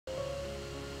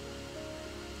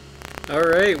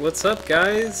Alright, what's up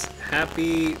guys?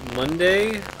 Happy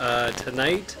Monday.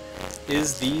 Tonight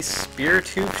is the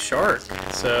Speartooth Shark.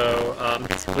 So,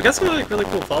 we got some really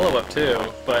cool follow-up too,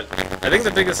 but I think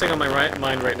the biggest thing on my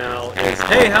mind right now is,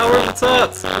 hey Howard, what's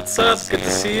up? What's up? Good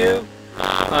to see you.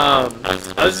 I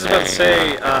was just about to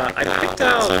say, I picked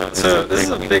out, so this is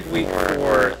a big week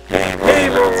for, hey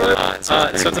Robert! So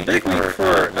it's a big week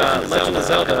for Legend of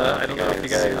Zelda. I don't know if you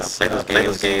guys play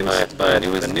those games, but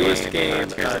the newest game,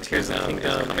 Tears of the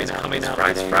Kingdom, is coming out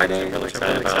this Friday, which I'm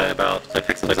really excited about. So I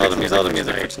picked some Zelda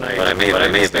music for tonight, but I may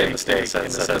have made a mistake in the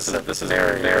sense that this is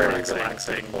very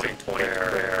relaxing point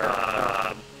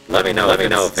where, let me know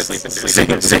if it's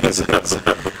sleep-inducing.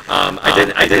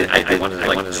 I wanted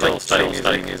to like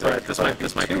study music, but this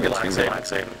might be too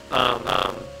relaxing.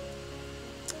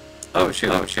 Oh shoot,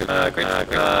 great,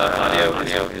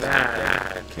 audio is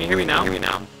bad. Can you hear me now?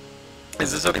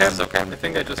 Is this okay? I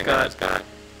think I just got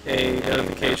a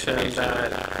notification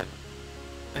that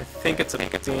I think it's a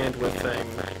bandwidth thing.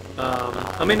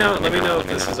 Let me know if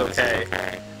this is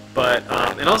okay. But,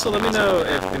 and also let me know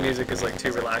if the music is like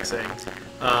too relaxing,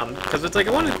 because it's like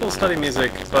I wanted cool study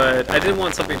music, but I didn't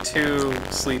want something too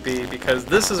sleepy, because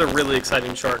this is a really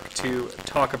exciting shark to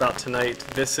talk about tonight.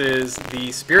 This is the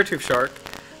Speartooth Shark,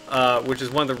 which is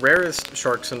one of the rarest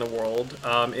sharks in the world.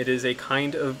 It is a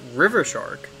kind of river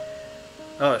shark.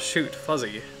 Oh shoot,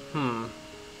 fuzzy. I wonder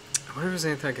if there's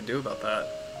anything I could do about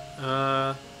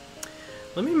that.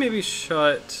 Let me maybe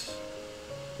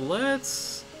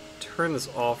let's turn this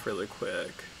off really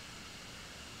quick.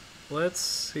 Let's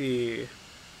see.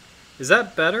 Is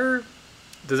that better?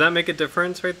 Does that make a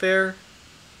difference right there?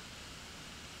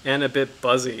 And a bit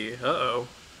buzzy. Uh-oh.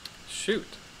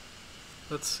 Shoot.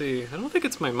 Let's see. I don't think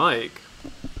it's my mic.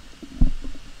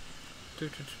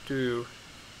 Can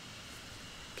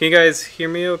you guys hear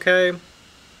me okay?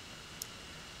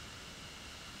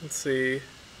 Let's see.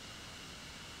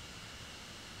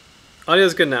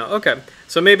 Audio's good now. Okay.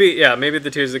 So maybe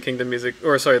the Tears of the Kingdom music,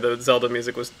 or sorry, the Zelda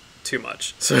music was too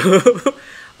much. So,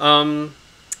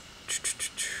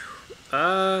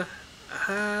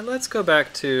 let's go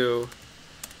back to,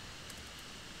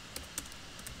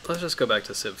 let's just go back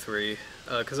to Civ 3,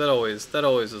 because that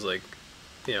always is like,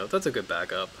 you know, that's a good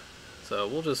backup. So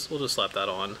we'll just slap that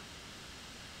on.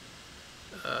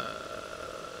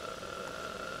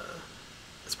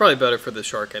 It's probably better for the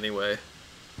shark anyway.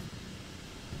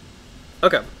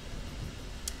 Okay.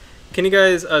 Can you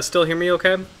guys still hear me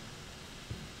okay?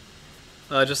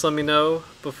 Just let me know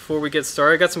before we get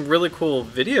started. I got some really cool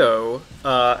video.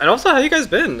 And also, how you guys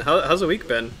been? How's the week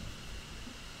been?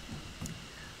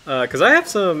 Because I have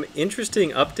some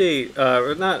interesting update,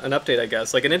 or not an update, I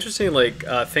guess. Like an interesting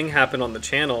thing happened on the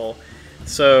channel.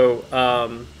 So,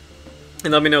 and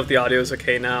let me know if the audio is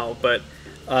okay now. But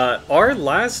our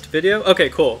last video... Okay,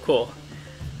 cool.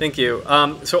 Thank you.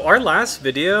 So our last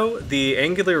video, the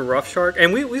angular rough shark,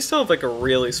 and we still have like a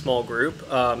really small group.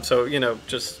 So, you know,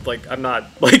 just like, I'm not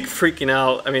like freaking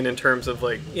out. I mean, in terms of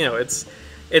like, you know, it's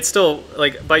still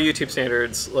like by YouTube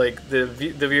standards, like the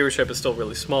viewership is still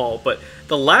really small, but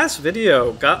the last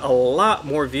video got a lot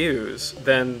more views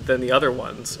than the other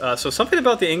ones. So something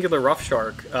about the angular rough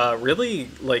shark, really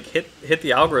like hit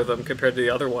the algorithm compared to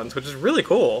the other ones, which is really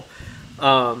cool.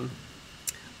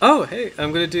 Oh, hey,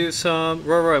 I'm going to do some,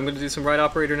 Roar, I'm going to do some ride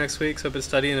operator next week, so I've been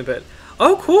studying a bit.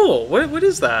 Oh, cool. What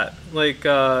is that? Like,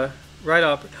 ride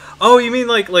op... Oh, you mean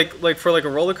like for like a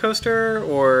roller coaster?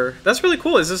 Or... That's really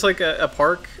cool. Is this like a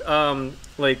park,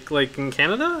 like in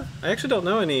Canada? I actually don't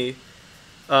know any...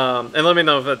 and let me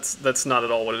know if that's not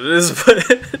at all what it is,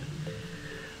 but...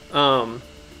 I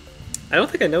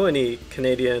don't think I know any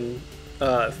Canadian,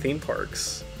 theme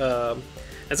parks.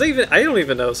 I don't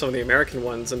even know some of the American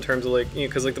ones in terms of like, you know,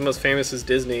 because like the most famous is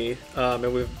Disney,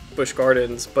 and we have Busch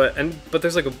Gardens, but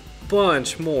there's like a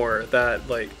bunch more that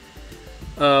like,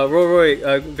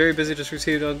 Roy, very busy, just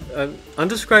received an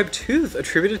undescribed tooth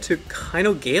attributed to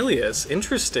Kinogalius.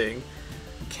 Interesting.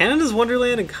 Canada's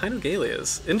Wonderland and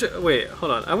Kinogalius. Wait,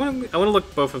 hold on. I want to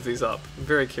look both of these up. I'm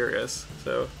very curious.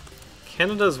 So,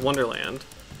 Canada's Wonderland,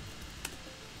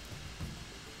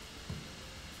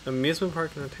 amusement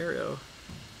park in Ontario.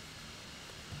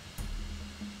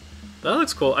 That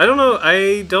looks cool. I don't know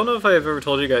if I've ever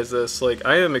told you guys this. Like,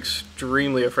 I am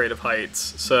extremely afraid of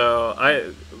heights. So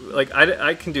I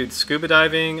can do scuba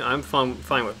diving. I'm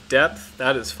fine with depth.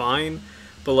 That is fine.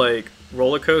 But like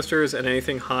roller coasters and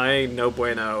anything high, no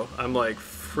bueno. I'm like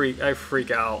I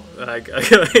freak out.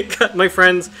 My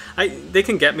friends, they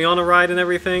can get me on a ride and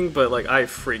everything, but like I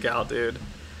freak out, dude.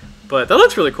 But that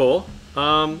looks really cool.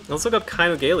 Let's look up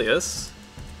Kinogalius.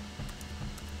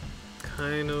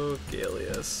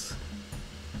 Kinogalius.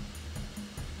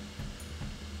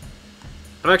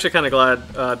 I'm actually kind of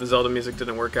glad the Zelda music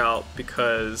didn't work out,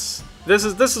 because this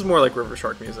is more like River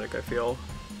Shark music, I feel.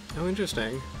 Oh,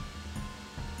 interesting.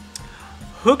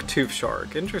 Hook-tooth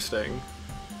shark, interesting.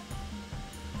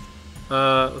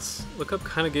 Let's look up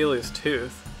Kinogalia's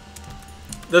tooth.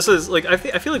 This is like I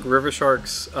feel like river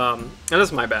sharks, and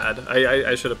that's my bad.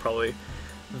 I should have probably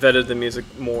vetted the music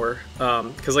more,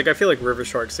 because like I feel like river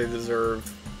sharks, they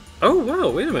deserve. Oh wow!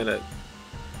 Wait a minute.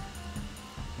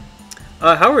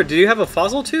 Howard, do you have a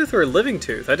fossil tooth or a living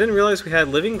tooth? I didn't realize we had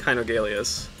living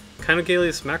Kinogalius.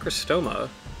 Kinogalius macrostoma.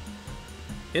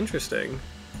 Interesting.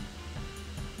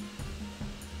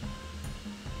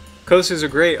 Coasters are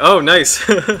great. Oh, nice.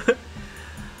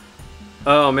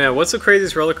 Oh man, what's the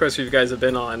craziest roller coaster you guys have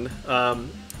been on?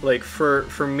 Like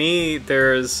for me,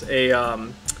 there's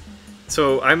a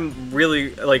so I'm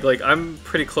really like I'm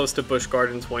pretty close to Busch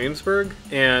Gardens Williamsburg,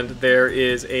 and there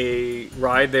is a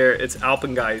ride there. It's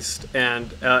Alpengeist,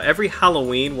 and every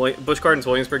Halloween, Busch Gardens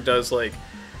Williamsburg does like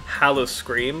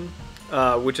Hallowscream,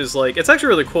 which is like, it's actually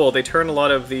really cool. They turn a lot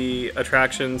of the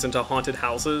attractions into haunted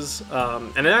houses,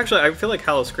 and it actually, I feel like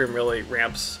Hallowscream really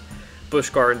ramps Busch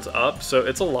Gardens up, so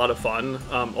it's a lot of fun.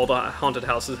 All the haunted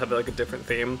houses have like a different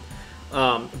theme,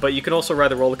 but you can also ride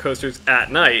the roller coasters at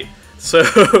night. So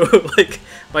like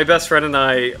my best friend and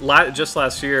I, just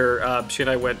last year, she and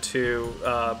I went to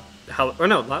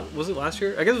was it last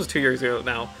year? I guess it was 2 years ago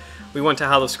now. We went to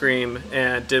Hallowscream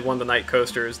and did one of the night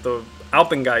coasters, the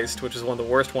Alpengeist, which is one of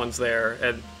the worst ones there,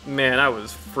 and man, I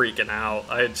was freaking out.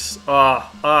 I just,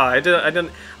 I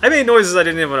made noises I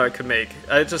didn't even know I could make.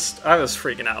 I was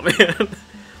freaking out, man.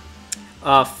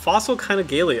 Fossil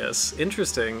Kinogalius,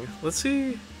 interesting. Let's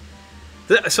see.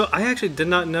 So I actually did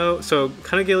not know. So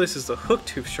Kinogalius is the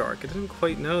hook-tooth shark. I didn't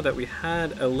quite know that we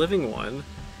had a living one.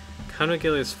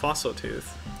 Kinogalius fossil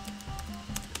tooth.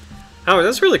 Oh,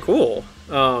 that's really cool.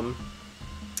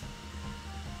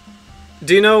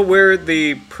 Do you know where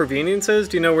the provenience is?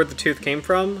 Do you know where the tooth came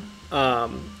from?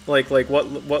 Like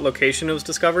what location it was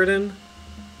discovered in?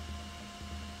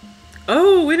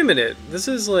 Oh, wait a minute. This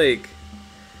is like,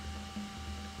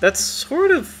 that's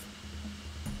sort of,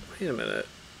 wait a minute.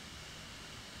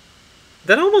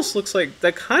 That almost looks like,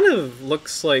 that kind of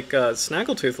looks like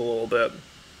Snaggletooth a little bit.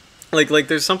 Like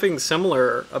there's something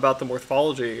similar about the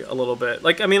morphology a little bit.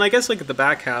 Like, I mean, I guess like the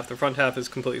back half, the front half is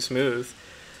completely smooth.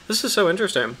 This is so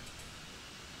interesting.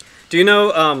 Do you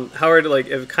know, Howard, like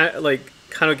if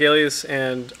Kinogalius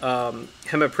and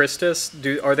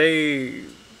Hemipristis, are they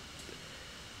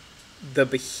the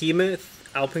behemoth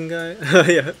alpenguy?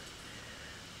 Yeah.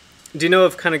 Do you know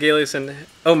if Kinogalius and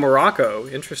Morocco?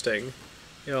 Interesting.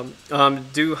 Yeah.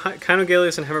 Do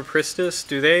Kinogalius and Hemipristis,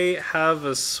 do they have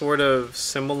a sort of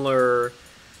similar,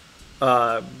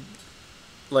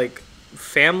 like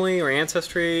family or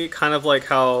ancestry? Kind of like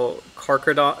how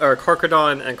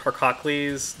Carcharodon and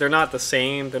Carcocles, they're not the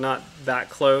same. They're not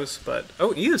that close, but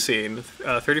Eocene,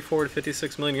 34 to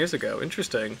 56 million years ago.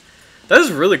 Interesting. That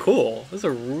is really cool. That's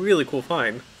a really cool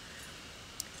find.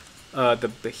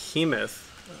 The behemoth.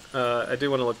 I do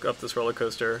want to look up this roller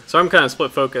coaster. So I'm kind of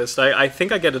split focused. I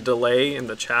think I get a delay in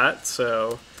the chat,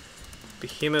 so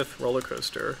behemoth roller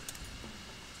coaster.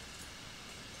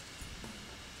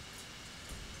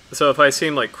 So if I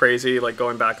seem like crazy, like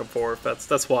going back and forth,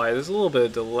 that's why. There's a little bit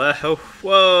of delay. Oh,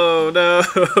 whoa, no.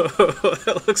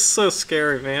 That looks so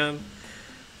scary, man.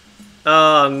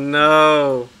 Oh,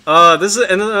 no. Oh, this is,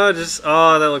 and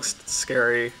that looks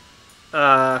scary.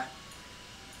 Yeah.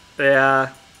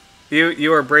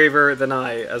 You are braver than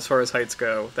I as far as heights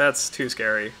go. That's too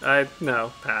scary.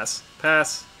 No, pass.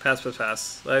 Pass.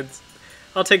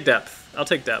 I'll take depth. I'll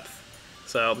take depth.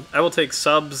 So I will take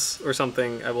subs or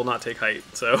something. I will not take height.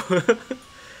 So,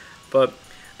 but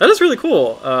that is really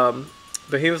cool.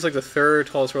 Behemoth's like the third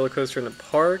tallest roller coaster in the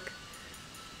park.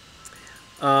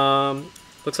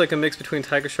 Looks like a mix between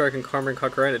tiger shark and Carmen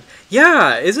coccyronid.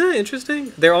 Yeah, isn't it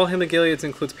interesting? They're all Hemigalians,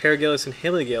 includes Paragalius and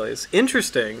Haligalius.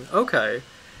 Interesting. Okay,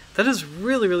 that is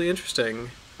really, really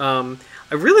interesting. I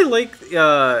really like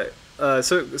to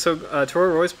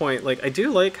Roy's point, like I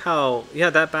do like how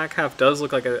that back half does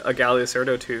look like a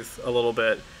Galliacerdo tooth a little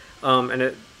bit,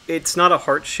 and it's not a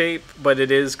heart shape, but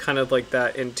it is kind of like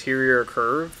that interior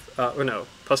curve, or no,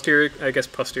 posterior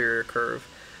curve,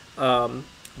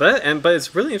 but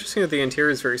it's really interesting that the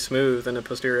interior is very smooth and the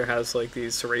posterior has like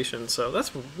these serrations, so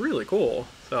that's really cool.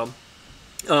 So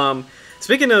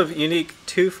speaking of unique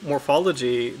tooth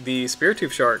morphology, the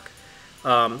Speartooth Shark,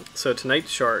 so Tonight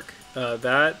Shark,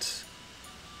 the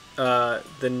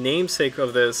namesake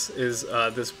of this is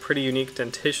this pretty unique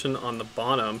dentition on the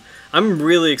bottom. I'm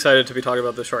really excited to be talking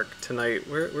about the shark tonight.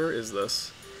 Where is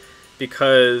this?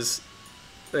 Because,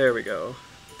 there we go.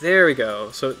 There we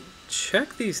go. So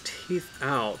check these teeth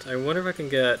out. I wonder if I can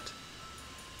get...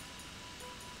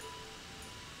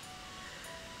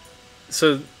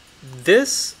 So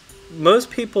this,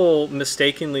 most people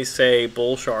mistakenly say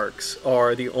bull sharks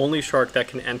are the only shark that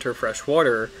can enter fresh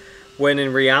water, when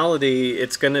in reality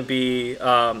it's going to be,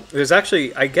 there's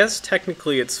actually, I guess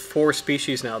technically it's 4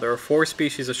 species now. There are 4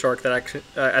 species of shark that actually,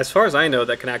 as far as I know,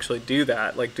 that can actually do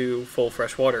that, like do full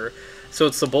fresh water. So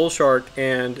it's the bull shark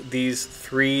and these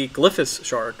 3 Glyphis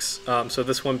sharks. So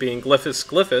this one being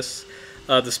Glyphis,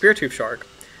 the Speartooth shark.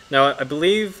 Now, I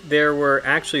believe there were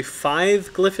actually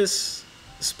 5 Glyphis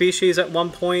species at one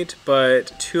point,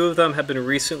 but 2 of them have been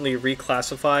recently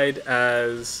reclassified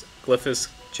as Glyphis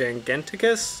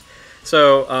giganticus.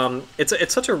 So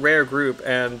it's such a rare group,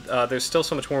 and there's still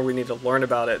so much more we need to learn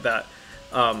about it that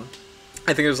I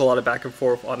think there's a lot of back and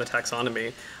forth on the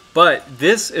taxonomy. But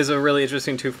this is a really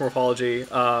interesting tooth morphology.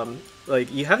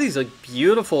 Like you have these like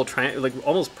beautiful, like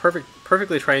almost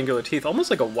perfectly triangular teeth,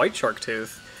 almost like a white shark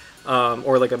tooth,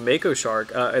 or like a mako shark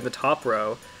in the top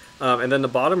row. And then the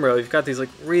bottom row, you've got these like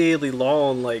really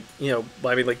long, like, you know,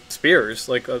 I mean like spears,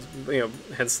 like, you know,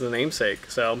 hence the namesake.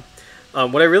 So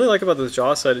what I really like about this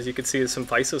jaw set is you can see the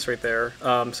symphysis right there.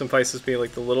 Symphysis being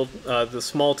like the little, the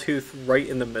small tooth right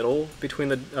in the middle between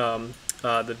the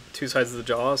 2 sides of the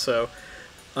jaw. So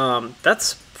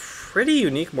that's pretty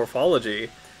unique morphology.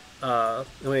 Let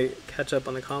me catch up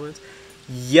on the comments.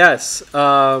 Yes.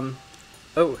 Oh,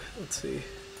 let's see.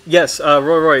 Yes,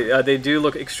 Roy, they do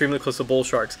look extremely close to bull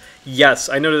sharks. Yes,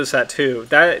 I noticed that too.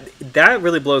 That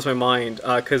really blows my mind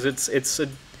because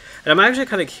and I'm actually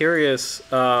kind of curious.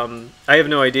 I have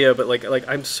no idea, but like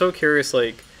I'm so curious.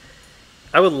 Like,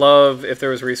 I would love if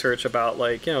there was research about,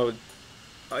 like, you know,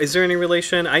 is there any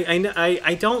relation? I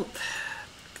don't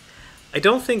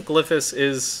think Glyphis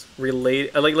is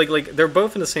related. Like they're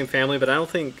both in the same family, but I don't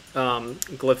think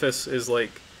Glyphis is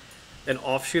like an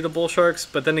offshoot of bull sharks.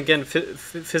 But then again,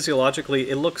 physiologically,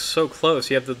 it looks so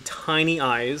close. You have the tiny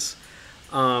eyes.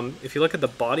 If you look at the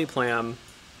body plan,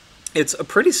 it's a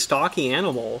pretty stocky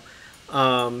animal.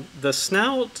 The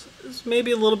snout is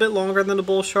maybe a little bit longer than the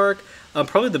bull shark.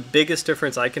 Probably the biggest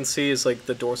difference I can see is like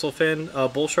the dorsal fin.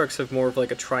 Bull sharks have more of like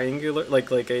a triangular,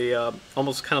 like a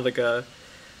almost kind of like a,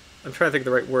 I'm trying to think of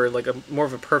the right word, like a more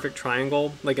of a perfect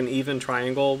triangle, like an even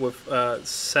triangle with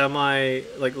semi,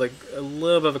 like a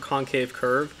little bit of a concave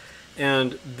curve.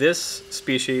 And this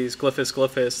species,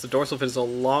 Glyphis, the dorsal fin is a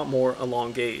lot more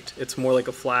elongate. It's more like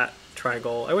a flat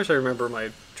triangle. I wish I remember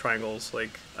my triangles,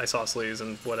 like isosceles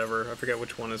and whatever. I forget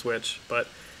which one is which, but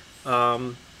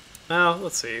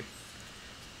let's see.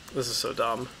 This is so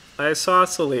dumb.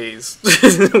 Isosceles.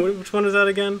 Which one is that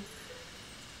again?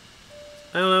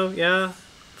 I don't know. Yeah.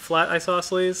 Flat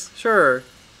isosceles? Sure.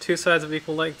 2 sides of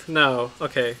equal length? No.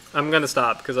 Okay. I'm gonna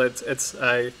stop because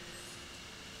I'm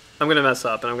gonna mess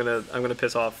up and I'm gonna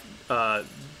piss off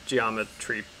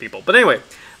geometry people. But anyway,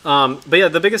 but yeah,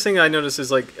 the biggest thing I noticed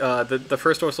is like the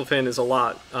first dorsal fin is a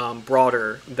lot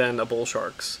broader than a bull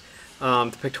shark's.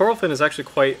 The pectoral fin is actually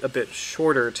quite a bit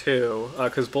shorter too,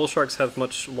 because bull sharks have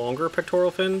much longer pectoral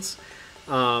fins.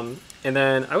 And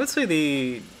then I would say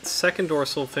the second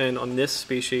dorsal fin on this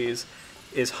species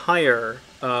is higher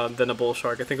than a bull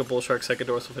shark. I think a bull shark's second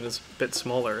dorsal fin is a bit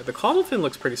smaller. The caudal fin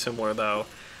looks pretty similar though.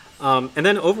 And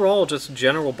then overall, just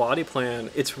general body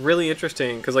plan, it's really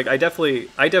interesting because like I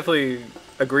definitely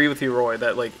agree with you, Roy,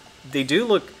 that like they do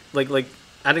look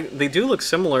they do look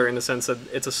similar in the sense that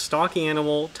it's a stocky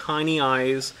animal, tiny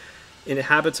eyes, it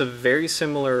inhabits a very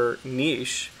similar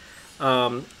niche.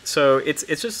 So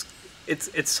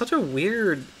it's such a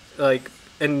weird, like,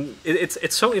 and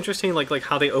it's so interesting like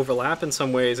how they overlap in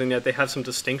some ways, and yet they have some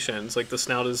distinctions. Like the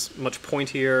snout is much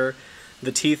pointier,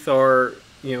 the teeth are,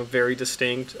 you know, very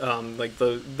distinct. Like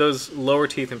those lower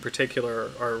teeth in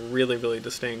particular are really, really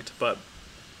distinct. But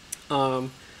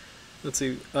let's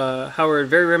see, Howard,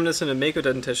 very reminiscent of mako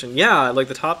dentition. Yeah, like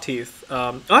the top teeth.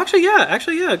 Actually,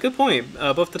 yeah, good point.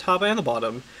 Both the top and the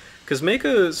bottom, because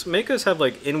makos have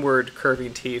like inward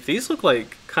curving teeth. These look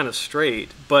like kind of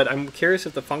straight, but I'm curious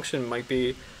if the function might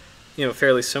be, you know,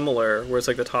 fairly similar. Whereas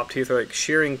like the top teeth are like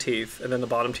shearing teeth, and then the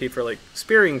bottom teeth are like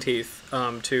spearing teeth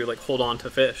to like hold on to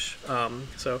fish.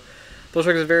 So bull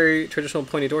shark is a very traditional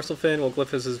pointy dorsal fin, while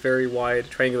Glyphis is very wide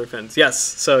triangular fins. Yes,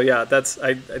 so yeah,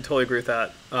 I totally agree with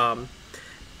that.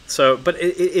 So, but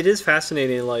it is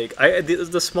fascinating. Like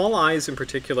the small eyes in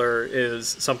particular is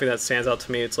something that stands out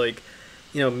to me. It's like,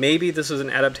 you know, maybe this is an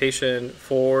adaptation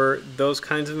for those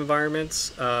kinds of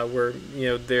environments where, you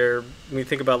know, when you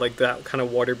think about like that kind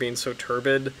of water being so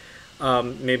turbid,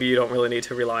 maybe you don't really need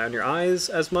to rely on your eyes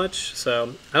as much.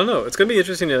 So I don't know. It's going to be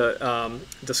interesting to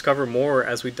discover more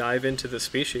as we dive into the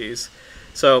species.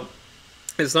 So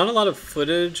there's not a lot of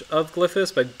footage of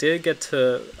Glyphis, but I did get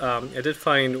to I did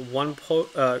find one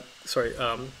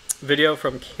video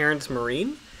from Cairns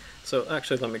Marine. So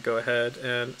actually, let me go ahead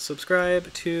and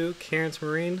subscribe to Cairns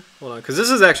Marine. Hold on, because this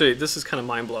is kind of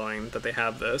mind blowing that they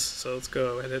have this. So let's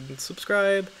go ahead and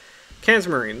subscribe, Cairns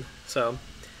Marine. So,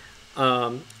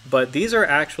 but these are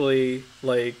actually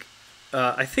like,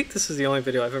 I think this is the only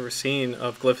video I've ever seen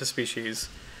of Glyphis species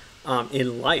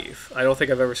in life. I don't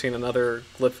think I've ever seen another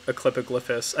a clip of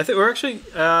Glyphis. I think we're actually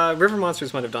River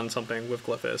Monsters might have done something with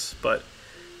Glyphis, but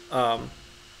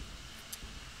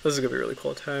this is gonna be really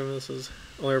cool time. This is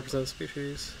only represents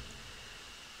species.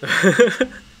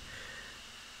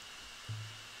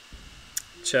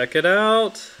 Check it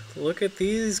out. Look at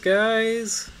these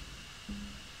guys.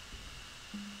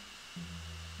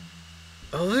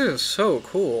 Oh, this is so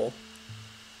cool.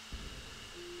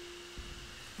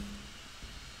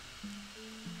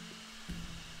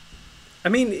 I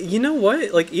mean, you know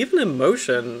what? Like, even in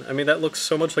motion, I mean, that looks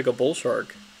so much like a bull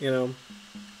shark, you know?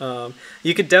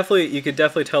 You could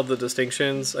definitely tell the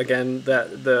distinctions. Again,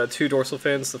 that the two dorsal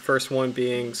fins, the first one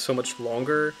being so much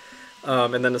longer,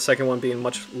 and then the second one being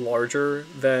much larger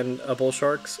than a bull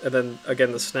shark's, and then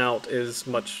again the snout is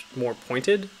much more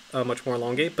pointed, much more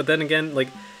elongate. But then again, like,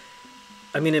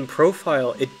 I mean, in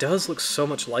profile, it does look so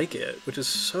much like it, which is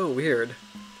so weird.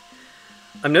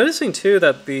 I'm noticing too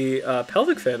that the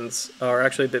pelvic fins are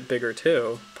actually a bit bigger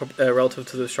too, relative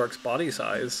to the shark's body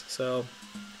size. So.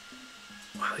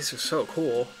 Wow, these are so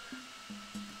cool.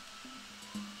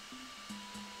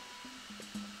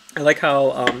 I like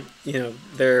how, you know,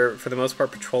 they're, for the most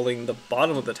part, patrolling the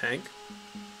bottom of the tank.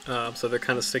 So they're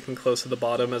kind of sticking close to the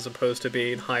bottom as opposed to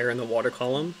being higher in the water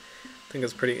column. I think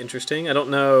it's pretty interesting. I don't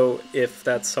know if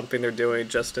that's something they're doing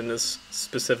just in this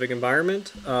specific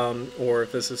environment, or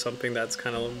if this is something that's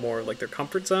kind of more like their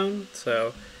comfort zone.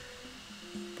 So,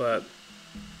 but...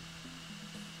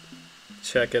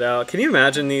 check it out. Can you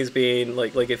imagine these being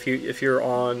like if you're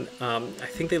on I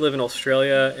think they live in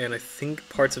Australia and I think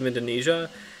parts of Indonesia,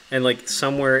 and like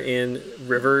somewhere in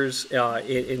rivers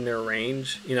in their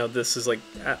range, you know, this is like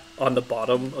on the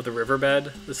bottom of the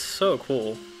riverbed. This is so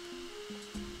cool.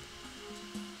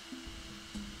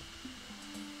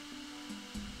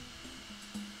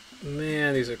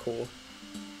 Man, these are cool.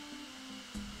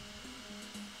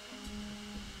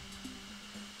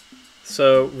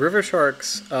 So river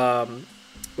sharks,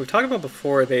 we've talked about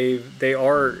before. They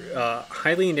are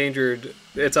highly endangered.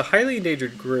 It's a highly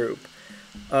endangered group.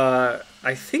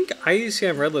 I think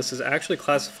IUCN Red List is actually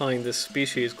classifying this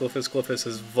species, Glyphis,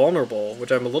 as vulnerable,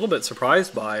 which I'm a little bit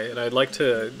surprised by, and I'd like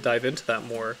to dive into that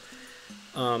more.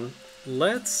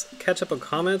 Let's catch up on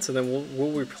comments, and then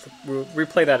we'll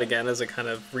replay that again as a kind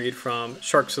of read from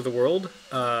Sharks of the World.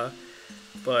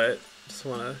 But just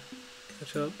want to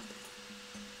catch up.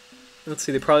 Let's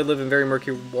see, they probably live in very murky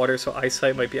water, so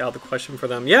eyesight might be out of the question for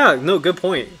them. Yeah, no, good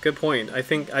point. Good point. I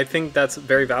think that's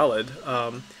very valid.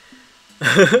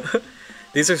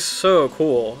 These are so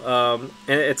cool. And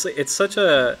it's such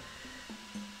a...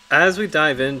 As we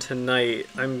dive in tonight,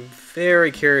 I'm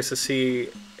very curious to see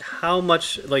how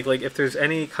much, like if there's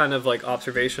any kind of like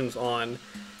observations on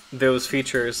those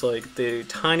features, like the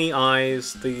tiny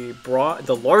eyes, the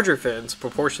larger fins,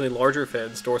 proportionally larger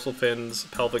fins, dorsal fins,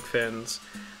 pelvic fins,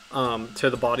 to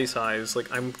the body size.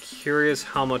 Like, I'm curious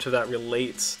how much of that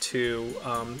relates to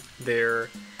their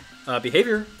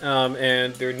behavior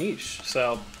and their niche.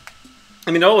 So,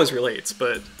 I mean, it always relates,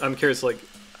 but I'm curious, like,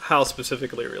 how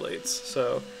specifically it relates.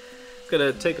 So, I'm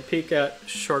gonna take a peek at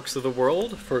Sharks of the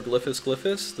World for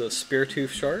Glyphis, the Speartooth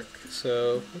Shark.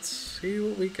 So, let's see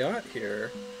what we got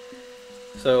here.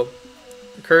 So,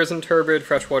 occurs in turbid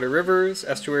freshwater rivers,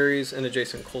 estuaries, and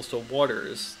adjacent coastal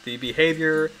waters. The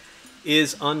behavior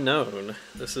is unknown.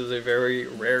 This is a very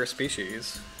rare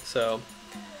species. So,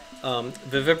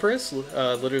 viviparous,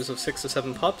 litters of 6 to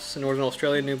 7 pups. In northern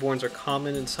Australia, newborns are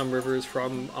common in some rivers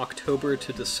from October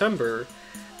to December,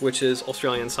 which is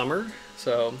Australian summer.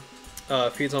 So,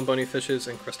 feeds on bony fishes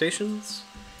and crustaceans.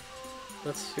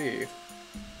 Let's see.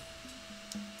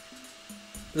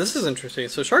 This is interesting.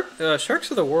 So, Sharks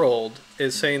of the World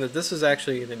is saying that this is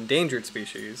actually an endangered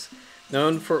species.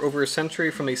 Known for over a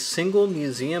century from a single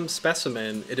museum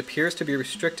specimen, it appears to be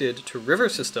restricted to river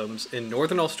systems in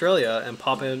northern Australia and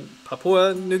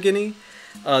Papua New Guinea.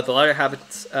 The latter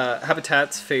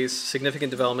habitats face significant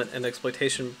development and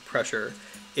exploitation pressure.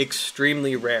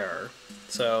 Extremely rare.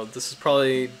 So this is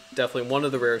probably definitely one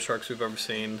of the rarest sharks we've ever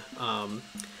seen.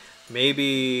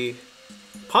 Maybe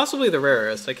possibly the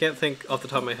rarest. I can't think off the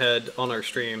top of my head on our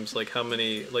streams like how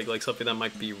many like something that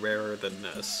might be rarer than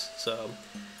this. So,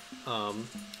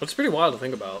 it's pretty wild to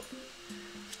think about.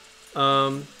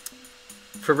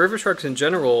 For river sharks in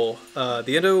general,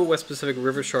 the Indo-West Pacific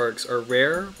river sharks are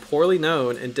rare, poorly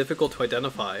known, and difficult to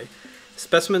identify.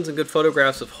 Specimens and good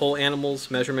photographs of whole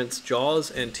animals, measurements, jaws,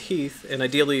 and teeth, and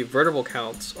ideally vertebral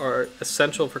counts are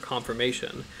essential for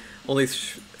confirmation. Only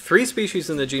 3 species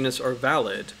in the genus are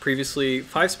valid. Previously,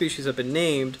 5 species have been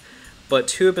named, but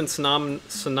 2 have been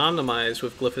synonymized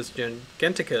with Glyphis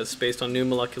giganticus based on new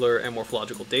molecular and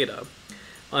morphological data.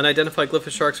 Unidentified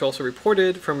Glyphis sharks are also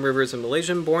reported from rivers in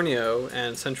Malaysia, Borneo,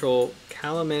 and central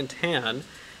Kalimantan.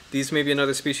 These may be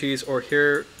another species or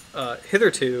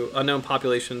hitherto unknown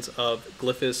populations of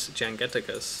Glyphis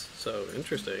giganticus. So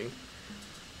interesting.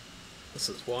 This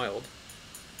is wild.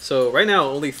 So right now,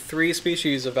 only 3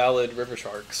 species of valid river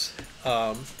sharks.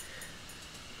 And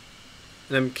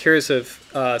I'm curious if,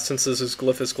 since this is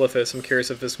Glyphis, I'm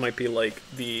curious if this might be like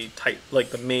the type, like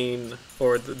the main,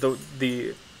 or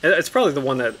the it's probably the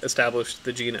one that established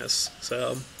the genus.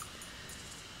 So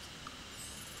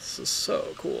this is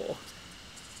so cool.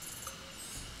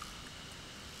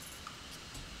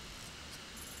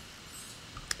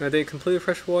 Are they completely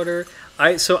freshwater?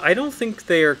 So I don't think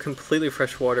they are completely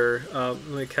freshwater. Let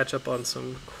me catch up on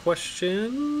some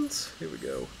questions. Here we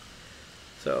go.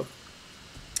 So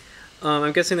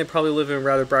I'm guessing they probably live in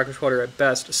rather brackish water at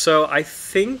best. So I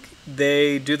think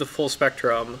they do the full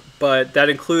spectrum, but that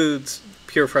includes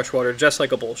pure freshwater, just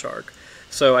like a bull shark.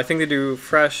 So I think they do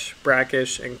fresh,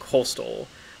 brackish, and coastal.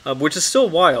 Which is still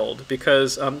wild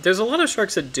because there's a lot of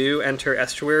sharks that do enter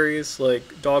estuaries, like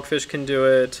dogfish can do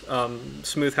it,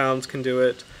 smoothhounds can do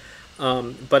it,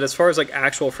 but as far as like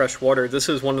actual fresh water, this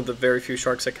is one of the very few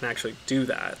sharks that can actually do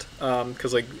that.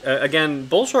 Because again,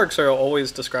 bull sharks are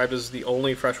always described as the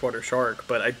only freshwater shark,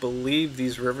 but I believe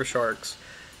these river sharks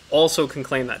also can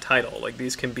claim that title. Like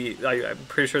these can be, I'm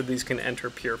pretty sure these can enter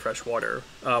pure fresh water.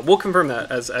 We'll confirm that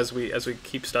as we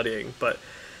keep studying, but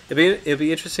it'd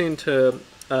be interesting to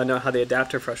know how they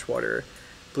adapt to freshwater.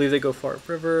 I believe they go far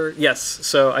upriver. Yes,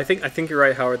 so I think you're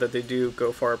right, Howard, that they do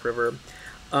go far upriver.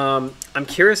 I'm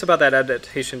curious about that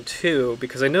adaptation too,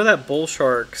 because I know that bull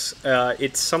sharks,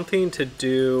 it's something to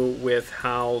do with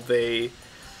how they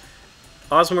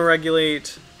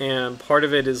osmoregulate, and part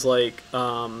of it is like,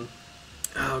 oh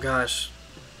gosh,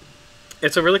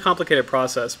 it's a really complicated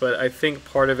process, but I think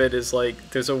part of it is like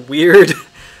there's a weird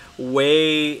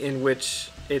way in which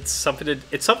it's something to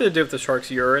do with the shark's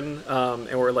urine,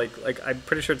 or like I'm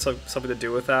pretty sure it's something to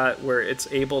do with that, where it's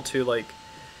able to like,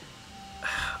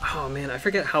 oh man, I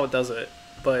forget how it does it,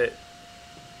 but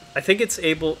I think it's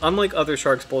able, unlike other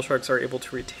sharks, bull sharks are able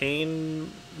to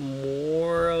retain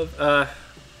more of, I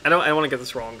don't want to get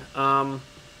this wrong,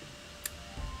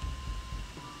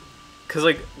 because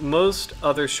like most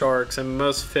other sharks and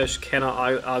most fish cannot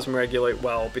osmoregulate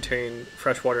well between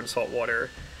freshwater and saltwater.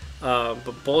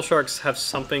 But bull sharks have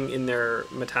something in their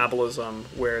metabolism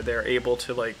where they're able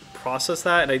to like process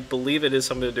that, and I believe it is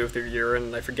something to do with their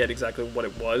urine. I forget exactly what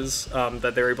it was,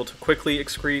 that they're able to quickly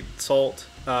excrete salt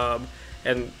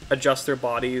and adjust their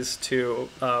bodies to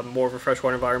more of a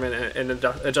freshwater environment, and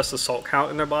adjust the salt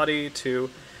count in their body to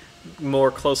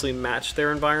more closely match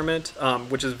their environment,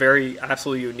 which is very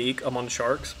absolutely unique among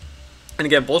sharks. And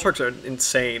again, bull sharks are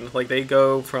insane. Like they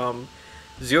go from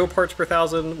 0 parts per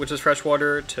thousand, which is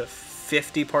freshwater, to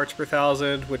 50 parts per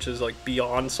thousand, which is like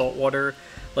beyond saltwater.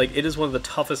 Like it is one of the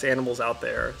toughest animals out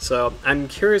there. So I'm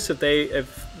curious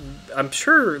if I'm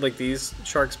sure like these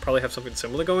sharks probably have something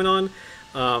similar going on.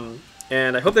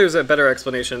 And I hope there's a better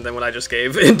explanation than what I just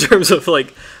gave in terms of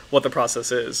like what the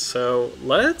process is. So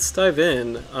let's dive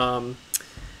in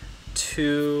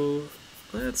to,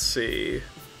 let's see.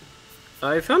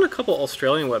 I found a couple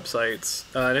Australian websites,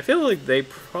 and I feel like they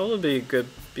probably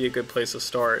be a good place to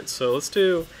start. So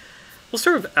we'll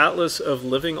start with Atlas of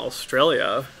Living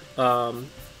Australia.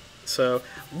 So,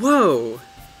 whoa!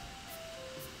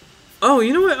 Oh,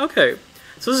 you know what? Okay,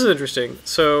 so this is interesting.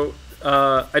 So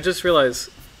I just realized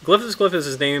Glyphis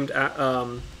is named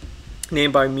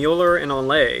by Mueller and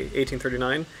Onlay,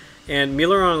 1839. And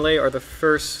Mueller and Onlay are the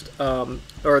first,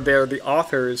 or they're the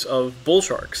authors of bull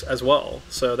sharks as well.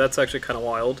 So that's actually kind of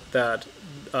wild that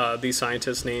these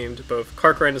scientists named both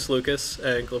Carcharodontis lucus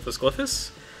and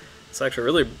Glyphis. It's actually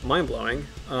really mind-blowing.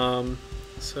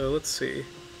 So let's see.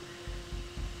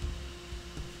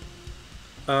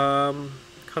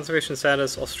 Conservation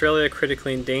status, Australia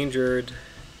critically endangered,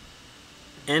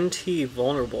 NT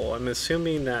vulnerable. I'm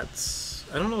assuming that's,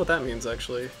 I don't know what that means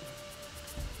actually.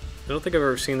 I don't think I've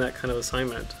ever seen that kind of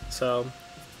assignment. So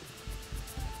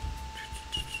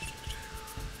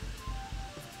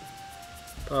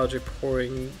Biology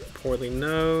poorly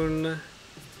known.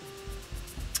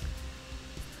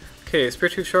 Okay,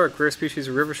 Speartooth Shark, rare species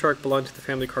of river shark, belong to the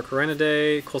family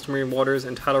Carcharodontidae, coastal marine waters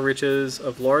and tidal reaches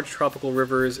of large tropical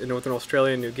rivers in northern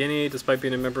Australia and New Guinea. Despite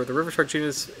being a member of the river shark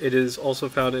genus, it is also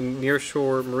found in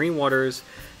nearshore marine waters,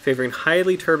 favoring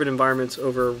highly turbid environments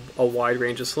over a wide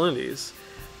range of salinities.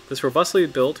 This robustly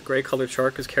built, gray-colored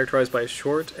shark is characterized by a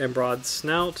short and broad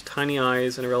snout, tiny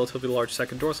eyes, and a relatively large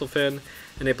second dorsal fin,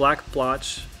 and a black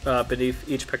blotch beneath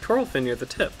each pectoral fin near the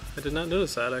tip. I did not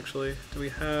notice that, actually. Do we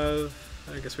have...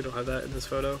 I guess we don't have that in this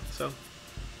photo, so.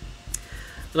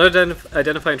 Another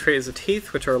identifying trait is the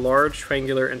teeth, which are large,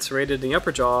 triangular, and serrated in the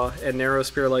upper jaw, and narrow,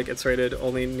 spear-like, and serrated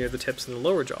only near the tips in the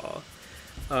lower jaw.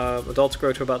 Adults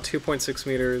grow to about 2.6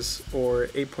 meters or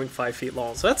 8.5 feet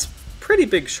long. So that's pretty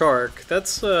big shark.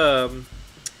 That's kind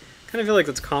of feel like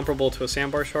that's comparable to a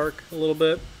sandbar shark a little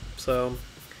bit. So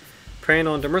preying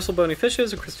on demersal bony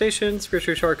fishes and crustaceans,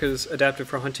 Speartooth Shark is adapted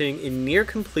for hunting in near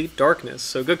complete darkness.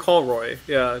 So good call, Roy.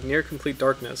 Yeah, near complete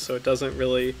darkness. So it doesn't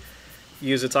really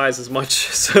use its eyes as much.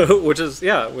 So which is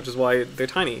why they're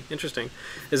tiny. Interesting.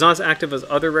 It's not as active as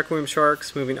other requiem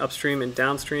sharks, moving upstream and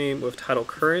downstream with tidal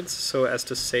currents so as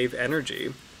to save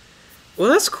energy. Well,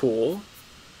 that's cool.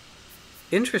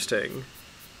 Interesting.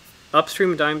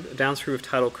 Upstream and downstream with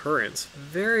tidal currents.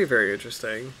 Very, very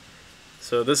interesting.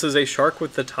 So this is a shark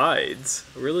with the tides.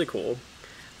 Really cool.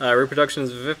 Reproduction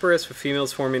is viviparous, with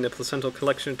females forming a placental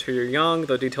collection to their young,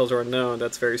 though details are unknown.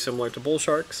 That's very similar to bull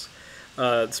sharks.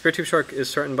 The Speartooth shark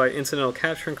is threatened by incidental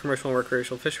capture in commercial and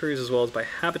recreational fisheries, as well as by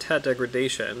habitat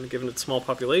degradation. Given its small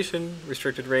population,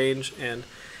 restricted range, and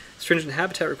stringent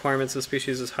habitat requirements, the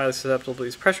species is highly susceptible to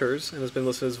these pressures and has been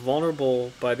listed as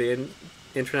vulnerable by the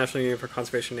International Union for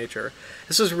Conservation of Nature.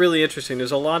 This is really interesting.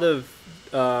 There's a lot of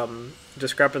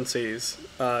discrepancies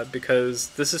because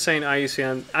this is saying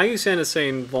IUCN. IUCN is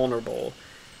saying vulnerable.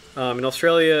 In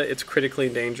Australia, it's critically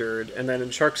endangered, and then in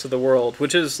Sharks of the World,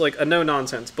 which is like a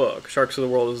no-nonsense book, Sharks of the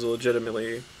World is a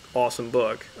legitimately awesome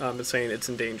book. It's saying it's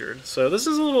endangered. So this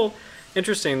is a little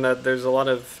interesting that there's a lot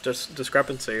of just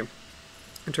discrepancy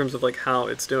in terms of like how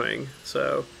it's doing.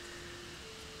 So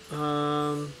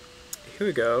here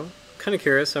we go. Kind of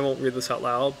curious. I won't read this out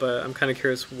loud, but I'm kind of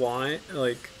curious why,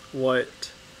 like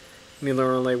what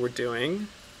Milorale were doing.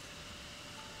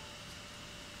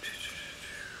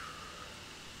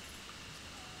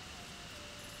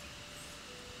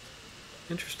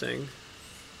 Interesting.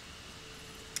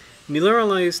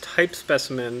 Milorale's type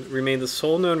specimen remained the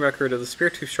sole known record of the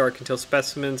Speartooth shark until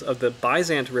specimens of the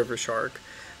Byzant river shark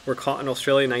were caught in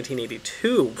Australia in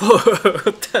 1982.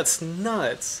 Whoa, that's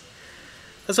nuts.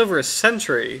 That's over a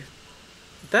century.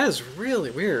 That is really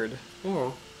weird.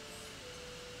 Oh.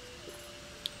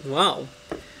 Wow.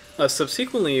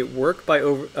 Subsequently, work by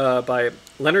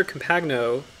Leonard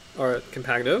Campagno,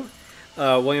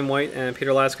 William White, and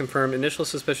Peter Lass confirmed initial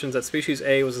suspicions that species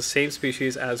A was the same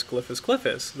species as Glyphis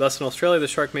glyphis. Thus, in Australia, the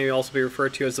shark may also be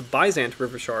referred to as the Byzant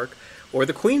river shark or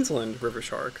the Queensland river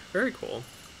shark. Very cool.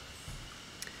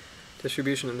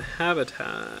 Distribution and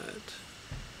habitat.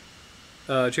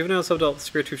 Juvenile subadult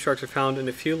Speartooth sharks are found in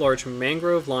a few large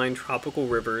mangrove-lined tropical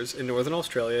rivers in northern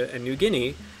Australia and New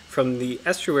Guinea, from the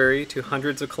estuary to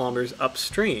hundreds of kilometers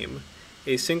upstream.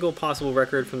 A single possible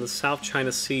record from the South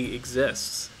China Sea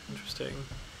exists. Interesting.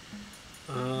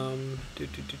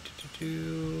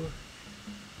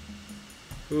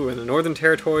 Ooh, in the Northern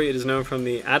Territory, it is known from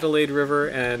the Adelaide River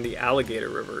and the Alligator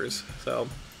Rivers. So,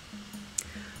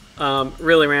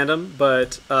 really random,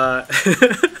 but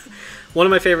one of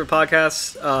my favorite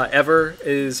podcasts ever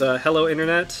is Hello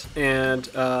Internet, and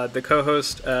the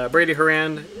co-host Brady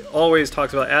Haran always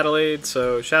talks about Adelaide,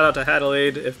 so shout out to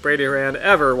Adelaide. If Brady Haran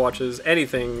ever watches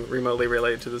anything remotely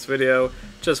related to this video,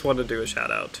 just wanted to do a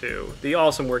shout out to the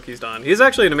awesome work he's done. He's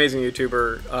actually an amazing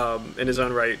YouTuber in his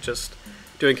own right, just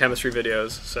doing chemistry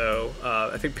videos, so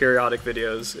I think periodic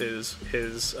videos is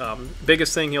his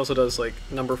biggest thing. He also does like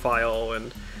number file,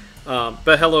 and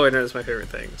but Hello Internet is my favorite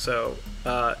thing. So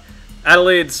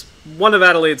Adelaide's one of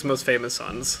Adelaide's most famous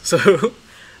sons. So,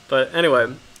 but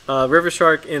anyway, river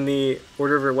shark in the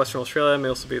order of Western Australia may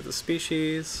also be the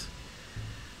species.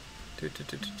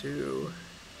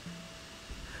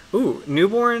 Ooh,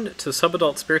 newborn to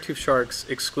subadult Speartooth sharks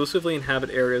exclusively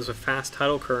inhabit areas with fast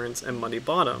tidal currents and muddy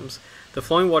bottoms. The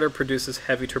flowing water produces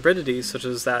heavy turbidity, such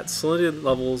as that salinity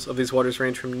levels of these waters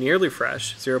range from nearly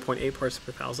fresh, 0.8 parts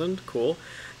per thousand, cool,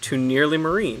 to nearly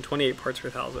marine, 28 parts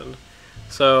per thousand.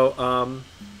 So,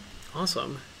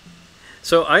 awesome.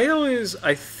 So I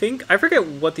forget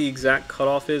what the exact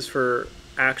cutoff is for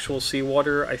actual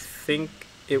seawater. I think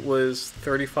it was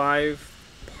 35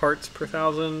 parts per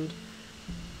thousand.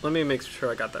 Let me make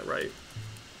sure I got that right.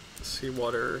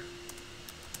 seawater.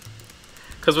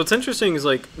 Because what's interesting is,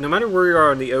 like, no matter where you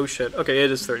are in the ocean... Okay, it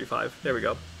is 35. There we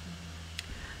go.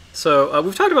 So,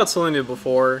 we've talked about salinity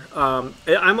before.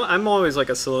 I'm always, like,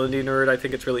 a salinity nerd. I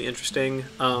think it's really interesting.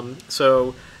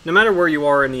 So, no matter where you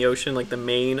are in the ocean, like the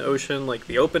main ocean, like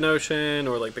the open ocean,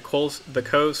 or, like, the coast,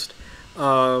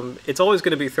 it's always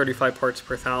going to be 35 parts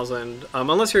per thousand,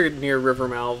 unless you're near river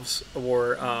mouths,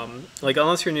 or, like,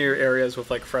 unless you're near areas with,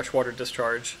 like, freshwater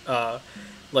discharge.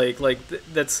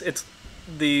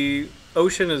 The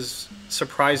ocean is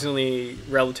surprisingly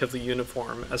relatively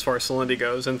uniform as far as salinity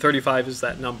goes, and 35 is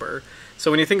that number.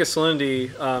 So when you think of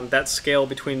salinity, that scale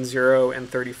between 0 and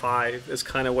 35 is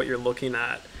kind of what you're looking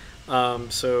at.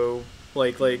 So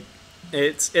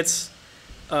it's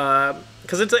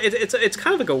because it's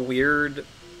kind of like a weird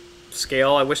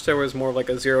scale. I wish there was more of like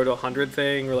a 0 to 100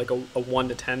 thing, or like a 1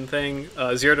 to 10 thing.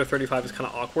 0 to 35 is kind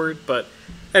of awkward, but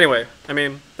anyway, I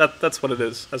mean that's what it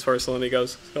is as far as salinity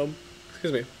goes. So,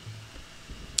 excuse me.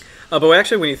 But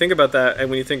actually, when you think about that, and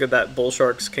when you think of that, bull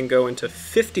sharks can go into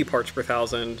 50 parts per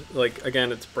thousand. Like,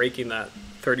 again, it's breaking that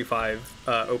 35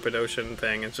 open ocean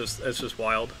thing. It's just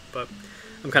wild. But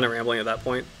I'm kind of rambling at that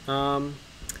point.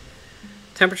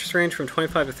 Temperatures range from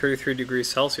 25 to 33 degrees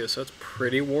Celsius, so it's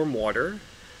pretty warm water.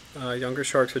 Younger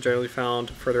sharks are generally found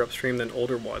further upstream than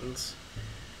older ones.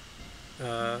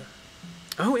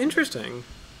 Oh, interesting.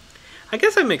 I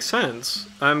guess that makes sense.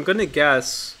 I'm going to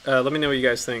guess, let me know what you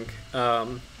guys think.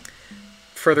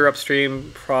 Further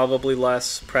upstream, probably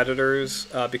less predators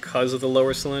because of the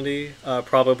lower salinity,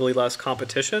 probably less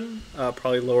competition,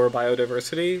 probably lower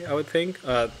biodiversity, I would think.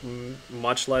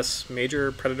 Much less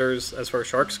major predators as far as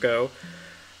sharks go.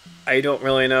 I don't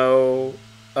really know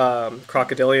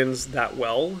crocodilians that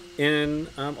well in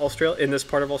Australia, in this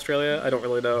part of Australia. I don't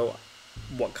really know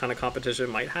what kind of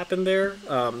competition might happen there,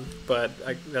 but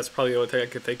that's probably the only thing I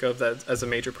could think of that as a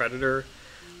major predator.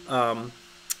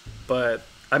 But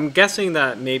I'm guessing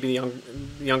that maybe the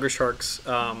younger sharks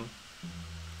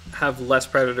have less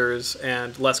predators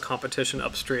and less competition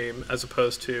upstream, as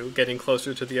opposed to getting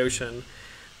closer to the ocean,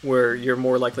 where you're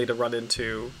more likely to run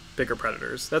into bigger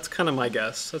predators. That's kind of my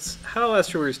guess. That's how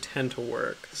estuaries tend to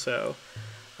work. So,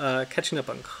 catching up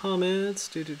on comments.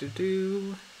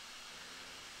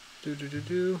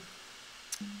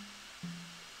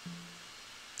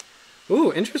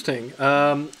 Ooh, interesting.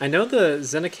 I know the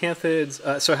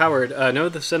xenocanthids, so Howard, I know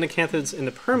the xenocanthids in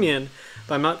the Permian,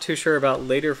 but I'm not too sure about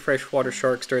later freshwater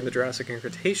sharks during the Jurassic and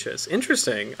Cretaceous.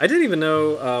 Interesting. I didn't even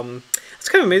know, it's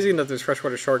kind of amazing that there's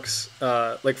freshwater sharks,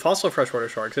 like fossil freshwater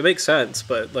sharks. It makes sense,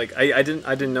 but like I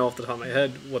didn't know off the top of my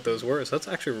head what those were, so that's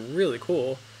actually really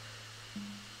cool.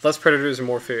 Less predators and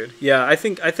more food. Yeah, I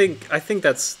think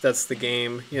that's the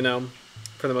game, you know,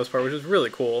 for the most part, which is really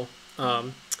cool.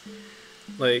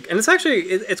 And it's actually,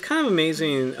 it's kind of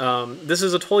amazing. This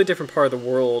is a totally different part of the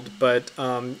world, but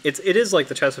it is like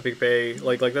the Chesapeake Bay.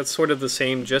 Like that's sort of the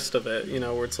same gist of it, you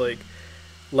know, where it's like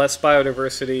less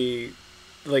biodiversity,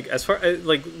 like as far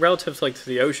like relative to, like, to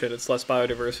the ocean, it's less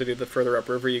biodiversity the further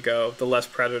upriver you go, the less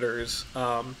predators.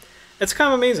 It's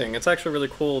kind of amazing. It's actually really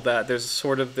cool that there's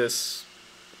sort of this,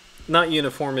 not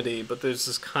uniformity, but there's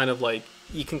this kind of like,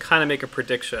 you can kind of make a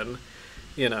prediction.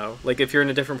 You know, like if you're in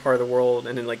a different part of the world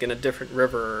and in a different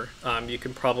river, you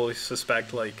can probably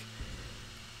suspect like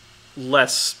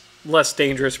less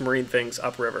dangerous marine things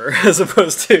upriver as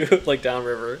opposed to like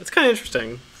downriver. It's kind of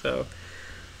interesting. So,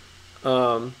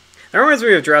 that reminds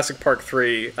me of Jurassic Park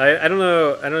 3. I don't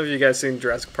know if you guys seen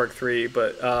Jurassic Park 3,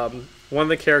 but one of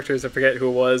the characters, I forget who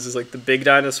it was, is like the big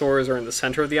dinosaurs are in the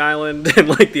center of the island and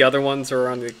like the other ones are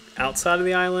on the outside of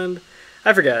the island.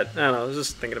 I forget. I don't know. I was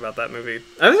just thinking about that movie.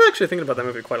 I was actually thinking about that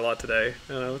movie quite a lot today.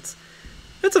 You know, it's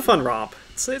a fun romp.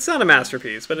 It's not a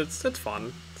masterpiece, but it's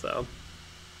fun. So,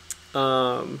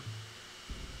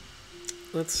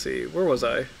 let's see. Where was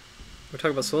I? We're talking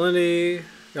about salinity,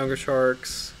 younger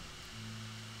sharks.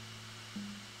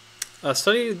 A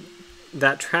study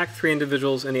that tracked 3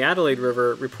 individuals in the Adelaide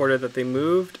River reported that they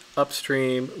moved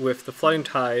upstream with the flooding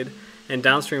tide and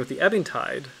downstream with the ebbing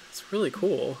tide. It's really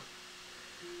cool.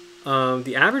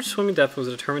 The average swimming depth was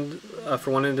determined for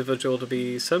one individual to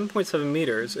be 7.7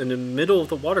 meters in the middle of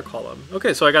the water column.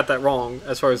 Okay, so I got that wrong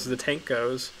as far as the tank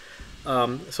goes.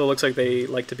 So it looks like they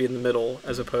like to be in the middle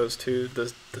as opposed to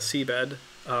the seabed.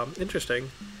 Interesting.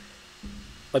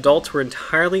 Adults were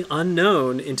entirely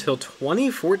unknown until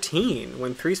 2014,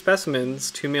 when 3 specimens,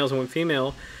 2 males and 1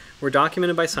 female, were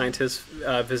documented by scientists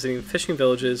visiting fishing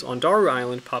villages on Daru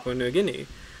Island, Papua New Guinea.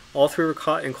 All 3 were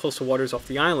caught in coastal waters off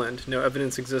the island. No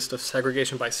evidence exists of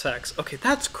segregation by sex. Okay,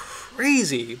 that's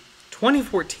crazy.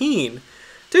 2014.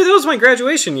 Dude, that was my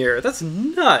graduation year. That's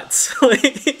nuts.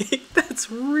 Like,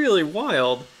 That's really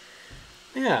wild.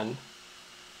 Man.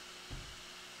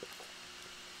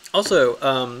 Also,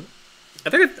 I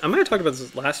think I might have talked about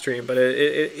this last stream, but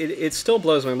it still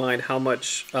blows my mind how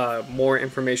much more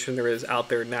information there is out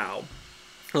there now.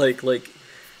 Like,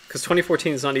 because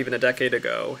 2014 is not even a decade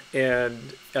ago,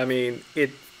 and I mean,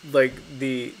 the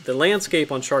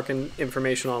landscape on shark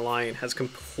information online has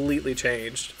completely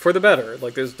changed for the better.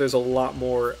 Like, there's a lot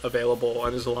more available,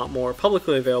 and there's a lot more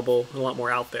publicly available, and a lot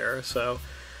more out there. So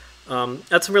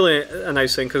that's really a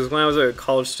nice thing, because when I was a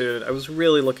college student, I was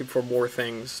really looking for more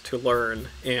things to learn,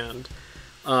 and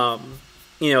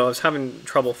you know, I was having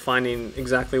trouble finding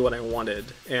exactly what I wanted,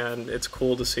 and it's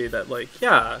cool to see that, like,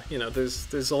 yeah, you know,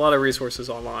 there's a lot of resources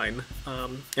online,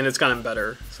 and it's gotten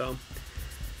better. So,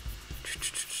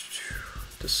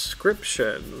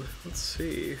 description. Let's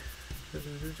see.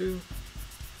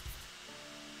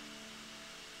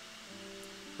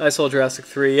 I saw Jurassic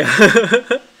 3.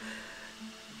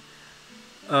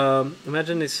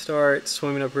 Imagine they start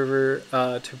swimming upriver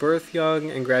to birth young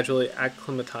and gradually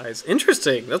acclimatize.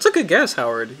 Interesting. That's a good guess,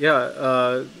 Howard.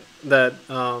 Yeah,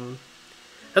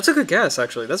 that's a good guess,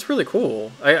 actually. That's really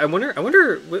cool. I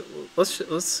wonder.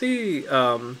 Let's see.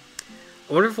 I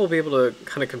wonder if we'll be able to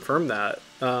kind of confirm that.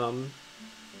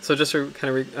 So just to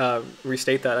kind of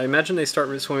restate that, I imagine they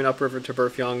start swimming upriver to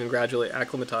birth young and gradually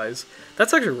acclimatize.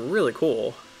 That's actually really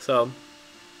cool. So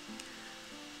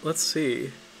let's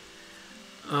see.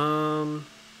 Oh,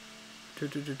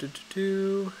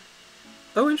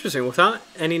 interesting. Without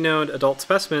any known adult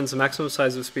specimens, the maximum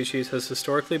size of species has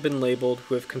historically been labeled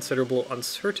with considerable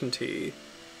uncertainty.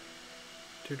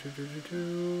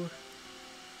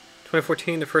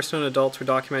 2014, the first known adults were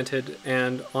documented,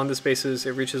 and on this basis,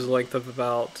 it reaches a length of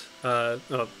about,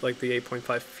 like the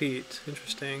 8.5 feet.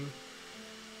 Interesting.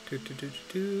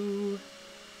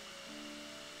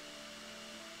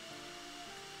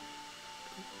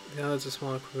 Yeah, there's a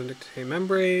small equivalent to contain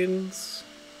membranes.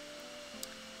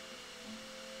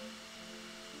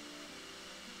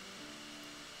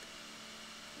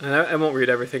 And I won't read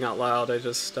everything out loud. I'm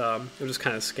just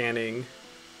kind of scanning.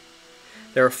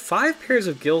 There are 5 pairs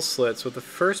of gill slits, with the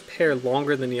first pair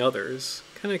longer than the others.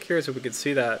 Kind of curious if we could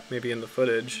see that maybe in the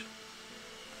footage.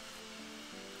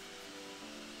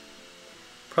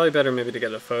 Probably better maybe to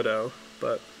get a photo,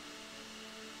 but.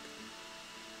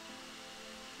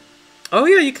 Oh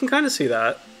yeah, you can kind of see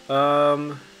that.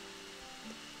 I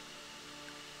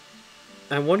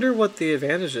wonder what the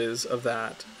advantage is of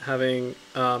that, having,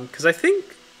 because I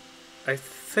think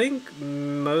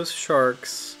most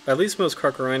sharks, at least most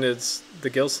carcharinids, the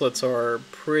gill slits are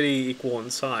pretty equal in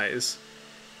size.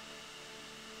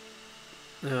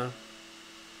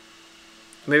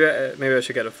 Maybe I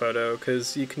should get a photo,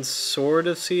 because you can sort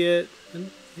of see it.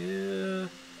 Yeah,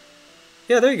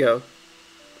 there you go.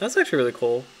 That's actually really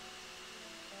cool.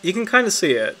 You can kind of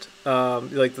see it.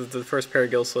 Like the first pair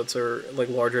of gill slits are like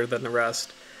larger than the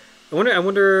rest. I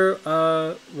wonder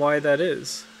why that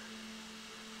is.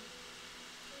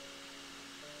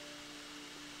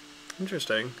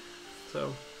 Interesting.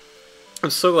 So,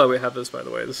 I'm so glad we have this, by the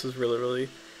way. This is really,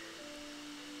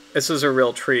 this is a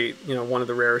real treat. You know, one of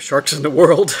the rarest sharks in the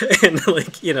world, and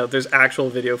like, you know, there's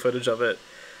actual video footage of it.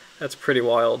 That's pretty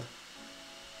wild.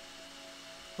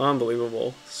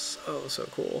 Unbelievable. So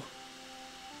cool.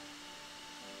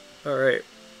 All right,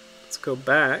 let's go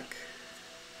back.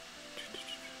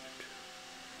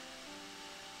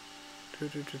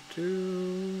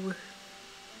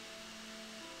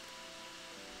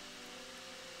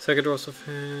 Second dorsal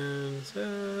fin, is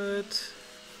that?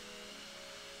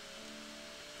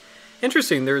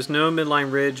 Interesting, there's no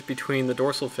midline ridge between the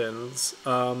dorsal fins.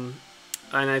 And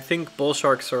I think bull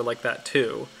sharks are like that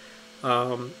too.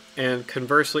 And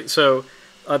conversely, so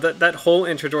that whole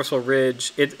interdorsal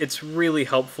ridge, it's really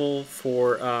helpful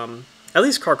for at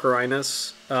least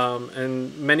Carcharinus,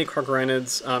 and many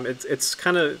Carcharinids. It's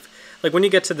kind of like when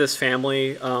you get to this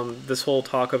family, this whole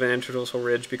talk of an interdorsal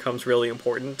ridge becomes really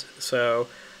important. So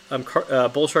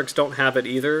bull sharks don't have it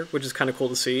either, which is kind of cool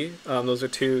to see. Those are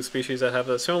two species that have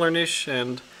a similar niche,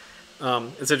 and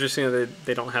it's interesting that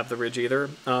they don't have the ridge either.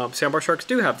 Sandbar sharks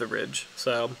do have the ridge,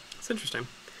 so it's interesting.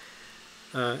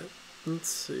 Let's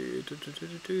see.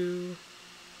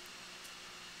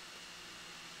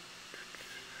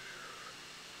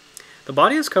 The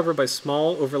body is covered by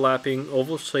small, overlapping,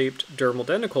 oval-shaped dermal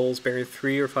denticles bearing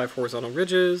 3 or 5 horizontal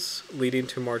ridges, leading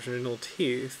to marginal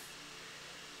teeth.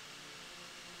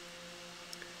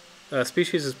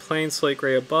 Species is plain slate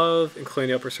gray above, including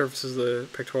the upper surfaces of the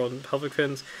pectoral and pelvic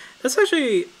fins. That's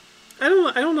actually, I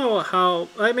don't know how.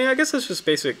 I mean, I guess that's just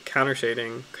basic counter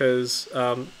shading, because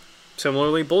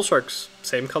similarly, bull sharks,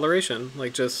 same coloration,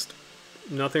 like just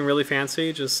Nothing really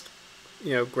fancy, just,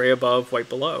 you know, gray above, white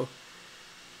below.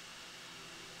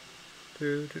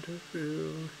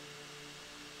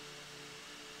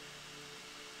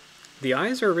 The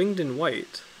eyes are ringed in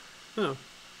white. Oh.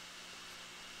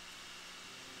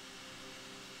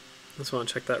 Just want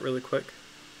to check that really quick.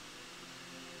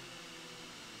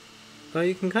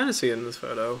 You can kind of see it in this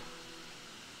photo.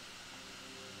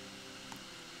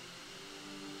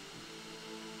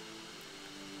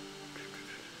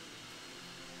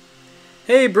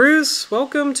 Hey Bruce,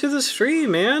 welcome to the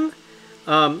stream, man.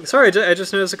 Sorry, I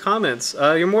just noticed the comments.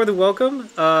 You're more than welcome.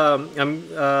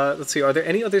 Let's see, are there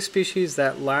any other species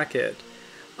that lack it?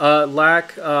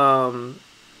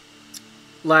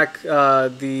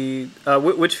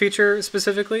 Which feature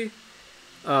specifically?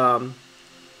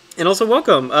 And also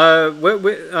welcome.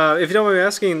 If you don't mind me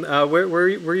asking, where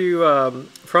were you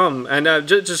from? And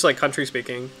just like country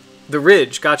speaking. The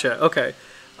Ridge, gotcha. Okay.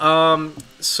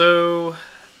 So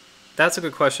that's a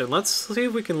good question. Let's see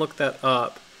if we can look that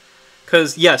up.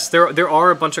 Because yes, there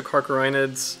are a bunch of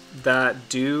carcharinids that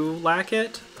do lack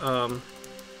it.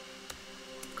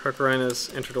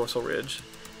 Carcharinus interdorsal ridge.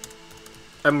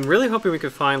 I'm really hoping we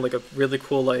could find like a really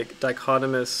cool like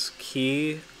dichotomous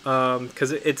key,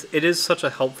 because it is such a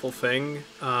helpful thing.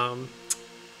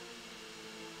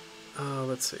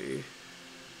 Let's see.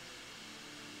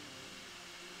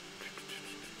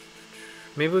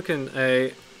 Maybe we can.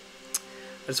 I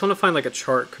just want to find like a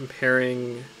chart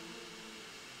comparing.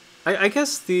 I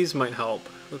guess these might help.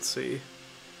 Let's see.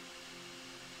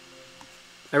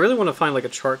 I really want to find like a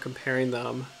chart comparing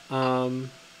them.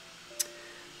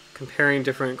 Comparing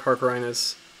different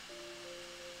carcharinus.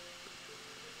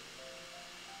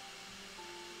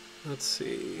 Let's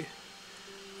see.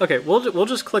 Okay, we'll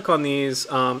just click on these.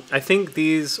 I think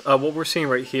these, what we're seeing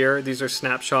right here, these are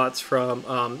snapshots from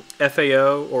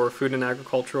FAO, or Food and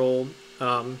Agricultural,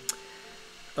 what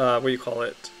do you call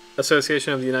it?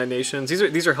 Association of the United Nations.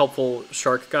 These are helpful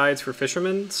shark guides for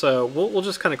fishermen. So we'll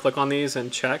just kind of click on these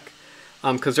and check,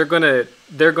 because they're gonna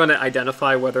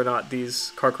identify whether or not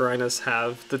these carcharinus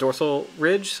have the dorsal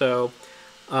ridge. So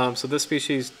so this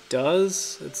species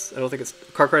does. I don't think it's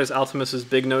Carcharinus altimus is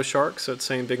big nose shark, so it's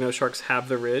saying big nose sharks have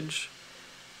the ridge.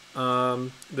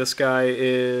 This guy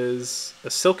is a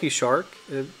silky shark.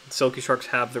 Silky sharks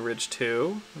have the ridge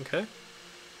too. Okay.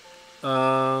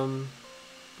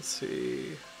 Let's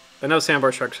see. I know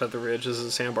sandbar sharks have the ridge. This is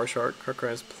a sandbar shark,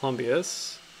 Carcharinus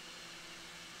plumbeus.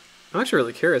 I'm actually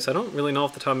really curious. I don't really know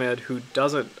off the top of my head who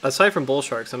doesn't. Aside from bull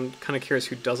sharks, I'm kind of curious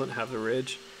who doesn't have the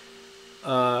ridge.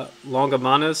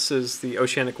 Longomanus is the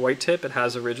oceanic white tip. It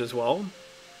has a ridge as well.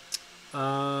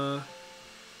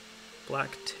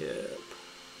 Black tip.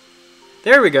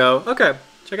 There we go. Okay,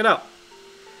 check it out.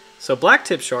 So black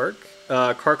tip shark,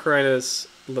 Carcharinus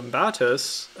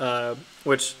limbatus,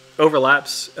 which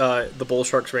overlaps the bull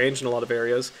shark's range in a lot of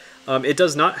areas. It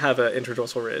does not have an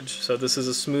interdorsal ridge, so this is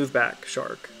a smooth back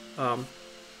shark.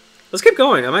 Let's keep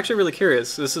going. I'm actually really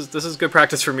curious. This is good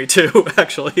practice for me too,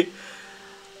 actually.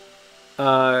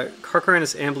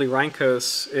 Carcharinus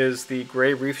amblyrhynchos is the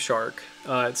gray reef shark.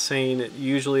 It's saying it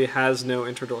usually has no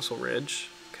interdorsal ridge.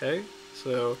 Okay,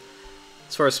 so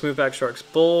as far as smoothback sharks,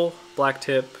 bull, black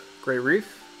tip, gray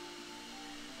reef.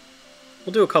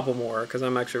 We'll do a couple more because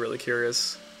I'm actually really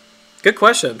curious. Good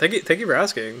question. Thank you for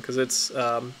asking, because this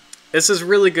is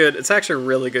really good. It's actually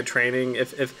really good training.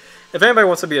 If anybody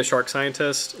wants to be a shark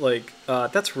scientist, like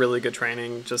that's really good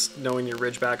training. Just knowing your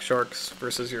ridgeback sharks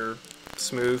versus your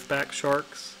smoothback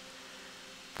sharks.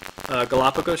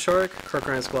 Galapagos shark,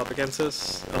 Carcharinus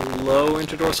galapagensis, a low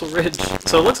interdorsal ridge.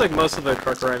 So it looks like most of the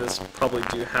Carcharinus probably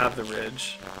do have the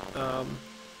ridge.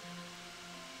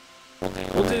 We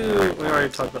already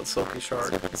talked about silky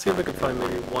shark. Let's see if we can find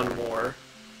maybe one more.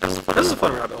 This is a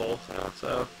fun rabbit hole.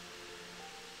 So.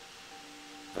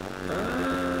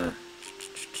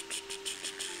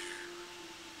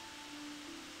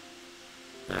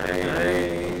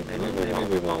 Maybe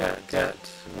we won't get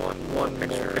one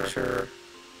picture.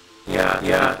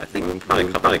 Yeah. I think we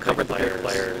probably covered the big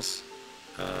players.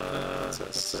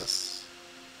 What's this?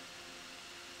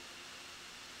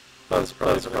 That's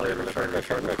probably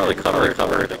probably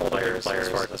covered the players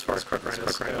as far as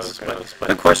Carcharinus goes. But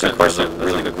good question.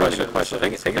 Really good question.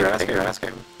 Thank you for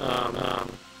asking.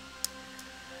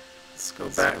 Let's go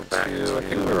back to, I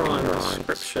think we were on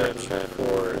description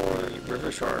for the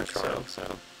river shark.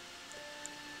 So.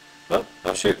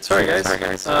 Oh shoot! Sorry guys.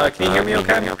 Can you hear me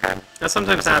okay? That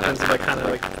sometimes happens if I kind of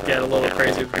like get a little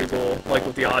crazy with people, like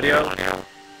with the audio.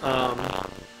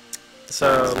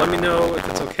 So let me know if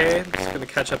it's okay. I'm just gonna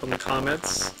catch up on the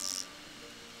comments.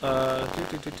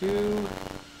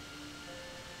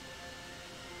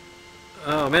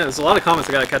 Oh man, there's a lot of comments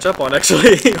I gotta catch up on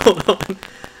actually. Hold on.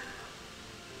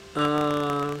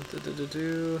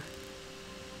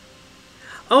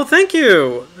 Oh, thank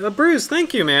you, Bruce.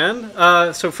 Thank you, man.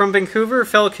 So from Vancouver,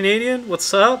 fellow Canadian.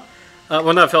 What's up?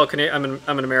 Well, not fellow Canadian.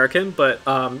 I'm an American, but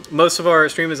most of our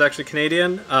stream is actually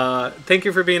Canadian. Thank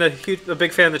you for being a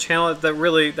big fan of the channel. That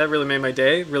really made my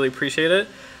day. Really appreciate it.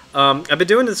 I've been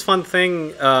doing this fun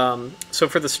thing. So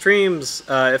for the streams,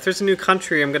 if there's a new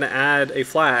country, I'm going to add a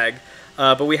flag.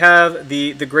 But we have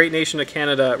the great nation of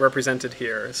Canada represented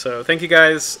here. So thank you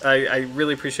guys. I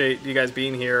really appreciate you guys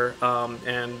being here.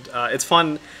 And it's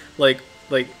fun.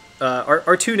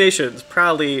 Our two nations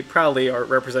proudly are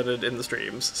represented in the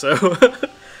streams. So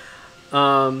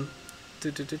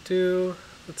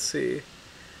let's see.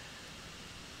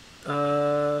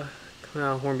 Come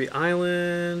out Hornby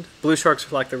Island. Blue sharks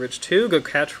reflect the ridge too. Good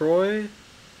catch, Roy.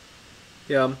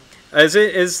 Yeah.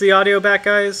 Is the audio back,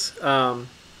 guys?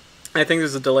 I think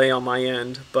there's a delay on my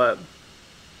end, but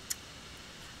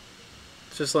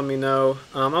just let me know.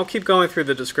 I'll keep going through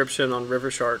the description on river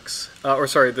sharks, the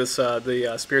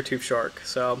Speartooth shark.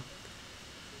 So,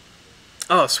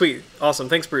 oh sweet, awesome,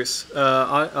 thanks Bruce.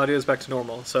 Audio is back to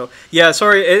normal. So yeah,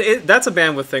 sorry, that's a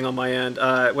bandwidth thing on my end.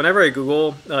 Whenever I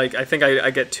Google, like I think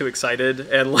I get too excited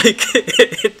and like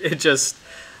it just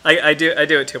I do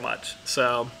it too much.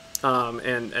 So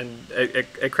and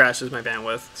it crashes my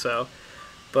bandwidth. So.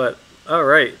 But,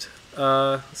 alright,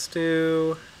 let's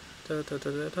do, talked about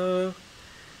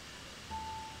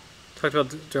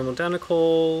dermal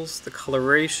denticles, the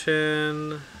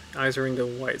coloration, eyes are ringed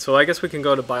in white. So I guess we can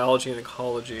go to biology and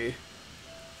ecology.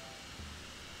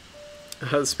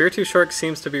 The Speartooth shark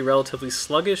seems to be relatively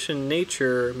sluggish in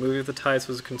nature, moving with the tides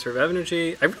to conserve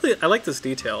energy. I like this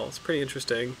detail, it's pretty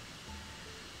interesting.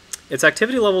 Its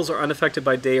activity levels are unaffected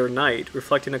by day or night,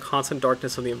 reflecting a constant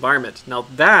darkness of the environment. Now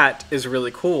that is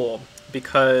really cool,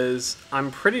 because I'm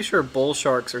pretty sure bull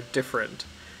sharks are different.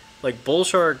 Like bull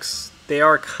sharks, they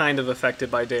are kind of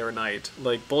affected by day or night.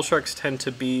 Like bull sharks tend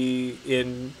to be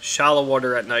in shallow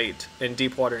water at night and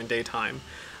deep water in daytime.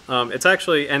 It's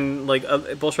actually, and like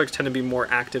bull sharks tend to be more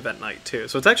active at night too.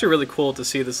 So it's actually really cool to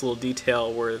see this little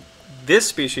detail where this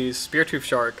species, Speartooth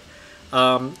shark,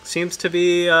 seems to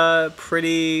be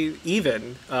pretty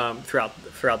even throughout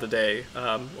the day,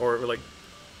 or like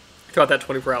throughout that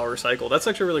 24-hour cycle. That's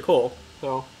actually really cool.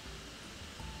 So,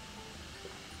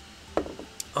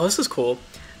 oh, this is cool.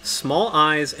 Small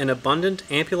eyes and abundant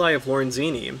ampullae of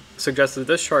Lorenzini suggest that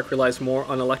this shark relies more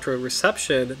on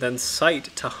electroreception than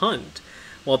sight to hunt,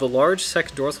 while the large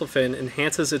second dorsal fin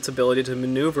enhances its ability to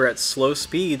maneuver at slow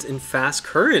speeds in fast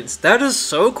currents. That is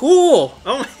so cool!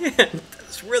 Oh man!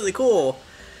 Really cool.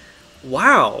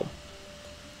 Wow.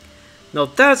 No,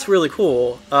 that's really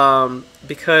cool.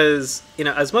 Because, you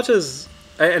know, as much as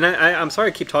I'm sorry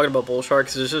I keep talking about bull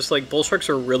sharks, it's just like bull sharks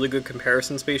are a really good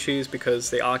comparison species because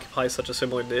they occupy such a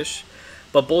similar niche.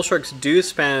 But bull sharks do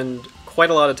spend quite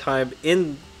a lot of time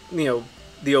in, you know,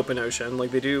 the open ocean.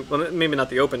 Like they do, well, maybe not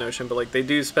the open ocean, but like they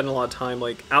do spend a lot of time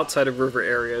like outside of river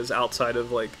areas, outside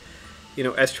of like, you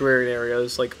know, estuary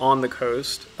areas, like on the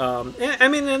coast. I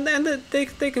mean, and they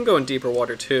can go in deeper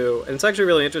water too. And it's actually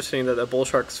really interesting that the bull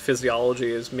shark's physiology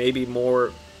is maybe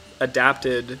more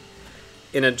adapted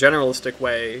in a generalistic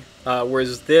way,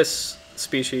 whereas this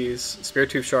species,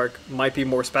 Speartooth shark, might be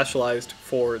more specialized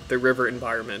for the river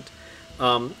environment,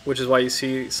 which is why you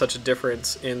see such a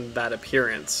difference in that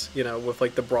appearance, you know, with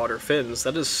like the broader fins.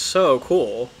 That is so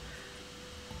cool.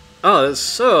 Oh, that's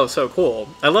so cool.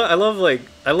 I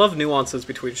love nuances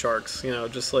between sharks, you know,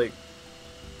 just like,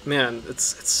 man, it's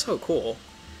so cool.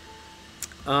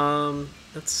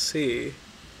 Let's see.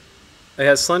 It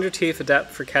has slender teeth adapt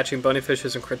for catching bony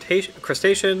fishes and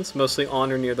crustaceans, mostly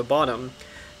on or near the bottom.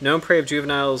 Known prey of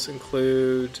juveniles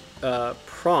include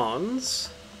prawns.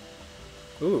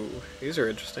 Ooh, these are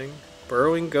interesting.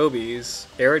 Burrowing gobies,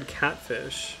 arid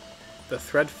catfish, the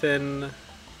threadfin,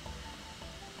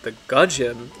 the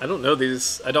gudgeon. I don't know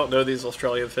these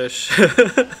Australian fish.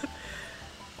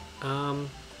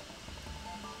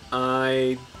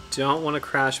 I don't want to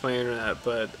crash my internet,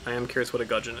 but I am curious what a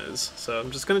gudgeon is. So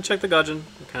I'm just going to check the gudgeon.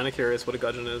 I'm kind of curious what a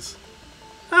gudgeon is.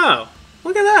 Oh,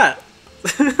 look at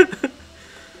that!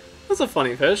 That's a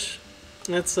funny fish.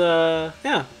 It's, yeah,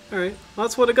 alright. Well,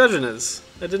 that's what a gudgeon is.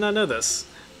 I did not know this.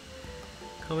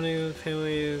 Common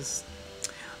families...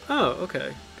 Oh,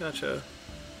 okay. Gotcha.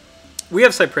 We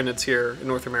have cyprinids here in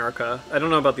North America. I don't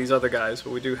know about these other guys,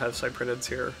 but we do have cyprinids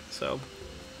here, so...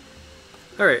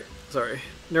 Alright, sorry.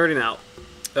 Nerding out.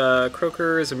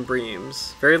 Croakers and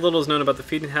breams. Very little is known about the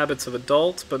feeding habits of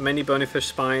adults, but many bonyfish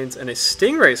spines and a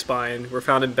stingray spine were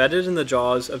found embedded in the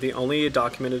jaws of the only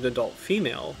documented adult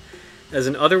female. As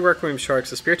in other workworm sharks,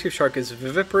 the speartooth shark is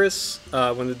viviparous.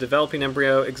 When the developing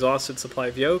embryo exhausts its supply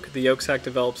of yolk, the yolk sac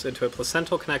develops into a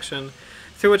placental connection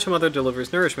through which the mother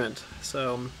delivers nourishment.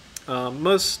 So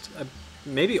most,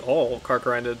 maybe all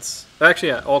carcharodontids, actually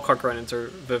yeah, all carcharodontids are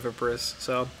viviparous.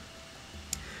 So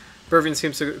birthing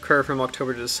seems to occur from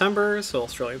October to December, so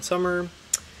Australian summer,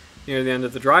 near the end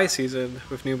of the dry season,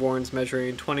 with newborns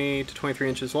measuring 20 to 23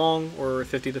 inches long or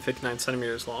 50 to 59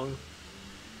 centimeters long.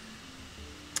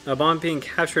 Upon being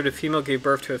captured, a female gave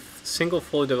birth to a single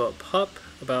fully developed pup,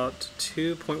 about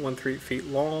 2.13 feet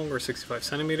long or 65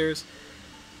 centimeters.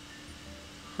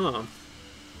 Huh.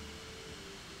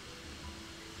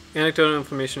 Anecdotal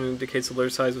information indicates the litter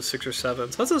size of 6 or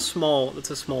 7. So that's a small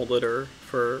litter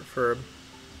for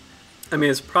I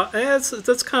mean,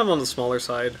 that's kind of on the smaller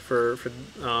side for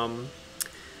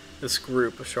this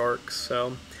group of sharks.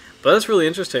 So, but that's really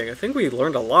interesting. I think we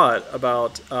learned a lot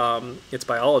about its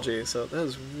biology. So that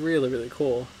is really, really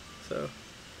cool. So,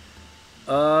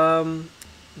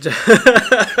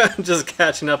 just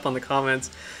catching up on the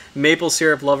comments. Maple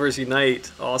syrup lovers unite!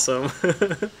 Awesome.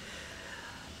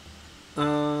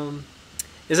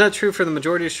 Is that true for the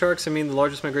majority of sharks? I mean, the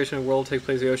largest migration in the world takes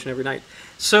place in the ocean every night.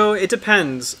 So it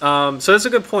depends. So that's a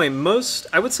good point.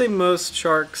 I would say most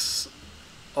sharks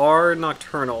are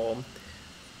nocturnal,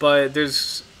 but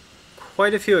there's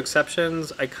quite a few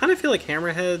exceptions. I kind of feel like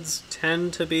hammerheads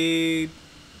tend to be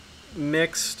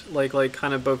mixed, like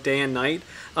kind of both day and night.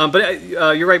 But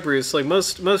you're right, Bruce. Like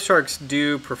most sharks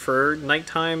do prefer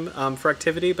nighttime for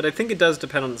activity, but I think it does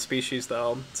depend on the species,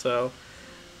 though. So.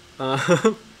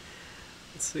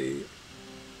 Let's see.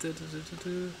 Yep,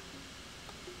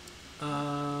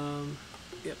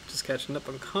 just catching up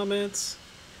on comments.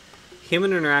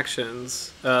 Human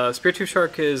interactions. Speartooth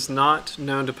shark is not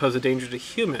known to pose a danger to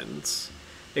humans.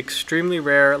 Extremely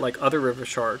rare, like other river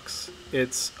sharks.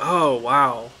 Oh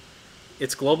wow.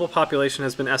 Its global population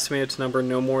has been estimated to number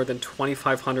no more than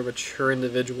 2,500 mature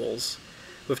individuals,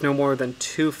 with no more than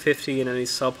 250 in any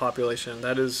subpopulation.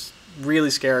 That is really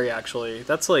scary, actually.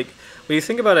 That's like, when you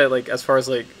think about it, like as far as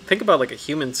like, think about like a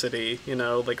human city, you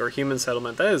know, like, or human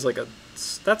settlement. That is like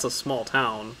that's a small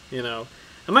town, you know.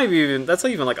 It might be even, that's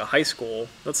not even like a high school.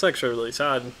 That's actually really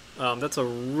sad. That's a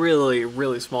really,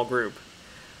 really small group.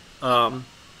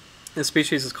 This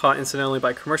species is caught incidentally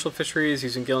by commercial fisheries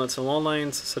using gill nets and long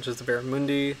lines, such as the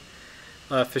Barramundi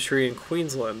fishery in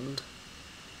Queensland.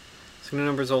 Significant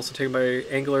numbers also taken by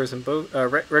anglers and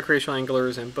recreational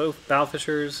anglers and bow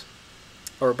fishers.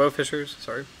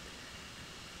 Sorry.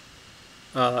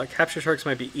 Captured sharks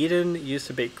might be eaten, used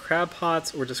to bait crab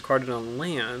pots, or discarded on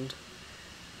land.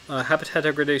 Habitat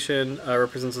degradation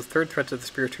represents a third threat to the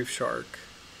speartooth shark.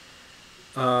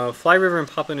 Fly River in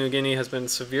Papua New Guinea has been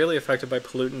severely affected by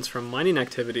pollutants from mining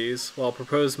activities, while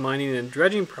proposed mining and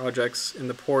dredging projects in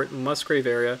the Port Musgrave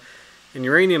area and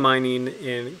uranium mining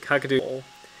in Kakadu.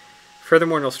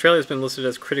 Furthermore, Australia has been listed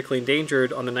as critically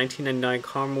endangered on the 1999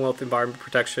 Commonwealth Environment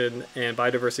Protection and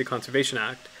Biodiversity Conservation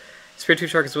Act. Speartooth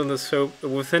shark is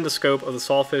within the scope of the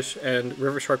Sawfish and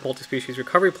River Shark Multi-Species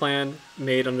Recovery Plan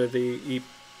made under the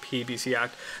EPBC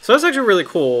Act. So that's actually really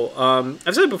cool.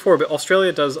 I've said it before, but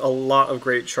Australia does a lot of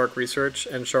great shark research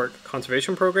and shark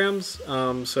conservation programs.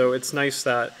 So it's nice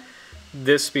that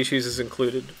this species is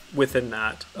included within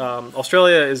that.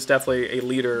 Australia is definitely a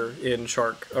leader in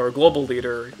shark, or a global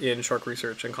leader in shark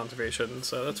research and conservation,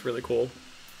 so that's really cool.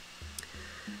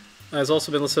 Has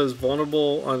also been listed as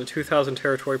vulnerable on the 2000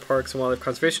 Territory Parks and Wildlife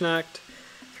Conservation Act.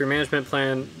 Though a management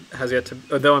plan has yet to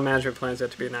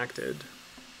be enacted.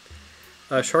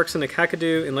 Sharks in the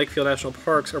Kakadu and Lakefield National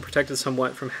Parks are protected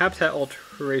somewhat from habitat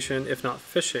alteration, if not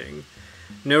fishing.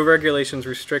 No regulations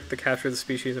restrict the capture of the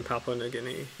species in Papua New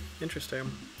Guinea.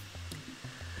 Interesting.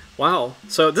 Wow.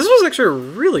 So this was actually a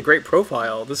really great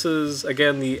profile. This is,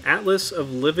 again, the Atlas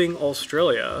of Living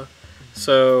Australia.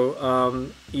 So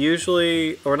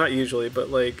usually, or not usually, but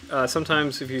like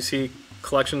sometimes if you see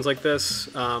collections like this,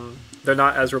 they're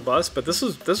not as robust. But this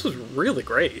was really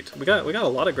great. We got a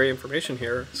lot of great information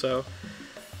here. So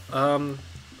let's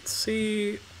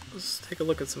see. Let's take a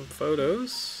look at some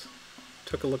photos.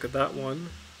 Took a look at that one.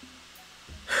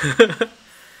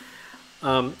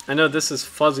 I know this is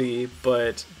fuzzy,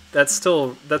 but that's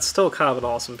still kind of an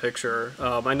awesome picture.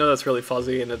 I know that's really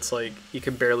fuzzy and it's like you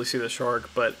can barely see the shark,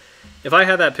 but if I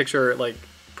had that picture, like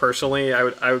personally,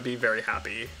 I would be very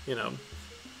happy. You know,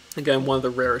 again, one of the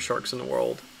rarest sharks in the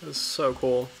world. It's so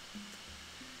cool.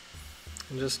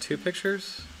 And just two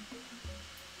pictures.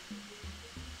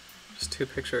 Just two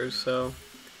pictures. So.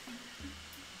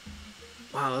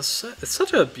 Wow, it's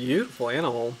such a beautiful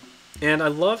animal. And I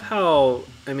love how,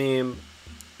 I mean,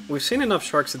 we've seen enough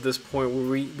sharks at this point where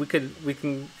we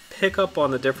can pick up on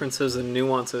the differences and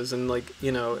nuances, and like,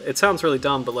 you know, it sounds really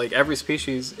dumb, but like every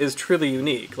species is truly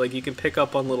unique. Like you can pick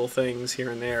up on little things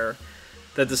here and there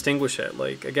that distinguish it.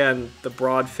 Like again, the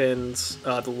broad fins,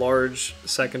 the large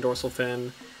second dorsal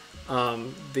fin,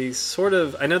 the sort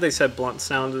of, I know they said blunt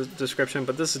sound description,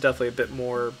 but this is definitely a bit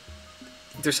more,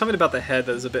 there's something about the head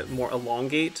that is a bit more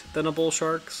elongate than a bull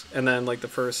shark's, and then like the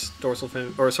first dorsal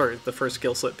fin, or sorry, the first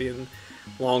gill slit being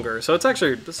longer. So it's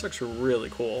actually, this is actually really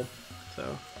cool.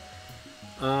 So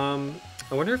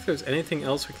I wonder if there's anything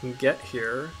else we can get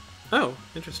here. Oh,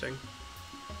 interesting.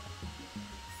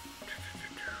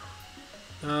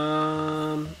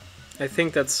 I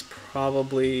think that's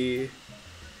probably,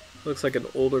 looks like an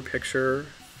older picture.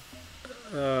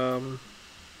 Yeah,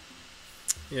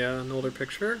 an older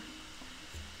picture.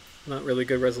 Not really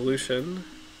good resolution.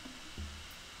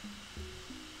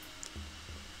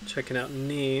 Checking out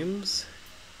names.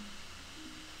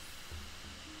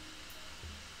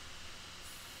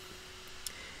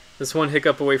 This one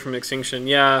hiccup away from extinction.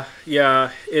 Yeah,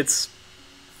 it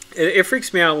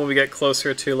freaks me out when we get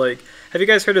closer to, like, have you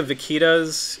guys heard of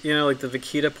vaquitas? You know, like the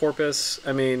vaquita porpoise?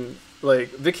 I mean, like,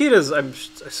 vaquitas, I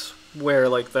swear,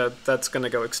 like, that's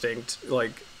gonna go extinct.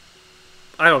 Like,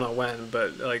 I don't know when,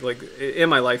 but, like in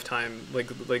my lifetime, like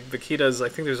vaquitas, I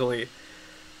think there's only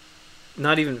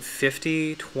not even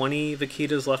 20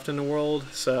 vaquitas left in the world.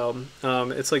 So,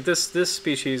 it's like this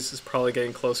species is probably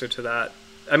getting closer to that.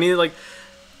 I mean, like,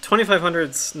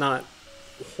 2,500's not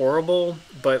horrible,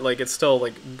 but like it's still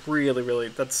like really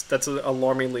that's an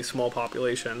alarmingly small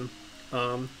population.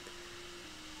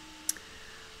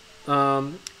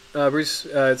 Bruce,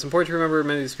 it's important to remember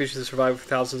many of these species have survived for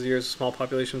thousands of years with small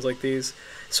populations like these.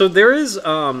 So there is,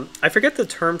 I forget the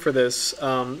term for this,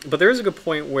 but there is a good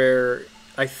point where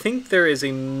I think there is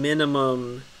a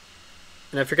minimum,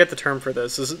 and I forget the term for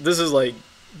this. This is like,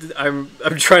 I'm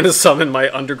trying to summon my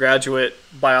undergraduate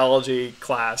biology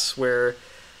class where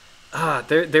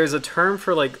there's a term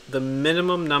for like the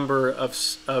minimum number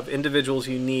of individuals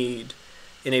you need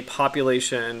in a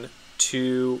population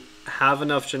to have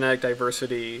enough genetic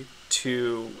diversity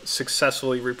to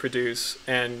successfully reproduce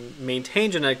and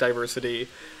maintain genetic diversity,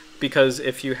 because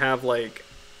if you have like,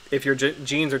 if your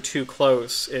genes are too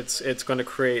close, it's going to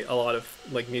create a lot of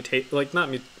like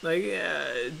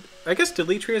I guess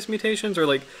deleterious mutations, or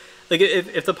like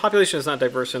if the population is not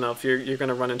diverse enough, you're going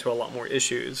to run into a lot more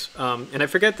issues. And I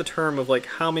forget the term of like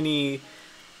how many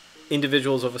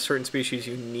individuals of a certain species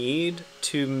you need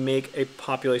to make a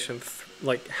population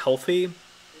like healthy.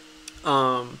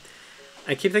 I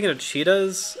keep thinking of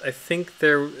cheetahs. I think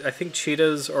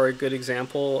cheetahs are a good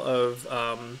example of,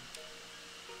 I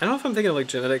don't know if I'm thinking of like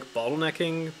genetic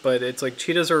bottlenecking, but it's like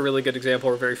cheetahs are a really good example,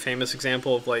 or a very famous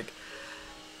example of like,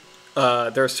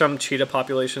 there are some cheetah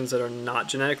populations that are not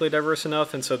genetically diverse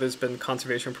enough, and so there's been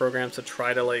conservation programs to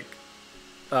try to like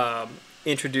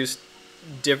introduce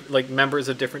like members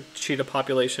of different cheetah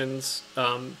populations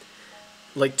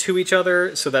like to each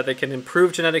other, so that they can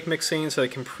improve genetic mixing, so they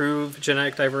can improve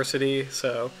genetic diversity.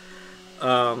 So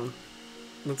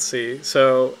let's see.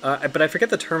 So but I forget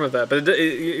the term of that. But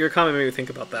your comment made me think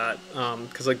about that,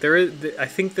 because like there is, I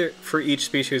think that for each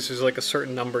species there's like a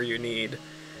certain number you need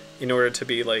in order to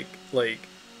be like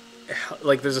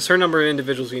there's a certain number of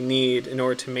individuals you need in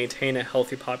order to maintain a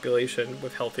healthy population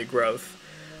with healthy growth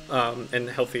and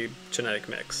healthy genetic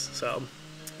mix. So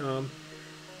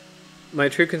my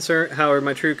true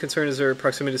concern is their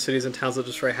proximity to cities and towns that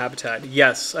destroy habitat.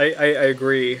 Yes, I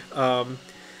agree.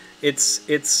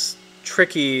 It's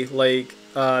tricky. Like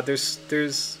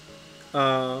there's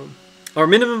or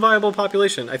minimum viable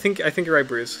population. I think you're right,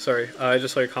 Bruce. Sorry, I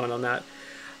just saw your comment on that.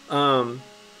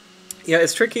 Yeah,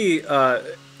 it's tricky,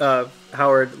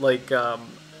 Howard. Like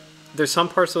there's some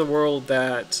parts of the world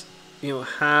that, you know,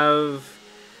 have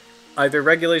either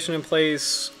regulation in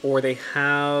place, or they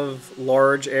have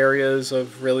large areas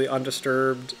of really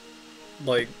undisturbed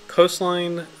like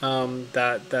coastline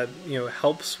that you know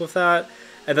helps with that.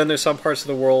 And then there's some parts of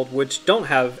the world which don't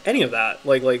have any of that,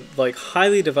 like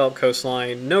highly developed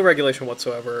coastline, no regulation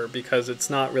whatsoever, because it's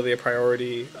not really a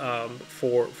priority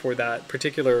for that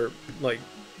particular like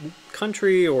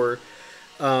country. Or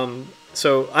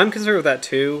so I'm concerned with that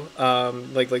too.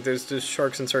 Like there's just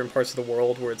sharks in certain parts of the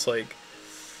world where it's like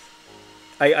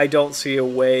I don't see a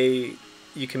way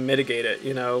you can mitigate it,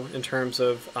 you know, in terms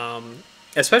of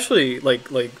especially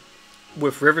like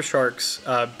with river sharks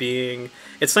being,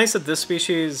 it's nice that this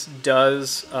species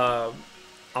does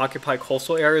occupy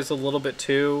coastal areas a little bit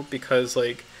too, because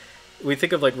like we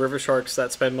think of like river sharks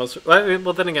that spend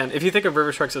well then again, if you think of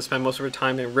river sharks that spend most of their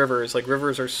time in rivers, like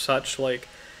rivers are such like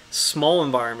small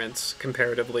environments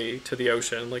comparatively to the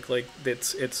ocean. Like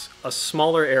it's a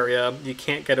smaller area. You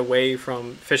can't get away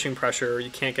from fishing pressure.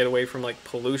 You can't get away from like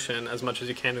pollution as much as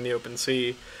you can in the open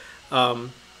sea.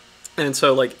 And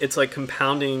so like it's like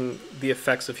compounding the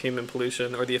effects of human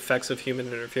pollution or the effects of human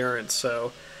interference.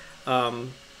 So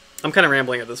I'm kind of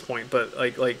rambling at this point, but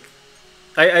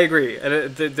I agree.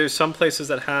 And there's some places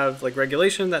that have like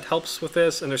regulation that helps with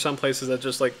this, and there's some places that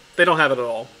just like they don't have it at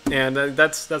all. And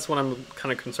that's what I'm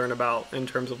kind of concerned about in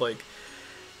terms of like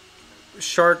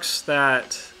sharks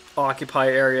that occupy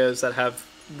areas that have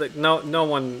like no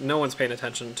one's paying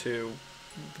attention to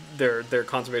their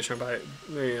conservation by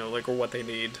like or what they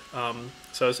need.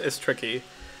 So it's tricky.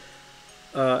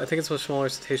 I think it's a smaller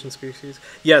cetacean species.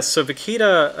 Yes, so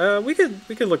vaquita. We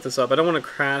could look this up. I don't want to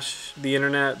crash the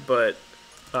internet, but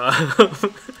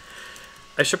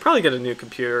I should probably get a new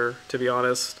computer, to be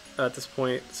honest, at this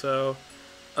point. So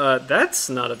that's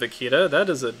not a vaquita. That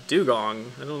is a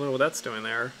dugong. I don't know what that's doing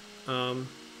there.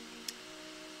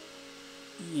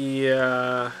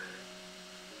 Yeah,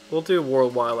 we'll do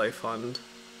World Wildlife Fund.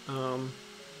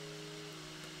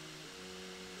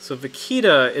 So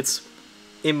vaquita,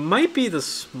 it might be the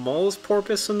smallest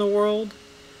porpoise in the world.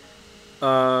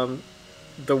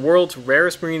 The world's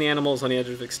rarest marine animals on the edge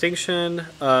of extinction.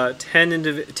 10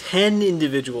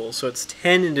 individuals, so it's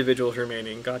 10 individuals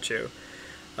remaining. Got you.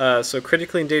 So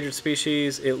critically endangered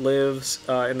species. It lives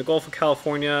in the Gulf of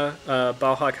California,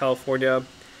 Baja California.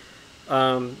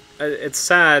 It's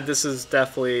sad. This is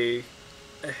definitely.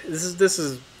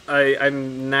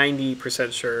 I'm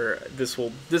 90% sure this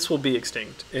will be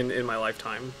extinct in my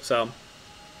lifetime. So,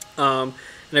 and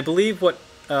I believe what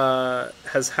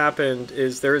has happened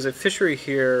is there is a fishery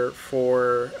here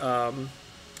for. I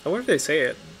wonder if they say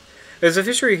it. There's a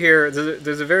fishery here.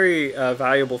 There's a very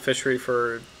valuable fishery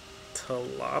for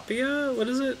tilapia. What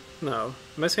is it? No,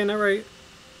 am I saying that right?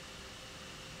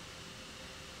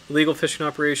 Illegal fishing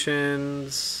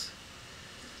operations.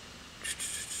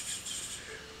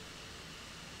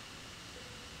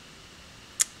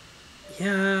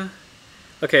 Yeah.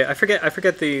 Okay, I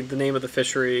forget the name of the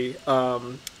fishery,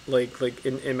 like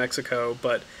in Mexico,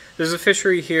 but there's a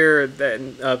fishery here that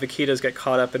vaquitas get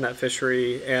caught up in that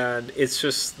fishery, and it's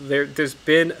just there's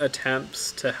been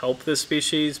attempts to help this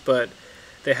species, but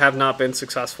they have not been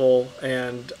successful,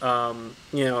 and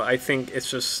I think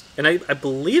it's just, and I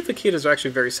believe vaquitas are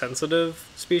actually very sensitive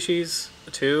species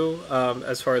too,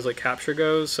 as far as like capture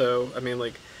goes. So I mean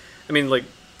what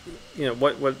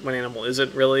animal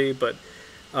isn't really, but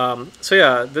so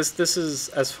yeah, this is,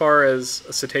 as far as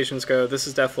cetaceans go, this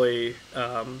is definitely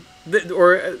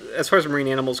or as far as marine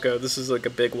animals go, this is like a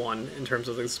big one in terms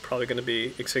of this is probably going to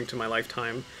be extinct in my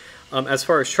lifetime. As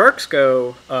far as sharks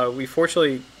go, we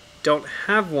fortunately don't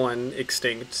have one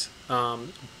extinct,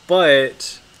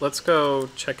 but let's go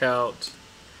check out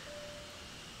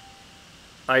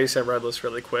IUCN Red List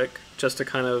really quick just to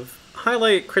kind of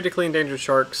highlight critically endangered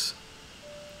sharks.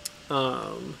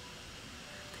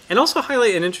 And also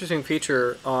highlight an interesting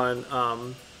feature on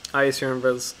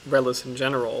IUCN Red List in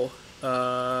general.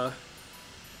 Okay,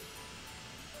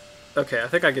 I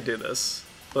think I could do this.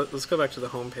 Let's go back to the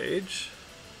home page.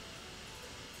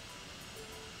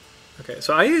 Okay,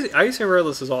 so IUCN Red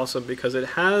List is awesome because it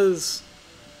has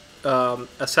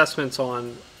assessments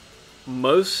on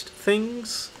most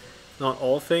things. Not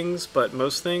all things, but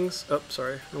most things. Oh,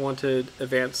 sorry. I wanted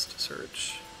advanced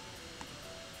search.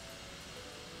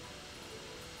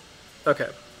 Okay.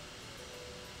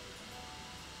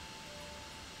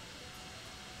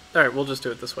 Alright, we'll just do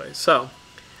it this way. So,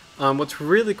 what's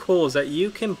really cool is that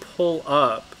you can pull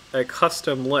up a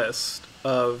custom list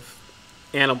of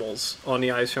animals on the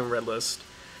IUCN Red List.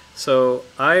 So,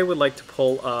 I would like to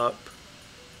pull up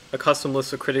a custom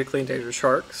list of critically endangered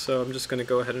sharks. So, I'm just going to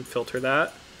go ahead and filter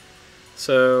that.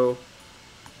 So,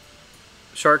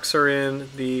 sharks are in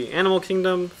the animal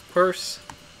kingdom, of course.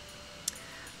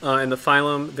 In the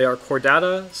phylum, they are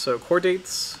chordata, so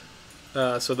chordates.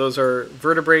 So those are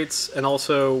vertebrates, and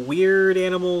also weird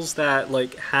animals that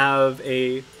like have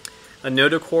a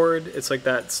notochord. It's like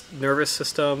that nervous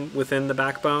system within the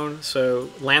backbone. So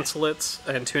lancelets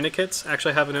and tunicates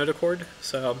actually have a notochord.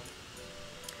 So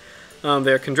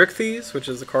they're chondrichthyes, which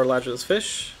is the cartilaginous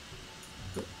fish.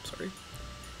 Oh, sorry.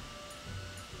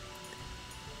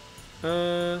 Come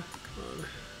on.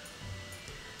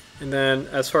 And then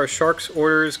as far as sharks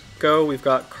orders go, we've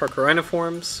got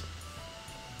carchariniforms,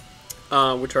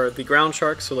 which are the ground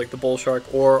sharks, so like the bull shark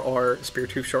or our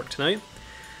speartooth shark tonight.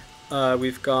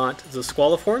 We've got the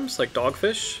squaliforms, like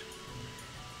dogfish.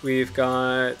 We've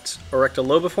got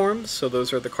erectolobiforms, so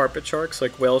those are the carpet sharks,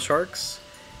 like whale sharks.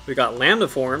 We got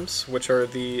lambdaforms, which are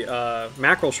the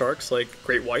mackerel sharks, like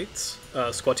great whites.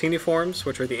 Squatiniforms,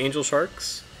 which are the angel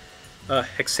sharks.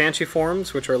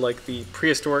 Hexanchiforms, which are like the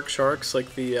prehistoric sharks,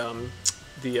 like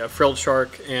the frilled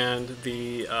shark and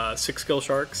the six-gill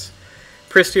sharks.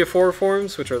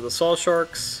 Pristiaphoriforms, which are the saw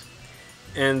sharks.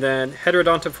 And then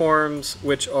heterodontiforms,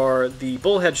 which are the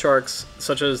bullhead sharks,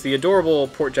 such as the adorable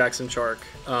Port Jackson shark,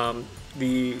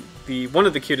 the one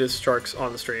of the cutest sharks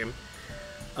on the stream.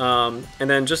 And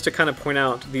then just to kind of point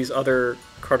out these other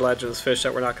cartilaginous fish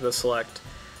that we're not going to select,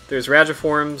 there's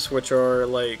ragiforms, which are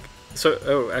like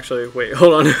oh, actually, wait,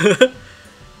 hold on.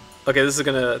 Okay, this is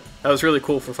gonna. That was really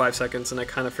cool for 5 seconds, and I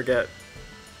kind of forget.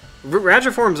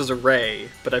 Ragiforms is a ray,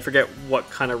 but I forget what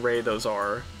kind of ray those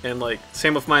are. And like,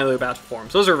 same with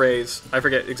myelobatiforms. Those are rays. I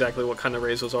forget exactly what kind of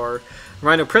rays those are.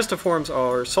 Rhinopristiforms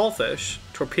are sawfish.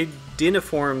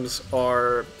 Torpediniforms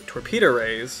are torpedo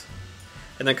rays.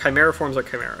 And then chimeriforms are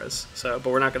chimeras. So, but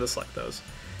we're not going to select those.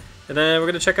 And then we're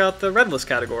going to check out the red list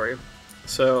category.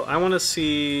 So I want to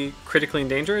see critically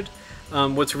endangered.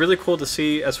 What's really cool to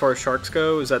see as far as sharks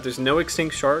go is that there's no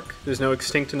extinct shark. There's no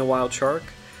extinct in the wild shark.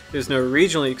 There's no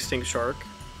regionally extinct shark,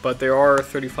 but there are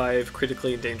 35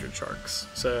 critically endangered sharks.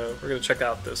 So we're going to check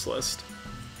out this list.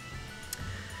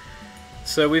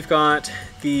 So we've got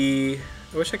the...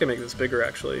 I wish I could make this bigger,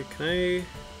 actually. Can I...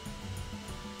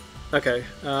 Okay.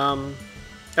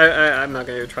 I'm not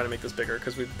going to try to make this bigger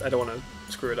because I don't want to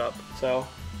screw it up. So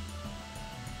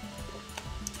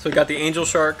we've got the angel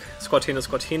shark,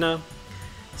 Squatina.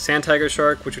 Sand tiger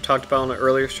shark, which we talked about on an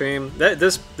earlier stream.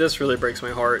 This really breaks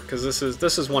my heart because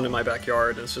this is one in my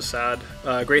backyard. It's just sad.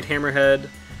 Great hammerhead,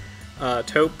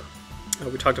 taupe.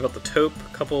 We talked about the taupe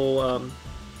a couple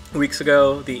weeks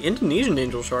ago. The Indonesian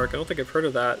angel shark. I don't think I've heard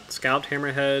of that. Scalped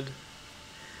hammerhead,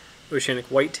 oceanic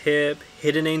white tip,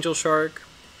 hidden angel shark,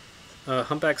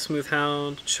 humpback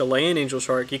smoothhound, Chilean angel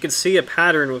shark. You can see a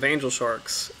pattern with angel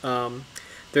sharks.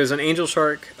 There's an angel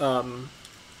shark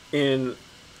in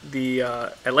the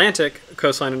Atlantic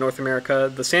coastline of North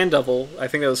America, the sand devil, I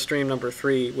think that was stream number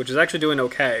 3, which is actually doing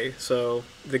okay, so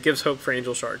that gives hope for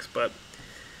angel sharks. But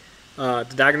the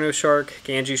Dagenham shark,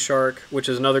 Ganges shark, which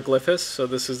is another Glyphis, so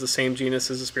this is the same genus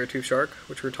as the Speartooth shark,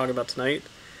 which we're talking about tonight.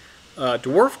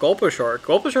 Dwarf gulpo shark.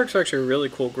 Gulpo sharks are actually a really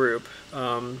cool group.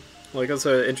 Like, that's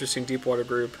an interesting deep water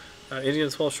group.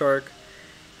 Indian swell shark,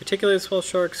 reticulated swell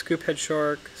shark, scoophead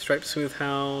shark, striped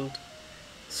smoothhound,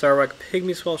 Sarawak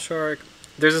pygmy swell shark.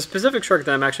 There's a specific shark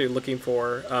that I'm actually looking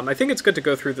for. I think it's good to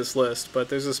go through this list, but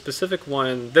there's a specific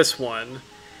one, this one,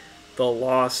 the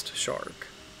lost shark.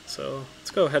 So let's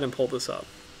go ahead and pull this up.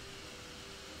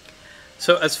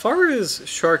 So as far as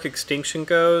shark extinction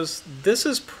goes, this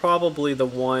is probably the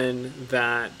one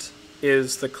that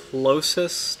is the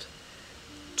closest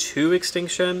to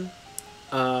extinction.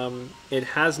 It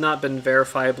has not been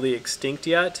verifiably extinct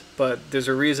yet, but there's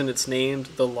a reason it's named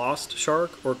the lost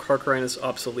shark, or Carcharodontis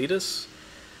obsoletus.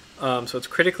 So it's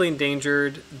critically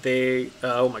endangered. They,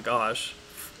 oh my gosh,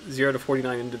 0 to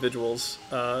 49 individuals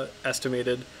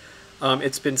estimated.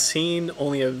 It's been seen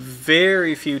only a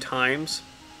very few times,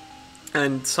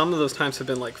 and some of those times have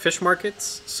been like fish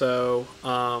markets. So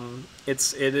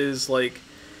it's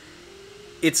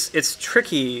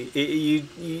tricky.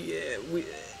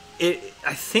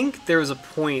 I think there was a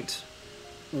point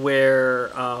where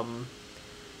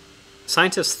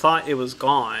scientists thought it was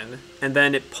gone, and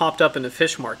then it popped up in a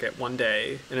fish market one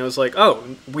day, and it was like,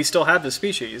 oh, we still have this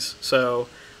species. So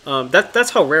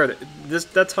that's how rare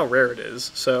that's how rare it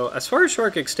is. So as far as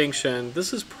shark extinction,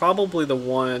 this is probably the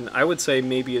one I would say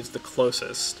maybe is the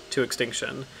closest to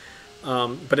extinction.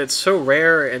 But it's so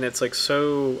rare, and it's like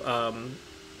so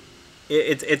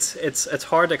it's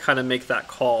hard to kind of make that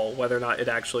call whether or not it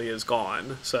actually is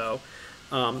gone. So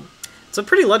it's a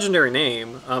pretty legendary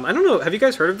name. I don't know, have you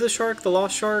guys heard of this shark, the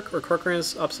lost shark, or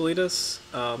Carcharodontis obsoletus?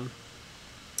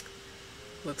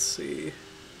 Let's see.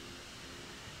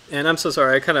 And I'm so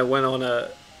sorry, I kind of went on a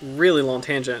really long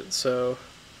tangent, so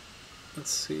let's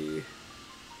see.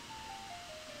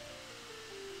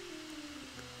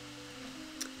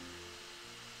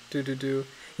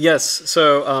 Yes,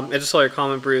 so I just saw your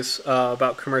comment, Bruce,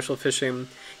 about commercial fishing.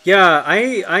 Yeah,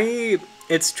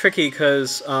 it's tricky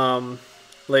because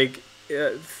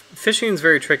fishing is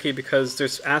very tricky because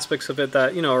there's aspects of it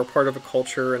that, you know, are part of a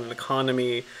culture and an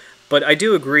economy. But I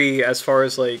do agree as far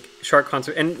as like shark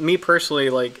conservation, and me personally,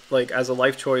 like as a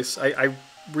life choice, I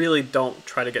really don't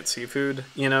try to get seafood,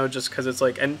 you know, just because it's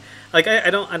like, and like I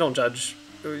don't judge,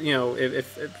 you know,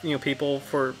 if you know, people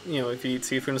for, you know, if you eat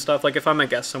seafood and stuff. Like if I'm a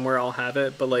guest somewhere, I'll have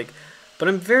it, but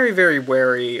I'm very, very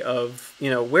wary of, you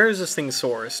know, where is this thing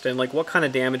sourced and like what kind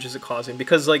of damage is it causing?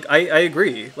 Because like I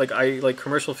agree, like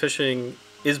commercial fishing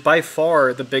is by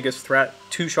far the biggest threat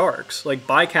to sharks. Like,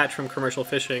 bycatch from commercial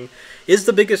fishing is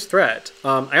the biggest threat.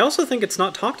 I also think it's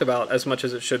not talked about as much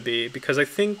as it should be, because I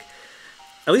think,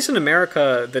 at least in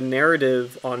America, the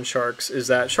narrative on sharks is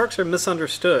that sharks are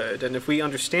misunderstood, and if we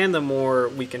understand them more,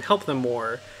 we can help them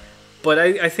more. But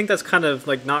I think that's kind of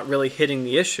like not really hitting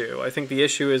the issue. I think the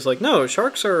issue is like, no,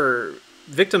 sharks are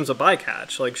victims of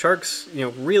bycatch. Like, sharks, you know,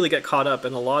 really get caught up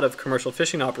in a lot of commercial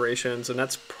fishing operations, and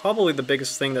that's probably the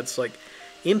biggest thing that's like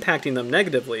impacting them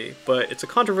negatively. But it's a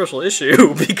controversial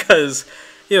issue because,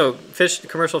 you know,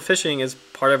 commercial fishing is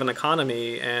part of an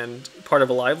economy and part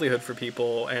of a livelihood for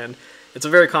people, and it's a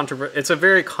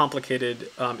very complicated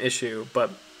issue.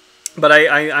 But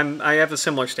I have a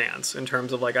similar stance in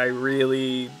terms of like, I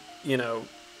really, you know,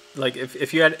 like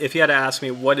if you had to ask me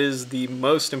what is the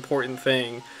most important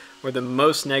thing or the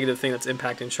most negative thing that's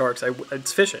impacting sharks,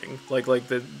 it's fishing. Like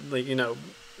you know,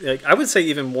 like I would say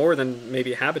even more than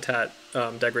maybe habitat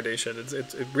degradation.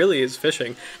 It really is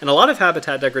fishing, and a lot of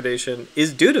habitat degradation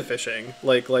is due to fishing.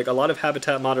 Like a lot of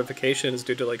habitat modification is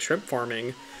due to like shrimp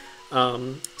farming.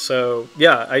 So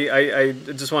yeah, I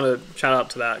just want to shout out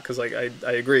to that, because like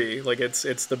I agree. Like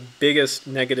it's the biggest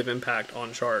negative impact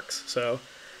on sharks. So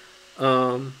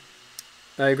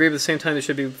I agree, but at the same time, they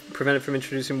should be prevented from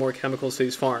introducing more chemicals to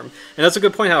these farms. And that's a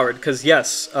good point, Howard, because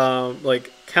yes,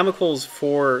 like chemicals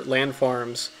for land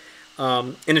farms,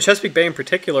 in the Chesapeake Bay in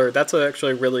particular, that's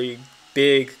actually a really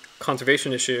big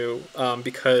conservation issue,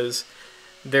 because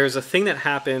there's a thing that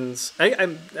happens, I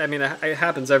mean, it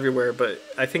happens everywhere, but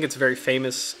I think it's very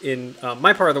famous in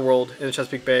my part of the world, in the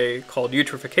Chesapeake Bay, called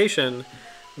eutrophication,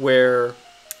 where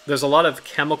there's a lot of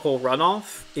chemical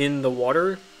runoff in the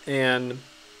water, and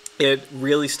it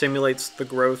really stimulates the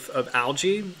growth of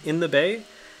algae in the bay.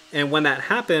 And when that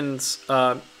happens,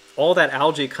 all that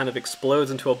algae kind of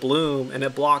explodes into a bloom, and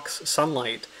it blocks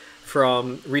sunlight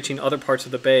from reaching other parts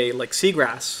of the bay, like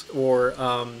seagrass, or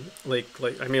like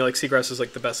seagrass is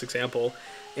like the best example.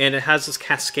 And it has this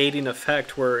cascading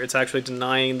effect where it's actually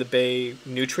denying the bay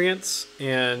nutrients,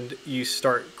 and you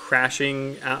start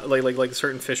crashing out, like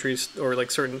certain fisheries, or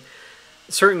like certain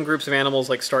groups of animals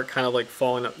like start kind of like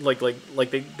falling,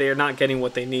 like they are not getting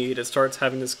what they need. It starts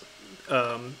having this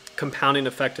compounding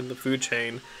effect in the food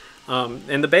chain.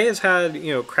 And the bay has had,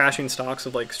 you know, crashing stocks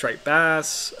of like striped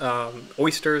bass,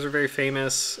 oysters are very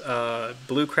famous,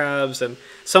 blue crabs, and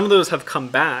some of those have come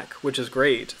back, which is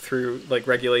great, through like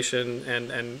regulation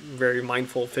and very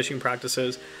mindful fishing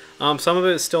practices. Some of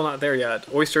it is still not there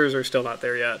yet. Oysters are still not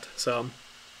there yet. So,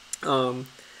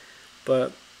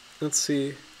 but let's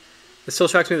see. It still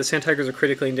shocks me that sand tigers are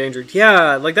critically endangered.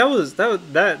 Yeah, like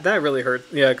that really hurt.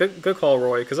 Yeah, good call,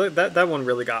 Roy, because that one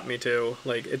really got me too.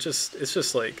 Like it's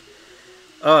just like,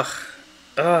 I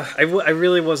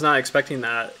really was not expecting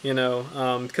that, you know,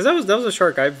 because that was a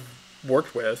shark I've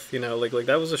worked with, you know, like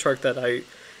that was a shark that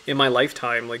in my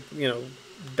lifetime, like, you know,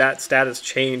 that status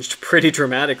changed pretty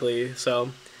dramatically.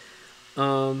 So,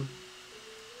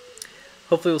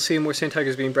 hopefully we'll see more sand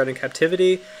tigers being bred in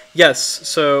captivity. Yes,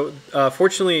 so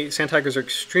fortunately sand tigers are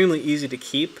extremely easy to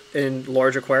keep in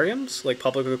large aquariums, like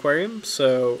public aquariums.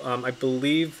 So I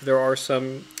believe there are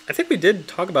some, I think we did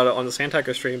talk about it on the sand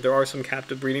tiger stream, there are some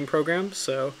captive breeding programs.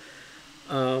 So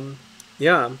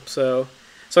yeah, so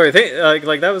sorry,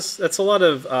 that's a lot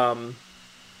of,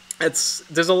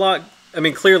 there's a lot, I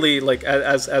mean, clearly, like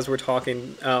as we're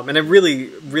talking, and I really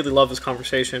love this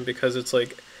conversation, because it's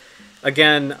like,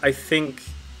 again, I think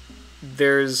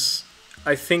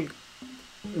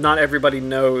not everybody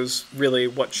knows really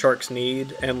what sharks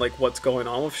need and like what's going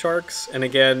on with sharks. And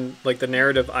again, like the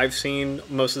narrative I've seen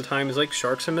most of the time is like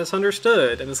sharks are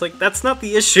misunderstood, and it's like that's not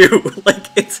the issue. Like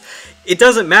it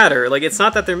doesn't matter. Like it's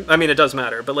not that they're, I mean, it does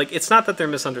matter, but like it's not that they're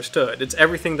misunderstood. It's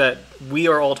everything that we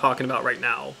are all talking about right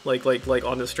now, like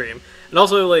on the stream. And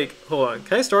also, like, hold on,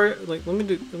 can I start? Like let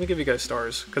me give you guys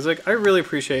stars, because like I really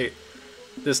appreciate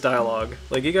this dialogue.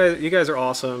 Like you guys are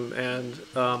awesome, and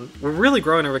we're really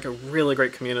growing like a really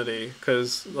great community,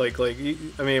 because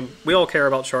I mean, we all care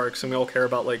about sharks, and we all care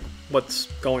about like what's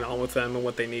going on with them and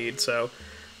what they need. So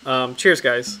cheers,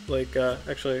 guys. Like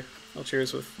actually I'll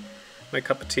cheers with my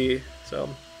cup of tea. So I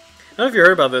don't know if you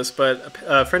heard about this, but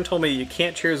a friend told me you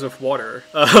can't cheers with water.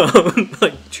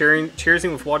 Like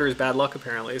cheersing with water is bad luck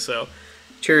apparently. So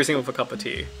cheersing with a cup of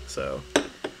tea. So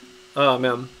oh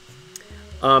man.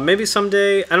 Maybe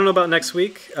someday, I don't know about next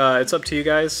week, it's up to you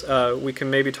guys. We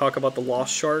can maybe talk about the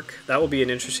lost shark. That will be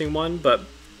an interesting one, but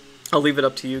I'll leave it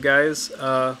up to you guys.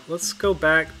 Let's go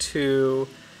back to,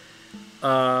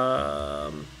 I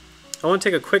want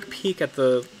to take a quick peek at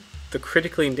the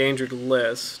critically endangered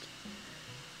list.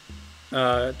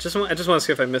 I just want to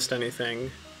see if I missed anything.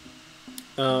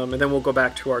 and then we'll go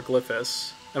back to our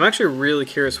Glyphis. I'm actually really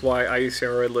curious why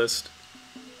IUCN Red List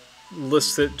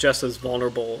lists it just as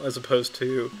vulnerable as opposed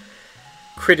to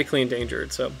critically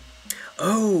endangered. So,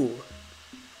 oh,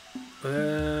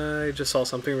 I just saw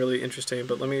something really interesting,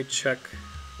 but let me check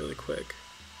really quick.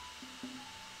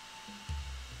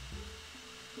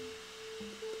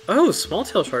 Oh,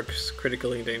 small-tailed shark's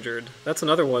critically endangered. That's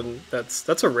another one.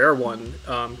 That's a rare one,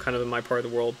 kind of in my part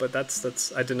of the world. But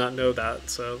that's I did not know that,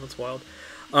 so that's wild.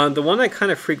 The one I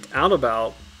kind of freaked out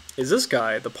about is this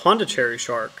guy, the Pondicherry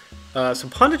shark. So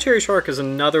Pondicherry shark is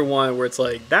another one where it's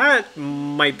like that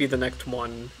might be the next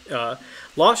one.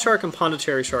 Lost shark and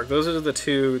Pondicherry shark. Those are the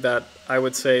two that I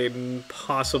would say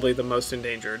possibly the most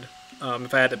endangered,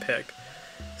 if I had to pick.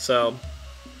 So.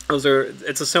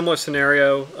 It's a similar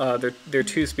scenario. They're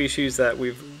two species that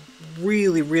we've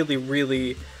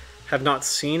really have not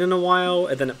seen in a while,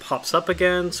 and then it pops up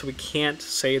again, so we can't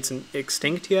say it's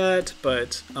extinct yet.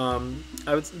 But I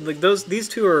would like these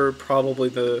two are probably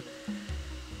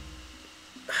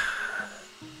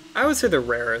I would say the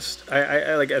rarest.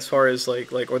 I like as far as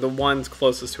like or the ones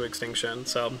closest to extinction.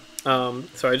 So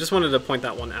I just wanted to point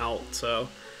that one out. So.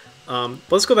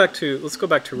 Let's go back to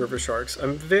river sharks.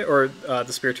 The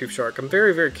Speartooth shark. I'm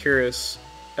very curious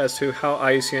as to how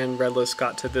IUCN Red List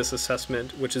got to this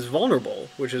assessment, which is vulnerable,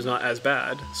 which is not as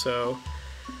bad. So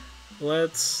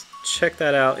let's check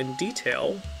that out in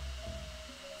detail.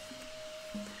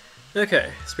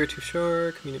 Okay, Speartooth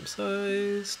shark, medium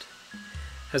sized,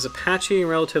 has a patchy and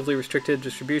relatively restricted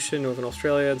distribution, Northern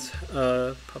Australia,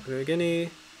 Papua New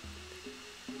Guinea.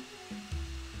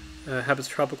 Habits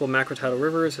tropical macrotidal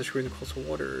rivers, estuaries and coastal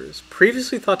waters.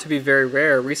 Previously thought to be very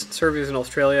rare, recent surveys in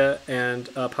Australia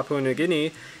and Papua New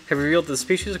Guinea have revealed that the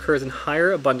species occurs in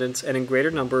higher abundance and in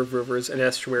greater number of rivers and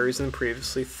estuaries than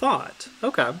previously thought.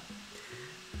 Okay.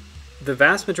 The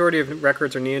vast majority of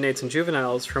records are neonates and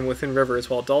juveniles from within rivers,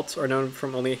 while adults are known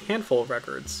from only a handful of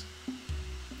records.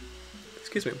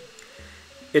 Excuse me.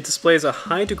 It displays a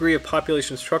high degree of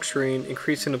population structuring,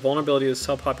 increasing the vulnerability of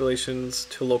subpopulations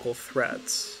to local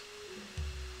threats.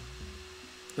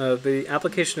 The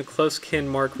application of close kin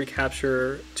mark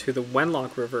recapture to the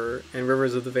Wenlock River and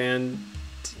rivers of the Van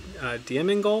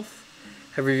Diemen Gulf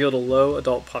have revealed a low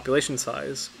adult population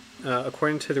size.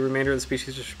 According to the remainder of the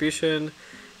species distribution,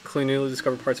 including newly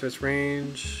discovered parts of its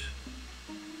range,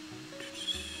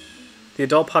 the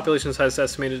adult population size is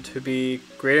estimated to be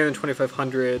greater than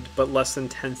 2,500, but less than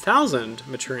 10,000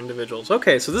 mature individuals.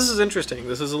 Okay, so this is interesting.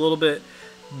 This is a little bit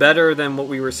better than what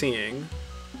we were seeing.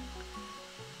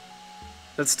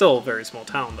 That's still a very small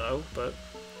town, though, but...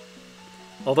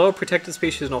 Although a protected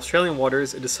species in Australian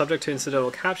waters, it is subject to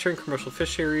incidental capture in commercial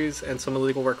fisheries and some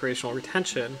illegal recreational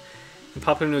retention. And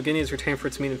Papua New Guinea is retained for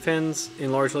its meat and fins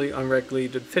in largely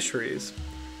unregulated fisheries.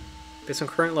 Based on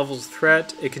current levels of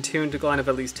threat, a continuing decline of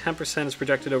at least 10% is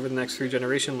projected over the next 3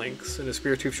 generation lengths, and the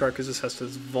Speartooth shark is assessed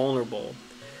as vulnerable.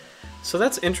 So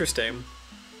that's interesting.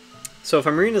 So if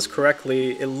I'm reading this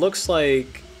correctly, it looks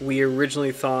like we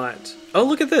originally thought... Oh,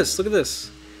 look at this! Look at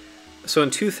this! So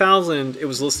in 2000, it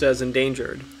was listed as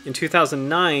endangered. In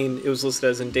 2009, it was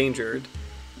listed as endangered.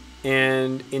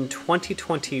 And in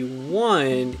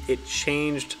 2021, it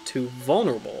changed to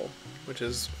vulnerable, which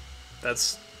is...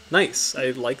 that's nice.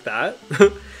 I like that.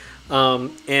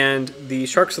 And the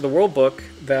Sharks of the World book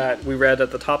that we read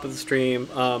at the top of the stream,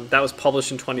 that was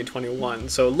published in 2021.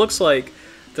 So it looks like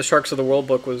the Sharks of the World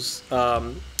book was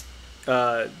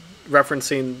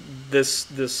referencing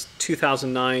this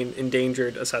 2009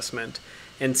 endangered assessment.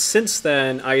 And since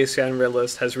then, IUCN Red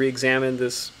List has re-examined the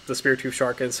Speartooth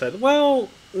shark and said, well,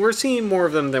 we're seeing more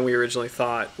of them than we originally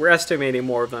thought. We're estimating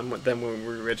more of them than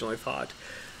we originally thought.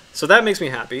 So that makes me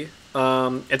happy.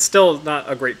 It's still not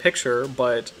a great picture,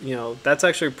 but you know that's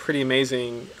actually pretty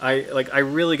amazing. I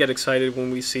really get excited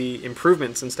when we see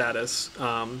improvements in status.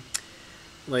 I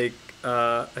mean,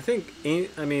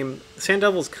 Sand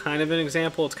Devil's kind of an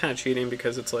example. It's kind of cheating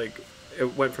because it's like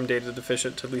it went from data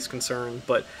deficient to least concern,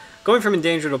 but going from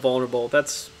endangered to vulnerable,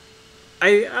 that's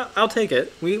I'll take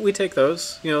it. We take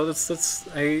those. You know, that's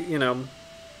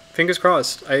fingers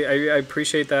crossed. I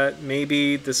appreciate that.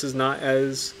 Maybe this is not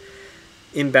as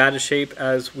in bad a shape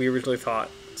as we originally thought.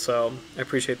 So I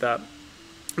appreciate that.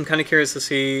 I'm kind of curious to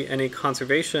see any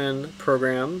conservation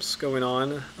programs going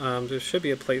on. There should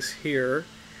be a place here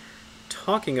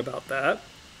talking about that.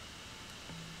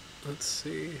 Let's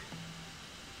see.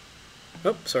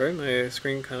 Oh, sorry, my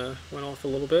screen kind of went off a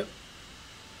little bit.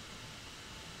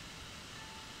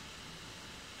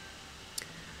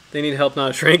 They need help,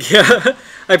 not a shrink. Yeah,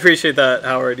 I appreciate that,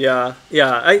 Howard. Yeah,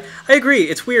 I agree.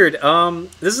 It's weird.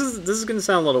 This is gonna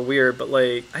sound a little weird, but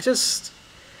like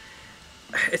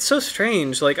it's so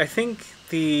strange. Like, I think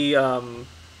the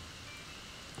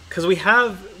because we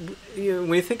have, you know,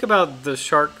 when you think about the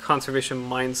shark conservation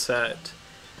mindset,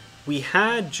 we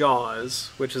had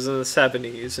Jaws, which is in the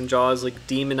 70s, and Jaws like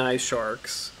demonized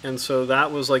sharks, and so that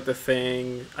was like the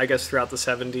thing, I guess, throughout the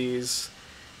 70s,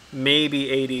 maybe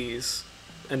 80s,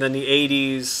 and then the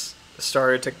 80s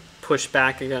started to push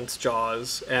back against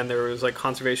Jaws, and there was like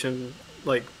conservation,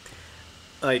 like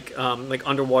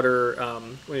underwater,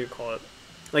 what do you call it?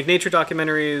 Like nature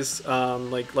documentaries,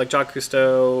 like Jacques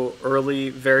Cousteau,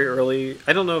 very early.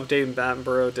 I don't know if David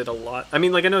Attenborough did a lot. I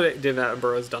mean, like I know that David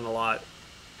Attenborough has done a lot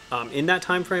in that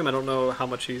time frame. I don't know how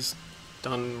much he's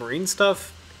done marine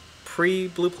stuff pre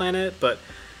Blue Planet, but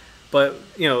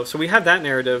you know, so we have that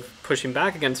narrative pushing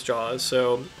back against Jaws.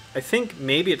 So I think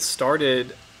maybe it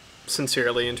started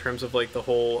sincerely in terms of like the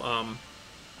whole,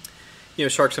 you know,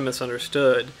 sharks are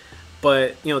misunderstood.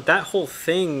 But, you know, that whole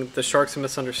thing, the sharks are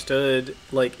misunderstood,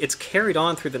 like, it's carried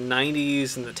on through the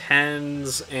 90s and the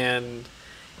 10s, and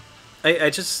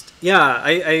I just, yeah, I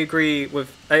agree,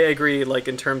 like,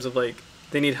 in terms of, like,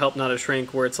 they need help, not a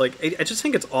shrink, where it's, like, I just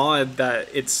think it's odd that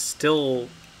it's still,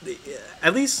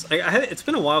 at least, it's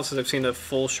been a while since I've seen a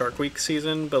full Shark Week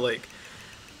season, but, like,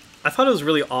 I thought it was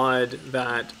really odd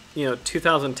that, you know,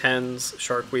 2010's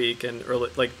Shark Week and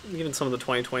early, like, even some of the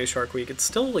 2020 Shark Week, it's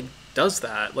still, like, does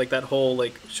that, like that whole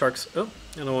like sharks, oh,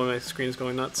 I don't know why my screen is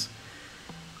going nuts,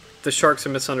 the sharks are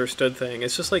misunderstood thing.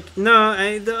 It's just like, no,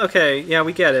 okay, yeah,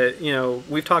 we get it, you know,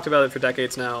 we've talked about it for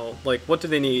decades now, like what do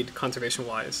they need conservation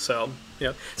wise? So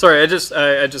yeah, sorry, I just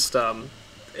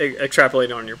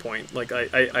extrapolating on your point, like I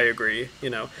agree, you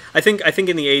know, I think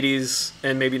in the 80s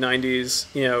and maybe 90s,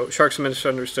 you know, sharks are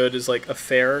misunderstood is like a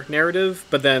fair narrative,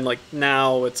 but then like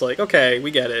now it's like, okay,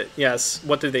 we get it, yes,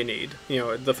 what do they need, you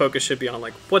know, the focus should be on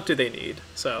like what do they need.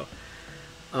 So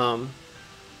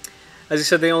as you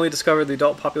said, they only discovered the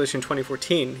adult population in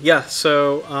 2014. Yeah,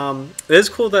 so it is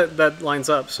cool that lines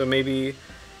up. So maybe,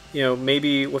 you know,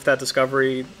 maybe with that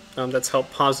discovery, that's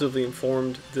helped positively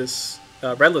informed this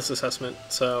red list assessment.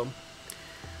 So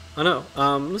I don't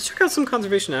know. Let's check out some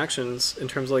conservation actions in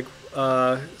terms of like,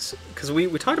 because we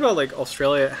talked about like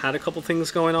Australia had a couple things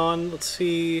going on. Let's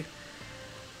see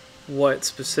what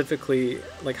specifically,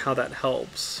 like how that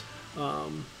helps.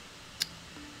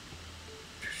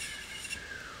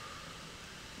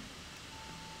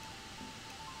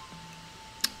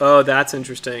 Oh, that's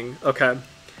interesting. Okay.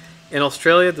 In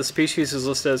Australia, the species is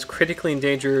listed as critically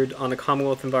endangered on the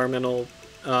Commonwealth Environmental,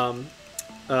 the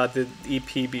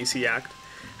EPBC Act.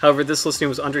 However, this listing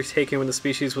was undertaken when the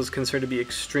species was considered to be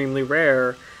extremely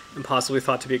rare and possibly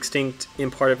thought to be extinct in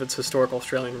part of its historic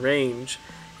Australian range.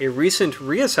 A recent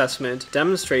reassessment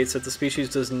demonstrates that the species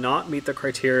does not meet the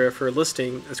criteria for a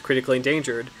listing as critically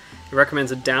endangered. It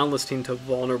recommends a downlisting to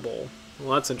vulnerable.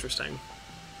 Well, that's interesting.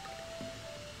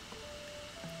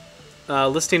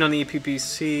 Listing on the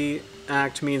EPBC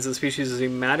Act means the species is a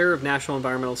matter of national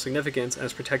environmental significance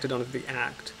as protected under the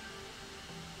Act.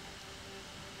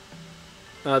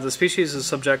 The species is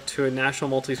subject to a national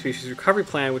multi-species recovery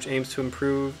plan which aims to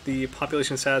improve the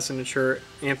population status and ensure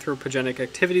anthropogenic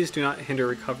activities do not hinder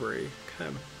recovery.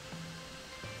 Okay.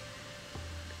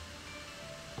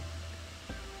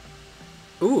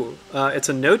 Ooh, it's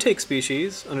a no-take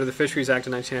species under the Fisheries Act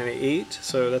of 1998,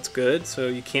 so that's good. So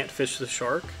you can't fish the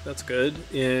shark. That's good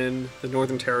in the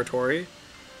Northern Territory.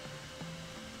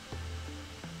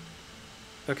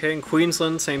 Okay, in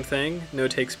Queensland, same thing,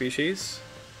 no-take species.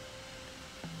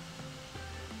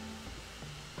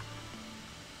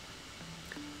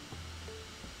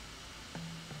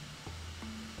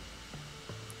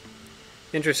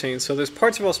 Interesting. So there's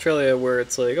parts of Australia where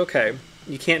it's like, okay,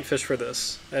 you can't fish for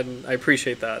this, and I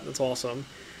appreciate that. That's awesome.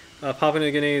 Papua New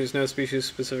Guinea, there's no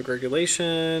species-specific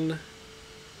regulation.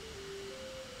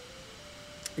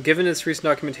 Given its recent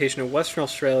documentation in Western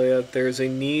Australia, there is a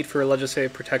need for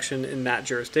legislative protection in that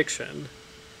jurisdiction.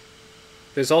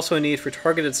 There's also a need for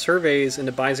targeted surveys in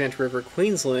the Byzant River,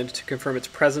 Queensland, to confirm its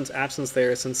presence, absence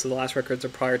there, since the last records are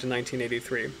prior to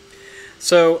 1983.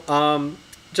 So,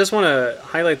 just want to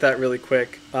highlight that really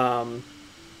quick.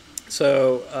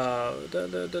 So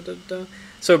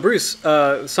Bruce,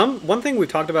 one thing we've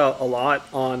talked about a lot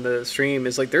on the stream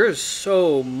is like there is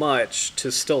so much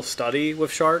to still study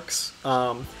with sharks.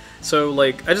 So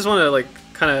like I just want to like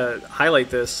kind of highlight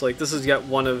this. Like this is yet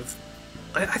one of,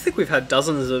 I think we've had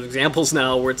dozens of examples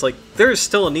now where it's like there is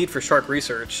still a need for shark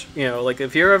research. You know, like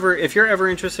if you're ever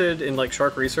interested in like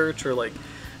shark research or like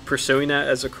pursuing that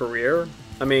as a career,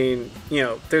 I mean, you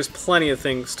know, there's plenty of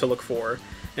things to look for.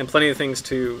 and plenty of things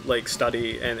to like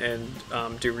study and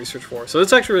do research for. So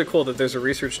it's actually really cool that there's a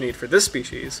research need for this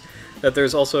species, that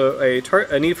there's also a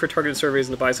need for targeted surveys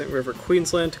in the Bison River,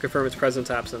 Queensland, to confirm its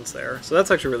presence absence there. So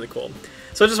that's actually really cool.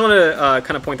 So I just want to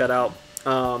kind of point that out,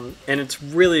 and it's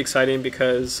really exciting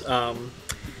because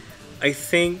I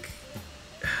think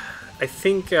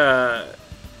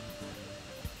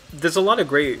there's a lot of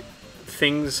great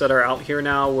things that are out here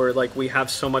now where like we have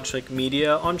so much like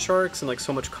media on sharks and like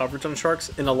so much coverage on sharks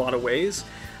in a lot of ways,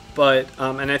 but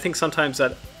and I think sometimes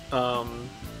that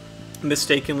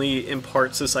mistakenly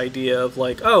imparts this idea of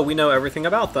like, oh, we know everything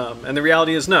about them, and the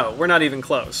reality is no, we're not even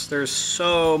close. There's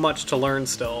so much to learn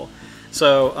still.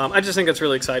 So I just think it's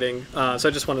really exciting. So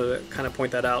I just wanted to kind of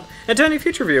point that out. And to any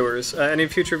future viewers,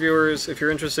 if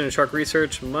you're interested in shark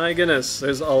research, my goodness,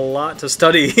 there's a lot to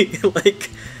study. Like,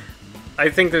 I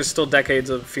think there's still decades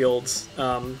of fields,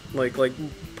 like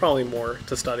probably more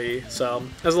to study. So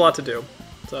there's a lot to do.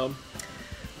 So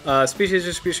species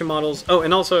distribution models. Oh,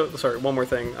 and also, sorry, one more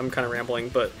thing. I'm kind of rambling,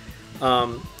 but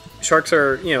sharks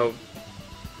are, you know,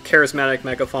 charismatic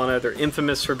megafauna. They're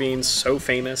infamous for being so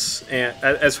famous, and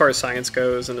as far as science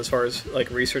goes and as far as like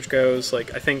research goes,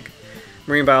 like I think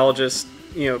marine biologists,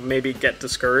 you know, maybe get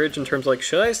discouraged in terms of like,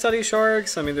 should I study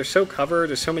sharks? I mean, they're so covered,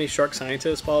 there's so many shark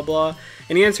scientists, blah blah.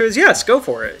 And the answer is yes, go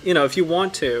for it. You know, if you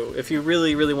want to, if you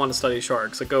really want to study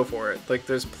sharks, like go for it. Like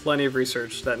there's plenty of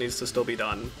research that needs to still be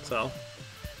done. So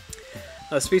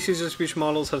species distribution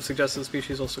models have suggested the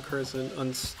species also occurs in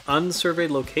unsurveyed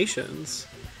locations.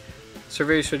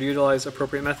 Surveys should utilize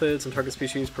appropriate methods and target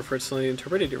species' preferred salinity and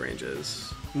turbidity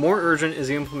ranges. More urgent is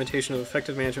the implementation of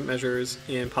effective management measures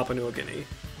in Papua New Guinea.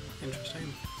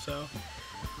 Interesting. So,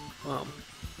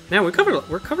 now we're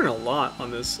covering a lot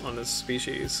on this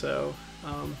species. So,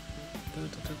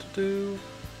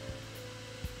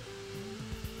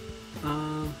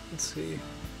 let's see.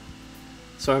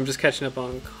 So I'm just catching up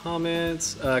on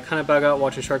comments. Kind of bug out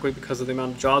watching Shark Week because of the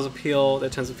amount of Jaws appeal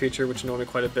that tends to feature, which annoy me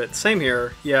quite a bit. Same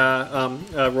here. Yeah,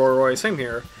 Roy, same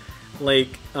here.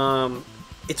 Like,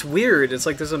 it's weird. It's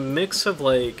like there's a mix of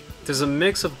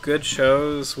good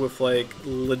shows with like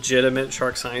legitimate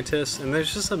shark scientists, and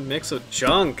there's just a mix of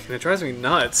junk, and it drives me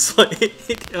nuts.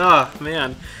 Like, ah,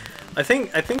 man. I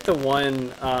think the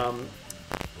one,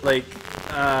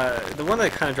 the one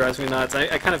that kind of drives me nuts,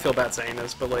 I kind of feel bad saying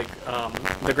this, but like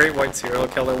the great white serial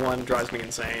killer one drives me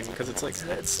insane because it's like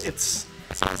it's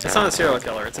not a serial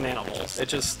killer, it's an animal. It's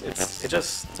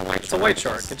a white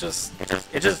shark. It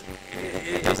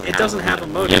doesn't have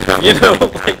emotion, you know.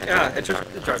 Like, yeah, it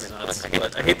drives me nuts.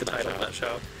 But I hate the title of that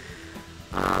show.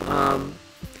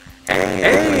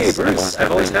 Hey, Bruce!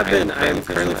 I've always have been. I am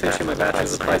currently finishing my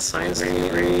bachelor's of applied science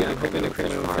degree. I'm hoping to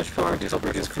create my own fish farm to help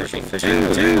reduce fishing.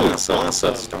 Dude, that's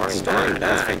awesome! Starring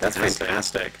that. That's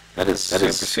fantastic. That is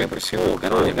super cool.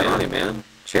 Good on you, man.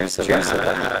 Cheers to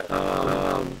that.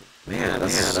 Man,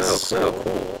 that's so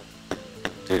cool.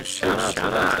 Dude, shout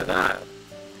out to that.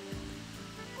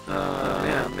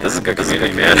 Man, this is a good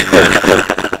community, man.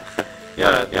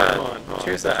 Yeah.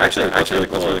 Cheers to that. Actually, really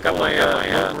cool. I got my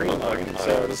ring mug,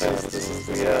 so this is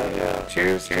the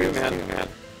cheers, man.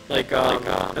 Like,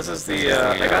 this is the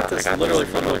I got this literally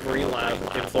from the Marine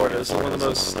Lab in Florida. It's one of the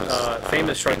most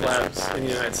famous shark labs in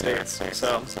the United States.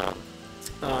 So,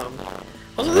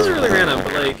 also this is really random,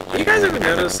 but like, you guys ever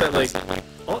notice that like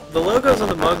the logos on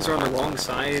the mugs are on the wrong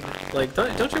side? Like,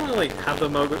 don't you want to like have the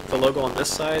logo on this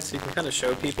side so you can kind of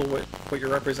show people what you're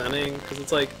representing? Because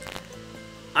it's like,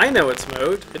 I know its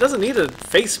mode. It doesn't need to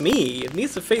face me. It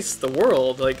needs to face the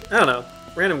world. Like, I don't know.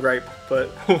 Random gripe, but...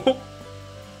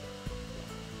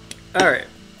 Alright.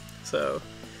 So...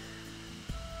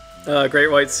 Great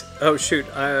Whites... Oh, shoot.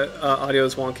 Audio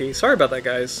is wonky. Sorry about that,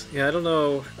 guys. Yeah, I don't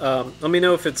know. Let me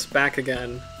know if it's back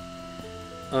again.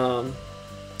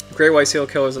 Great White Seal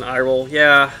Killer is an eye roll.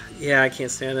 Yeah, I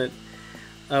can't stand it.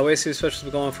 Waysuit specials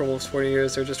have been going for almost 40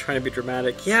 years. They're just trying to be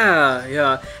dramatic.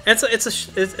 Yeah. And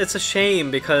it's a shame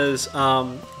because,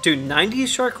 dude, 90s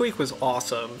Shark Week was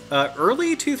awesome.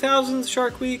 Early 2000s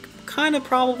Shark Week, kind of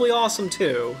probably awesome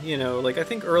too. You know, like I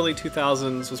think early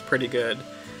 2000s was pretty good.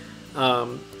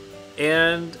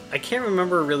 And I can't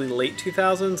remember really late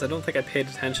 2000s. I don't think I paid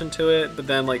attention to it. But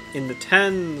then like in the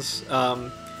 10s,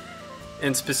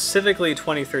 and specifically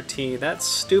 2013, that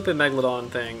stupid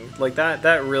Megalodon thing, like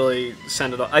that really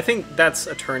sent it off. I think that's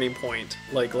a turning point.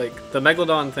 Like the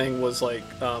Megalodon thing was like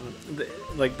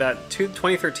that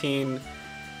 2013.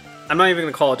 I'm not even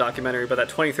gonna call it a documentary, but that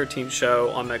 2013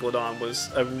 show on Megalodon was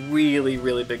a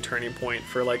really big turning point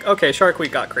for like, okay, Shark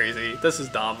Week got crazy. This is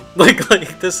dumb. Like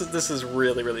this is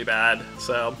really bad.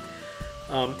 So,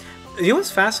 you know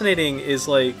what's fascinating is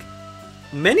like,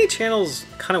 many channels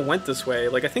kind of went this way.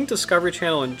 Like, I think Discovery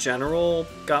Channel in general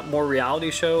got more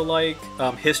reality show like.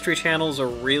 History Channel's a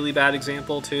really bad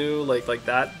example too. Like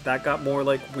that got more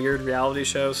like weird reality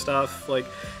show stuff. Like,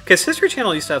 because History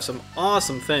Channel used to have some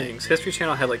awesome things. History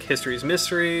Channel had like History's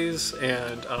Mysteries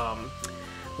and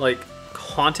like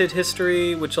Haunted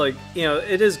History, which, like, you know,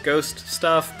 it is ghost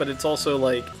stuff, but it's also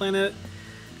like Planet.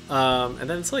 And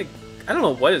then it's like, I don't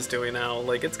know what it's doing now.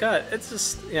 Like, it's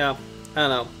just, yeah, I don't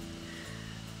know.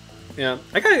 Yeah,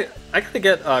 I gotta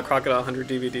get Crocodile Hunter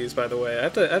DVDs, by the way. I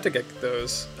have to get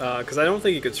those because I don't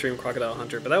think you could stream Crocodile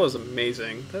Hunter, but that was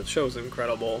amazing. That show was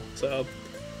incredible. So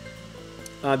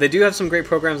they do have some great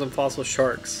programs on fossil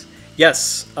sharks.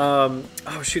 Yes. Oh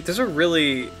shoot, there's a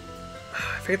really,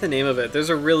 I forget the name of it. There's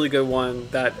a really good one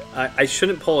that I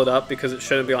shouldn't pull it up because it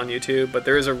shouldn't be on YouTube, but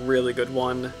there is a really good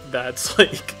one that's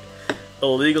like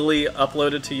illegally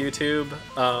uploaded to YouTube.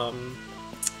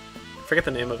 Forget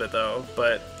the name of it though,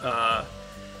 but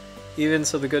even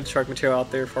so, the good shark material out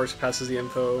there far surpasses the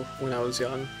info when I was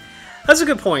young. That's a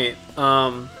good point.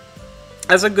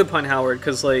 That's a good point, Howard,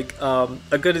 because like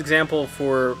a good example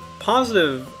for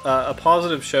a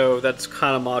positive show that's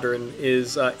kind of modern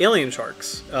is Alien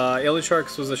Sharks. Alien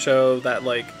Sharks was a show that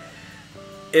like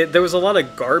there was a lot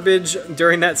of garbage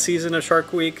during that season of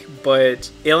Shark Week, but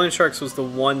Alien Sharks was the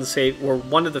one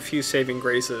of the few saving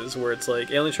graces where it's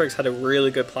like Alien Sharks had a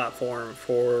really good platform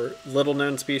for little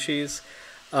known species,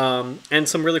 and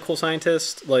some really cool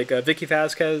scientists like Vicky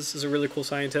Vasquez is a really cool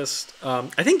scientist.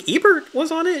 I think Ebert was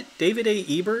on it, David A.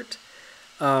 Ebert.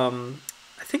 I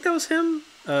think that was him.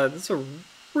 That's a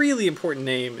really important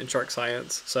name in shark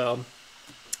science. So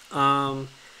I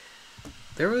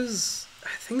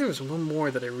think there was one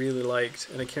more that I really liked,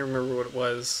 and I can't remember what it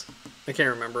was. I can't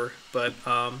remember, but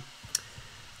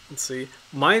let's see.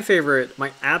 My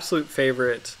absolute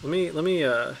favorite. Let me.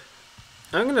 I'm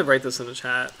gonna write this in the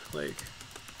chat. Like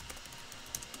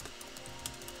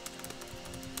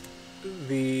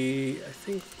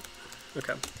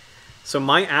okay. So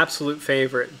my absolute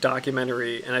favorite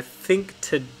documentary, and I think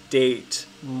to date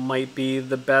might be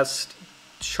the best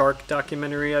shark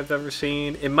documentary I've ever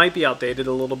seen. It might be outdated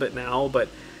a little bit now, but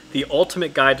The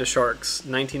Ultimate Guide to Sharks,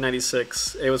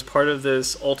 1996. It was part of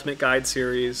this Ultimate Guide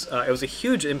series. It was a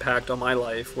huge impact on my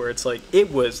life where it's like,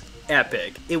 it was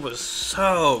epic. It was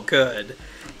so good.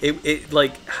 It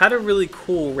like had a really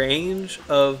cool range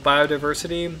of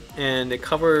biodiversity, and it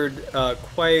covered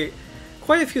quite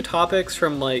a few topics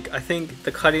from, like, I think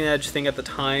the cutting edge thing at the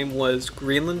time was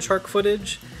Greenland shark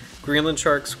footage. Greenland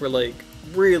sharks were like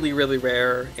really, really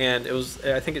rare, and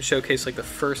I think it showcased like the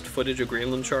first footage of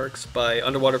Greenland sharks by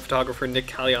underwater photographer Nick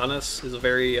Kalianis, who's a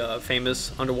very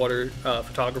famous underwater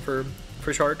photographer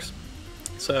for sharks.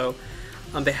 So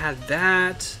they had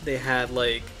that. They had,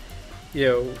 like, you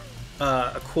know,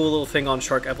 a cool little thing on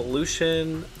shark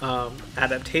evolution,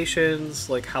 adaptations,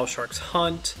 like how sharks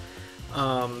hunt,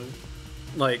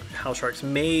 like how sharks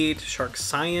mate, shark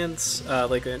science,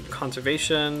 like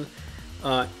conservation.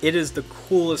 It is the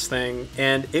coolest thing,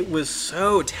 and it was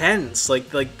so tense.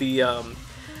 The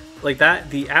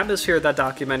atmosphere of that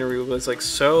documentary was like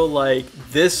so like,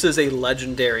 this is a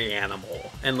legendary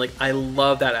animal, and like I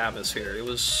love that atmosphere. It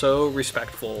was so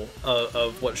respectful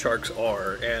of what sharks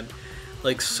are, and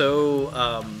like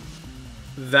so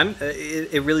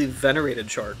it really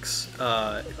venerated sharks.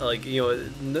 Like, you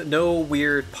know, no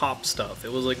weird pop stuff.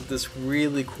 It was like this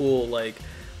really cool, like,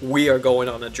 we are going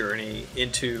on a journey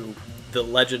into the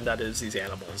legend that is these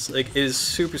animals. Like, it is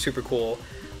super, super cool.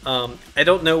 I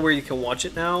don't know where you can watch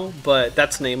it now, but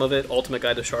that's the name of it, Ultimate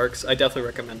Guide to Sharks. I definitely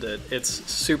recommend it. It's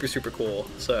super, super cool.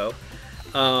 So,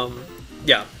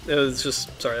 yeah, it was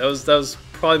just, sorry, that was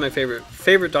probably my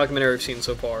favorite documentary I've seen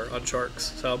so far on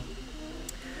sharks. So,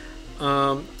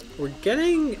 we're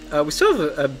getting, we still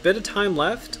have a bit of time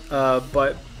left,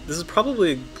 but this is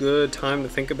probably a good time to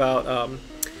think about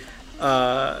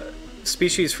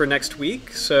species for next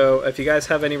week. So if you guys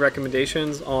have any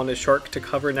recommendations on a shark to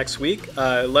cover next week,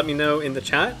 let me know in the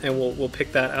chat, and we'll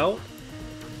pick that out.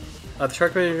 The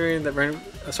shark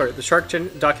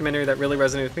documentary that really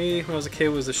resonated with me when I was a kid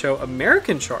was the show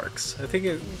American Sharks. I think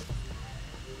it.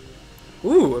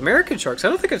 Ooh, American Sharks. I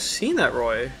don't think I've seen that,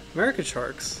 Roy. American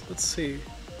Sharks. Let's see.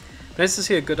 Nice to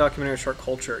see a good documentary of shark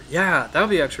culture. Yeah, that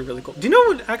would be actually really cool. Do you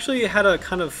know what actually had a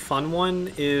kind of fun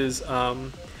one is,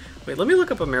 wait, let me look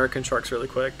up American Sharks really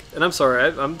quick. And I'm sorry,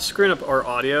 I'm screwing up our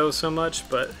audio so much,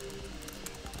 but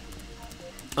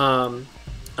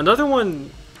another one,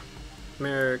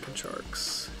 American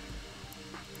Sharks.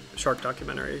 Shark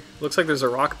documentary. Looks like there's a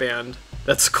rock band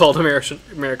that's called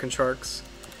American Sharks.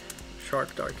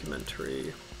 Shark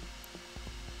documentary.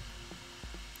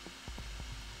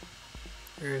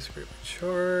 Rarest Great White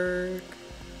Shark.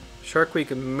 Shark Week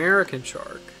American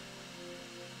Shark.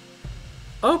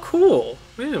 Oh, cool.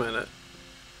 Wait a minute.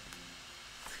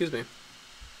 Excuse me.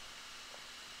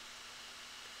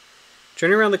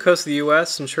 Journey around the coast of the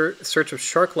U.S. in search of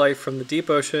shark life from the deep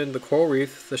ocean, the coral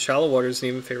reef, the shallow waters, and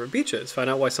even favorite beaches. Find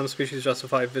out why some species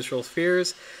justify visual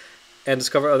fears and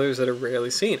discover others that are rarely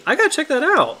seen. I gotta check that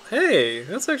out. Hey,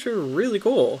 that's actually really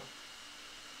cool.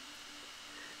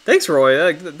 Thanks,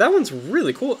 Roy. That one's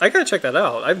really cool. I gotta check that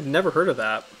out. I've never heard of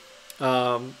that.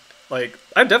 Like,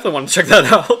 I definitely want to check that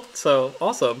out. So,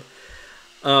 awesome.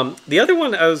 The other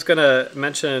one I was going to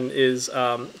mention is,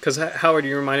 because Howard,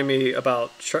 you reminded me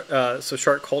about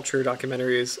shark culture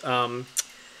documentaries.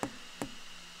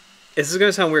 This is going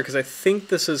to sound weird because I think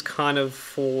this is kind of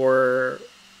for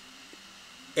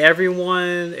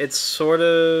everyone. It's sort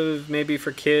of maybe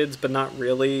for kids, but not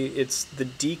really. It's the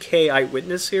DK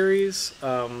Eyewitness series.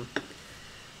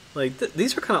 Like,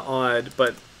 these are kind of odd,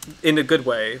 but in a good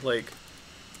way. Like,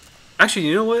 actually,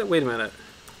 you know what? Wait a minute.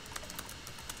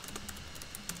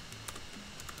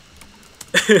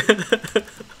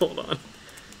 Hold on.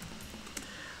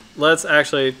 Let's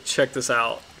actually check this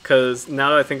out, because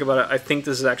now that I think about it, I think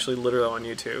this is actually literally on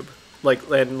YouTube.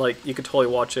 And you could totally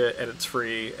watch it, and it's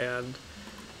free. And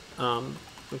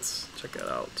let's check it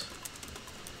out.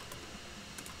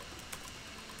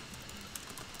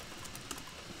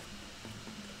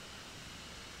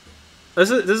 This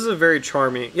is a very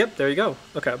charming. Yep, there you go.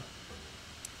 Okay.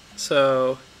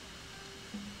 So.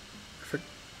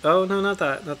 Oh no, not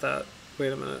that. Not that.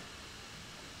 Wait a minute.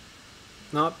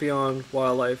 Not Beyond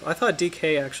Wildlife. I thought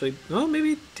DK actually... Oh,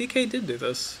 maybe DK did do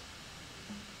this.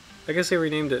 I guess they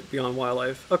renamed it Beyond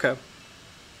Wildlife. Okay.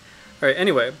 Alright,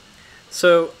 anyway.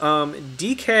 So,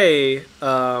 DK...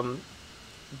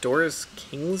 Doris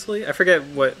Kingsley? I forget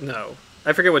what... No.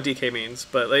 I forget what DK means,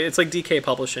 but it's like DK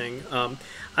Publishing. I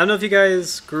don't know if you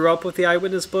guys grew up with the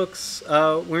Eyewitness books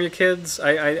when you were kids.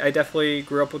 I definitely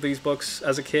grew up with these books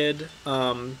as a kid.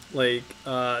 They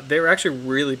were actually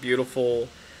really beautiful.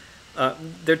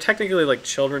 They're technically like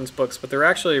children's books, but they're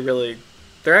actually really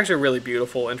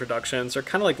beautiful introductions. They're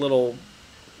kind of like little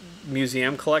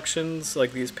museum collections,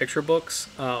 like these picture books.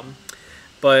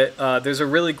 But there's a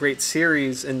really great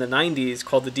series in the 90s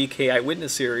called the DK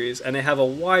Eyewitness series, and they have a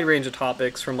wide range of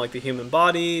topics from like the human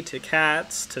body to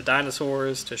cats to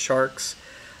dinosaurs to sharks.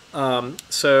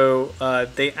 So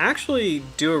they actually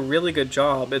do a really good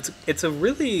job. It's a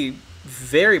really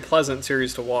very pleasant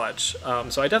series to watch.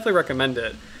 So I definitely recommend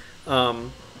it.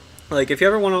 Like if you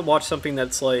ever want to watch something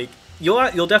that's like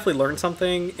you'll definitely learn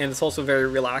something, and it's also very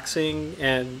relaxing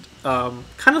and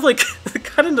kind of like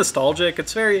kind of nostalgic.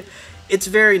 It's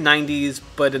very 90s,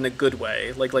 but in a good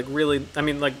way. Like really, I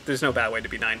mean, like there's no bad way to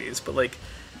be 90s, but like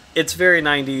it's very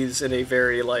 90s in a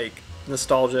very like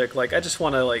nostalgic. Like I just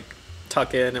want to like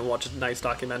tuck in and watch a nice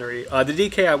documentary. The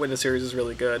DK Eyewitness series is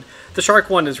really good. The shark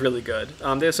one is really good.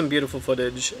 They have some beautiful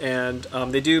footage, and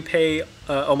they do pay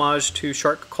homage to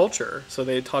shark culture. So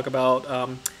they talk about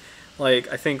like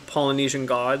I think Polynesian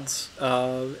gods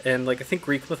and like I think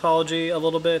Greek mythology a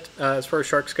little bit as far as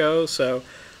sharks go. So.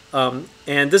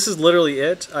 And this is literally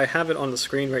it. I have it on the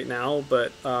screen right now,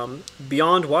 but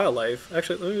Beyond Wildlife.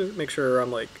 Actually, let me make sure I'm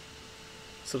like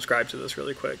subscribed to this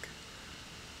really quick.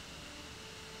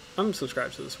 I'm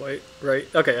subscribed to this, right?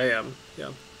 Okay, I am.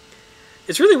 Yeah.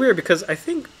 It's really weird because I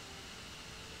thought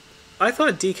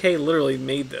DK literally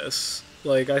made this.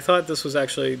 Like I thought this was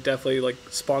actually definitely like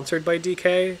sponsored by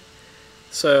DK.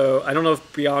 So I don't know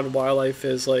if Beyond Wildlife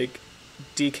is like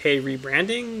DK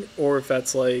rebranding, or if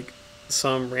that's like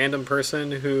some random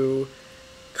person who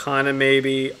kind of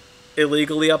maybe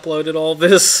illegally uploaded all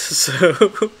this.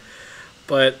 So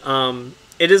but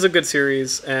it is a good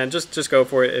series, and just go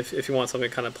for it if you want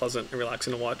something kind of pleasant and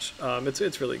relaxing to watch.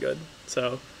 It's really good.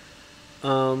 So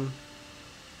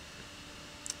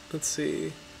let's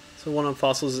see. So One on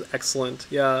Fossils is excellent.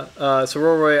 Yeah. So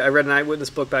Roy, I read an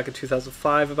Eyewitness book back in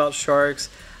 2005 about sharks.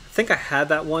 I think I had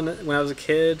that one when I was a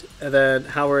kid, and then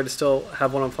Howard still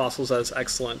have One on Fossils that is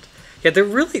excellent. Yeah, they're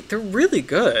really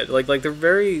good. Like they're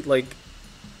very like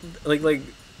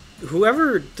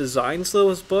whoever designs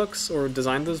those books or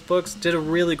designed those books did a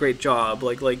really great job.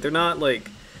 Like they're not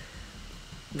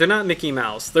Mickey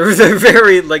Mouse. They're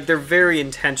very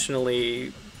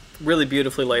intentionally really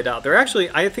beautifully laid out. They're actually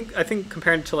I think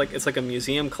compared to like it's like a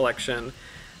museum collection,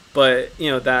 but you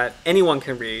know that anyone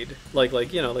can read. Like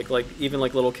even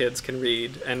like little kids can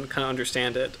read and kind of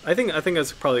understand it. I think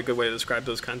that's probably a good way to describe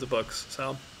those kinds of books.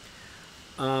 So.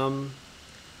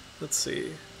 Let's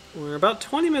see. We're about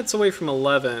 20 minutes away from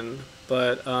 11,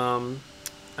 but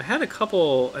I had a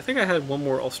couple. I think I had one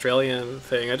more Australian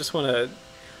thing. I just want to.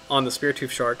 on the Speartooth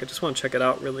Shark. I just want to check it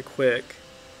out really quick.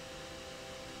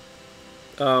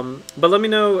 But let me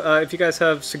know if you guys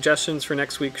have suggestions for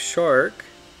next week's shark.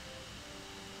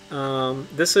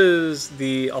 This is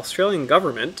the Australian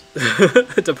government,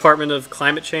 Department of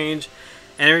Climate Change,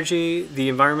 Energy, the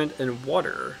Environment, and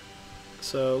Water.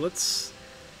 So I'm just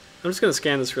going to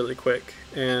scan this really quick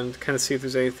and kind of see if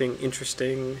there's anything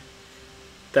interesting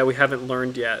that we haven't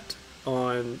learned yet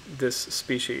on this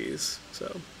species.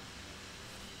 So.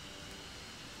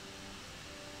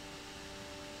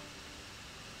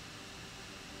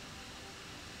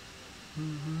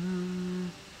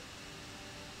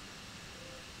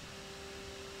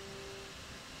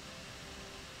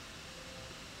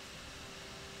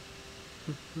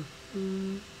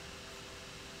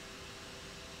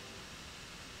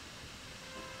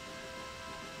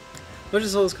 What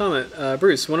is all this comment?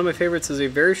 Bruce, one of my favorites is A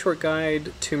Very Short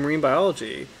Guide to Marine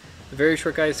Biology. The Very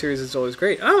Short Guide series is always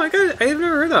great. Oh, I have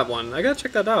never heard that one. I gotta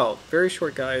check that out. Very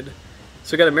Short Guide.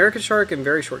 So we got American Shark and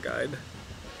Very Short Guide.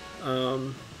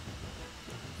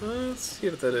 Let's see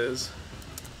what that is.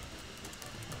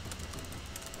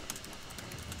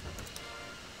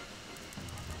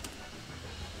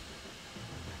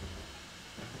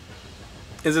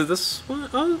 Is it this one?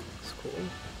 Oh, that's cool.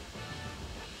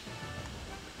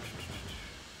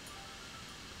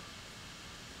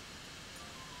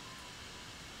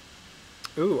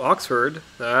 Ooh, Oxford.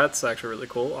 That's actually really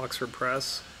cool. Oxford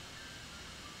Press.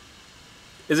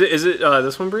 Is it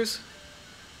this one, Bruce?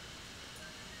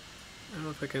 I don't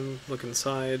know if I can look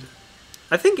inside.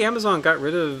 I think Amazon got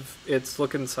rid of its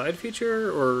look inside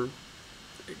feature, or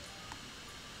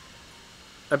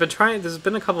I've been trying. There's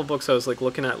been a couple books I was like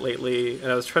looking at lately,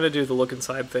 and I was trying to do the look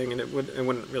inside thing, and it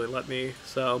wouldn't really let me.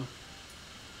 So.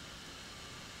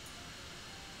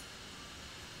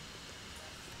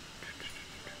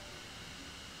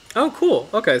 Oh, cool.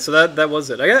 Okay, so that was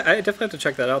it. I definitely have to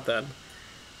check that out then.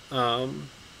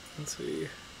 Let's see.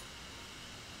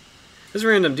 This is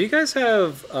random. Do you guys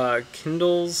have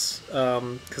Kindles?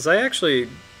 Because I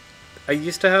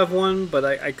used to have one, but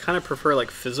I kind of prefer like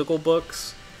physical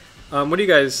books. What do you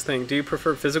guys think? Do you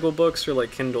prefer physical books or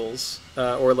like Kindles?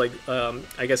 Or like,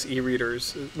 I guess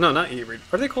e-readers? No, not e-readers.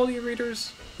 Are they called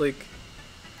e-readers? Like,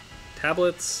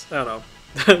 tablets? I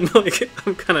don't know.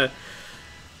 I'm kind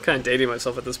of dating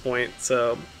myself at this point.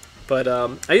 So, but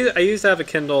I used to have a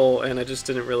Kindle, and I just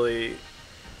didn't really.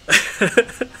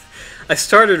 I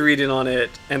started reading on it,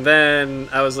 and then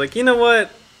I was like, you know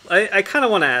what? I kind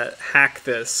of want to hack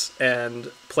this and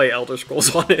play Elder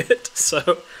Scrolls on it.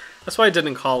 So that's what I did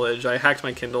in college. I hacked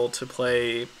my Kindle to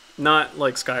play not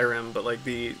like Skyrim, but like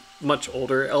the much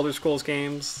older Elder Scrolls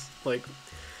games. Like,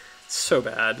 so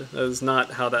bad. That is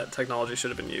not how that technology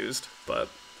should have been used. But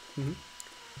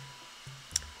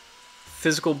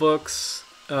physical books.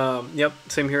 Yep,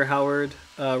 same here, Howard.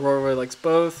 Roy likes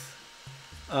both.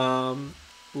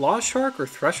 Lost Shark or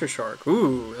Thresher Shark?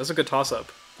 Ooh, that's a good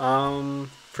toss-up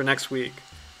for next week.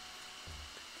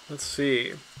 Let's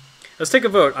see. Let's take a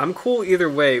vote. I'm cool either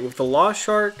way. With the Lost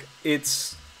Shark,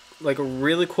 it's like a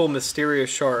really cool, mysterious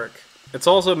shark. It's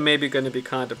also maybe going to be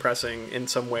kind of depressing in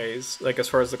some ways, like as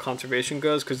far as the conservation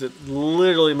goes, because it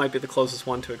literally might be the closest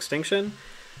one to extinction.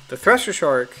 The Thresher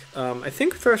Shark, I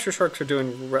think Thresher Sharks are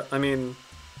doing... I mean,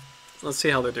 let's see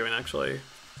how they're doing, actually,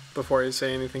 before I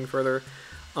say anything further.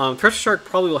 Thresher Shark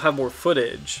probably will have more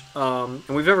footage, and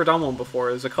we've never done one before.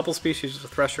 There's a couple species of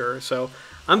Thresher, so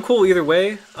I'm cool either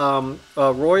way.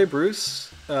 Roy,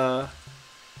 Bruce, have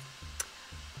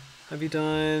you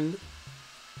done...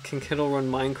 Can Kindle run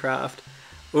Minecraft?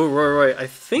 Oh, Roy, I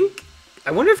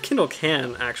wonder if Kindle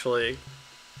can, actually.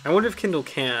 I wonder if Kindle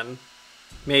can.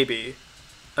 Maybe.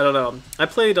 I don't know. I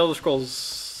played Elder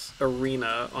Scrolls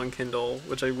Arena on Kindle,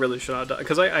 which I really should have done,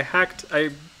 because I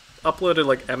uploaded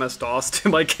like MS-DOS to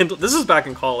my Kindle. This is back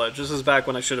in college. This is back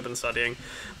when I should have been studying.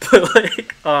 But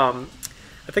like, I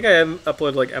think I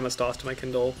uploaded like MS-DOS to my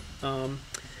Kindle.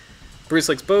 Bruce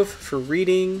likes both for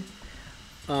reading.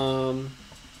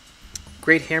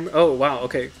 Great Hammer. Oh wow.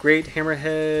 Okay. Great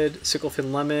Hammerhead,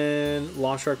 Sicklefin Lemon.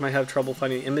 Lost Shark might have trouble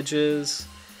finding images.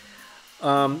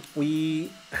 We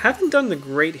haven't done the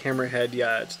Great Hammerhead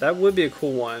yet. That would be a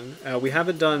cool one. We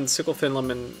haven't done Sicklefin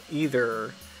Lemon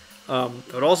either.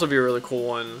 That would also be a really cool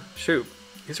one. Shoot,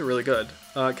 these are really good.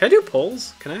 Can I do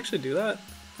polls? Can I actually do that?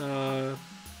 I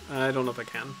don't know if I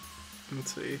can.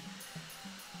 Let's see.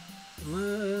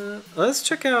 Let's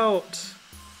check out...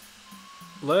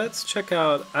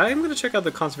 I'm going to check out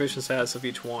the conservation status of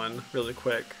each one really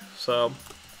quick. So,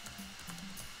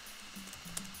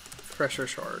 Thresher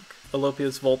Shark.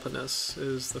 Alopius vulpinus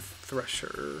is the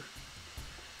Thresher.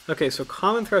 Okay, so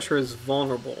common Thresher is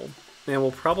vulnerable. and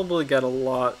we'll probably get a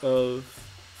lot of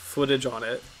footage on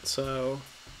it. So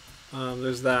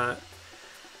there's that.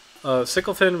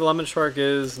 Sicklefin lemon shark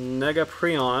is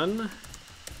Negaprion.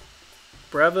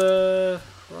 Breva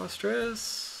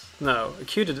rostris? No.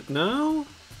 Acute. No?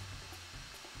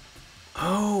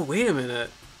 Oh, wait a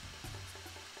minute.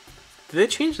 Did they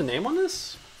change the name on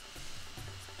this?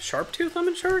 Sharptooth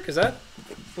lemon shark? Is that?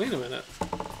 Wait a minute.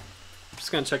 I'm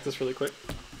just gonna check this really quick.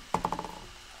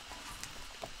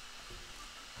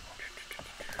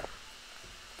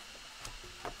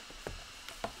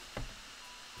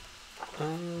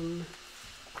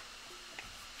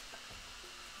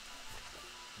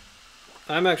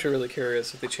 I'm actually really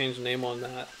curious if they changed the name on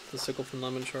that, the Sicklefin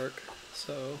lemon shark.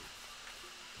 So,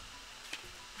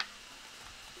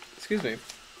 excuse me.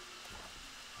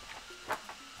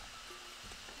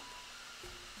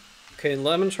 Okay,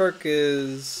 lemon shark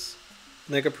is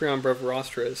Negaprion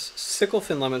brevirostris.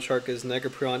 Sicklefin lemon shark is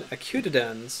Negaprion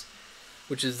acutidens,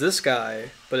 which is this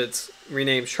guy, but it's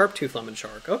renamed Sharptooth lemon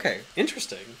shark. Okay,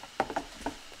 interesting.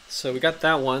 So we got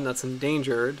that one that's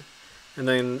endangered. And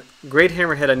then Great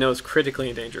Hammerhead I know is critically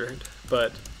endangered,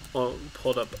 but I'll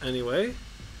pull it up anyway.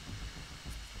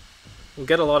 We'll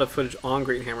get a lot of footage on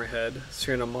Great Hammerhead,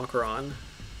 Cyanomacaron.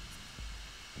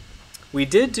 We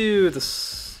did do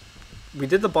this. We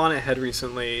did the bonnet head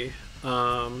recently.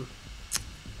 Let's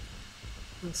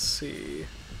see.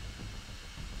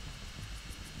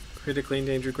 Critically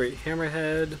endangered Great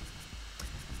Hammerhead.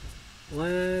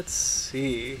 Let's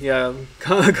see. Yeah,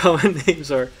 common names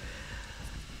are.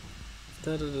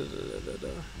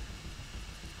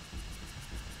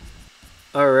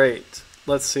 All right,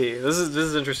 let's see. This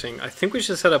is interesting. I think we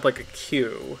should set up like a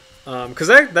queue, because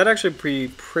that actually be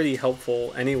pretty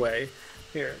helpful anyway.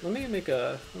 Here, let me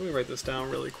write this down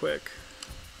really quick.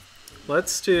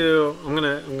 Let's do. I'm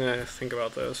gonna think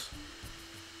about this.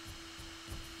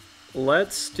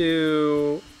 Let's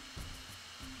do.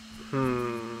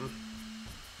 I'm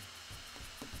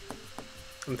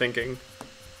thinking.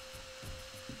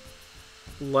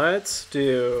 Let's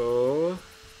do,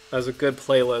 as a good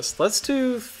playlist, let's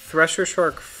do Thresher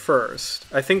Shark first.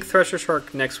 I think Thresher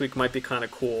Shark next week might be kind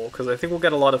of cool, because I think we'll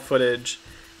get a lot of footage,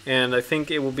 and I think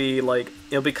it will be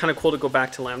it'll be kind of cool to go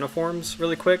back to lamniforms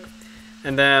really quick.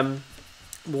 And then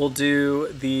we'll do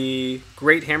the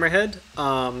Great Hammerhead,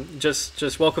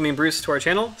 just welcoming Bruce to our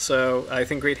channel, so I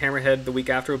think Great Hammerhead the week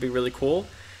after will be really cool.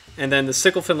 And then the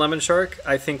Sicklefin lemon shark,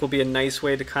 I think, will be a nice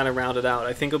way to kind of round it out.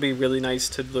 I think it'll be really nice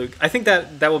to look. I think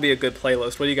that will be a good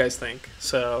playlist. What do you guys think?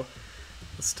 So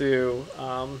let's do.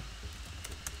 I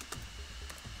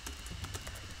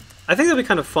think that'll be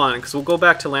kind of fun because we'll go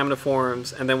back to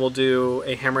laminiforms and then we'll do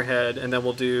a hammerhead and then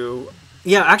we'll do.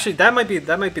 Yeah, actually, that might be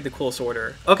the coolest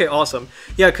order. Okay, awesome.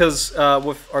 Yeah, because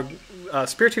with our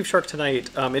Speartooth Shark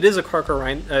tonight, it is a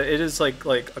carcharodonid. It is like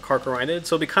a carcharodonid,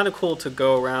 so it'll be kind of cool to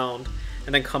go around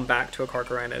and then come back to a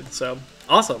carcharodonid. So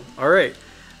awesome. All right.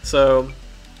 So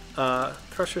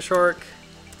Thresher Shark,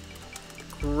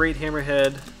 Great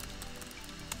Hammerhead.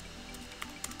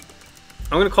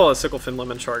 I'm gonna call it a Sicklefin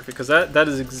lemon shark because that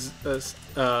is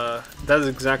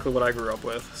exactly what I grew up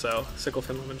with. So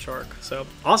Sicklefin lemon shark. So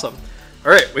awesome.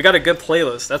 All right, we got a good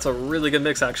playlist. That's a really good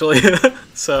mix actually.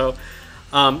 So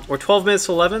we're 12 minutes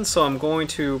to 11, so I'm going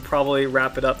to probably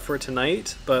wrap it up for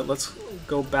tonight. But let's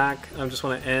go back. I just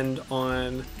want to end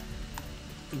on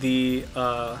the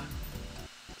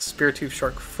Speartooth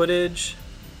Shark footage.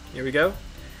 Here we go.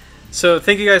 So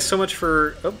thank you guys so much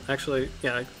for. Oh, actually,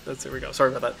 yeah, there we go. Sorry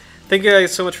about that. Thank you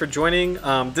guys so much for joining.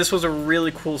 This was a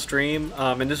really cool stream,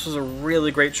 and this was a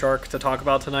really great shark to talk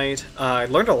about tonight. I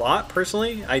learned a lot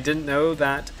personally. I didn't know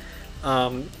that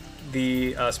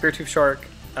the Speartooth Shark.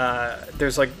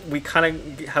 There's we kind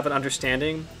of have an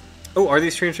understanding. Oh, are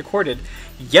these streams recorded?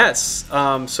 Yes.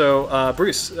 So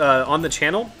Bruce, on the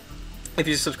channel, if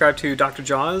you subscribe to Dr.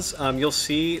 Jaws, you'll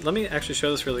see. Let me actually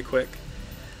show this really quick.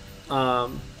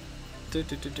 And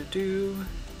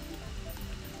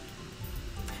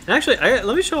actually,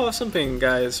 let me show off something,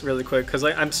 guys, really quick, because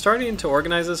I'm starting to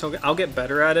organize this. I'll get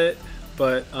better at it,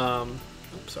 but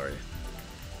oops, sorry.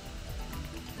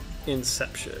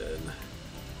 Inception.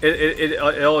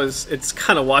 It always, it's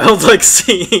kind of wild,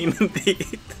 seeing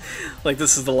the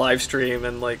this is the live stream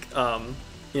and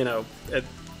you know,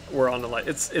 we're on the live.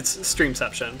 It's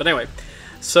streamception. But anyway,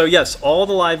 so yes, all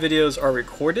the live videos are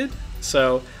recorded.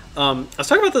 So I was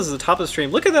talking about this at the top of the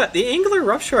stream. Look at that, the Angler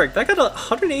Rough Shark. That got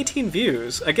 118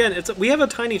 views. Again, we have a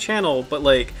tiny channel,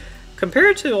 but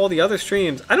compared to all the other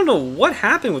streams, I don't know what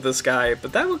happened with this guy,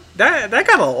 but that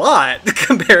got a lot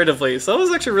comparatively. So that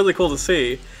was actually really cool to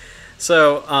see.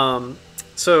 So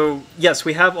so yes,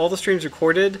 we have all the streams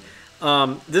recorded.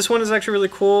 This one is actually really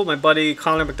cool. My buddy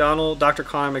Connor McDonald, Dr.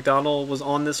 Connor McDonald, was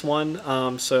on this one.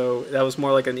 So that was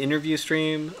more like an interview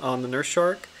stream on the nurse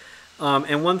shark.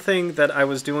 And one thing that I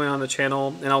was doing on the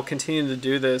channel, and I'll continue to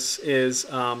do this, is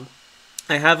I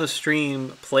have a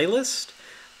stream playlist,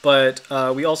 but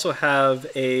we also have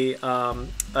a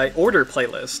order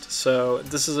playlist. So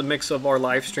this is a mix of our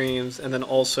live streams and then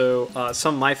also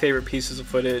some of my favorite pieces of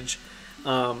footage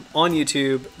on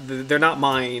YouTube. They're not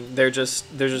mine. They're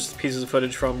just pieces of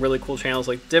footage from really cool channels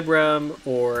like Dibrem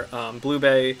or Blue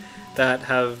Bay that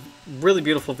have really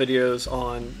beautiful videos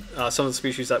on some of the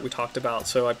species that we talked about.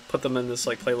 So I put them in this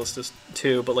like playlist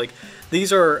too. But like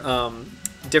these are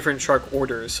different shark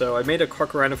orders. So I made a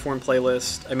Carcharodontiform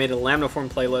playlist. I made a Lamniform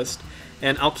playlist.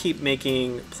 And I'll keep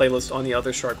making playlists on the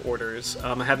other shark orders.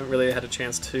 I haven't really had a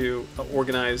chance to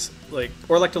organize like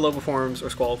Orlectolobiforms or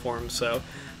Squaliforms. So,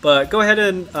 but go ahead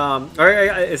and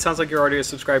it sounds like you're already a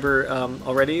subscriber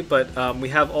already. But we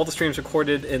have all the streams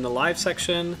recorded in the live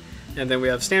section, and then we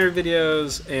have standard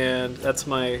videos, and that's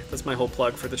my whole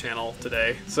plug for the channel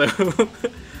today. So,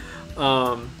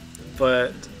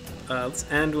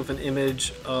 let's end with an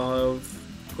image of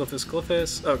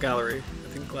Glyphis. Oh, gallery. I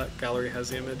think gallery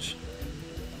has the image.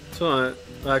 So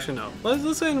actually no.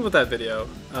 Let's end with that video.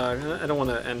 I don't want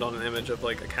to end on an image of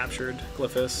like a captured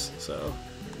Glyphis, so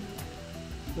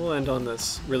we'll end on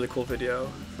this really cool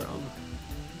video from.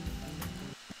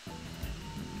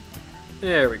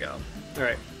 There we go. All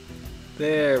right,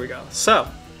 there we go. So,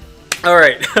 all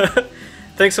right.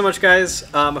 Thanks so much, guys.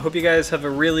 I hope you guys have a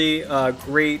really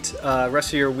great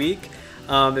rest of your week.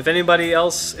 If anybody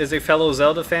else is a fellow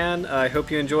Zelda fan, I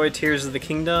hope you enjoy Tears of the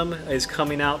Kingdom. It's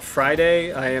coming out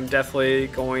Friday. I am definitely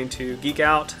going to geek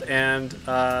out and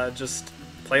just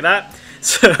play that.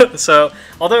 So,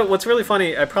 although what's really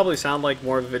funny, I probably sound like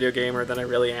more of a video gamer than I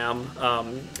really am.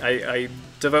 I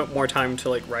devote more time to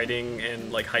like writing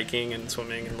and like hiking and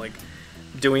swimming and like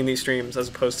doing these streams as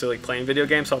opposed to like playing video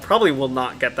games, so I probably will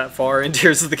not get that far in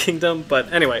Tears of the Kingdom.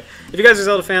 But anyway, if you guys are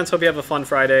Zelda fans, hope you have a fun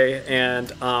Friday,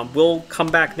 and we'll come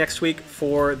back next week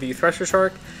for the Thresher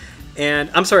Shark.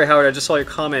 And I'm sorry, Howard, I just saw your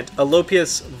comment,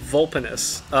 Alopius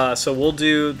vulpinus. So we'll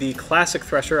do the classic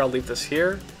Thresher. I'll leave this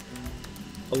here.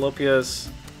 Alopius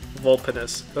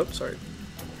vulpinus. Oops, sorry.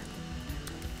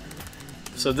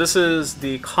 So this is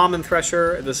the common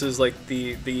thresher. This is like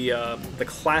the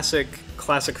classic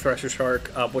thresher shark,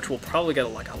 which we'll probably get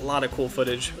like a lot of cool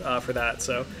footage for that.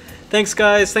 So thanks,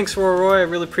 guys. Thanks for Roy. I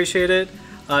really appreciate it.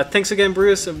 Thanks again,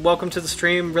 Bruce, and welcome to the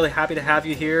stream. Really happy to have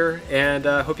you here, and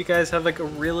hope you guys have like a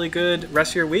really good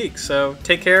rest of your week. So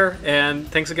take care, and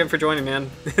thanks again for joining, man.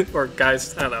 Or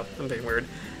guys, I don't know. I'm being weird.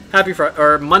 Happy Friday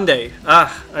or Monday.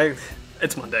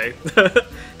 It's Monday.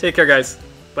 Take care, guys.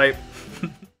 Bye.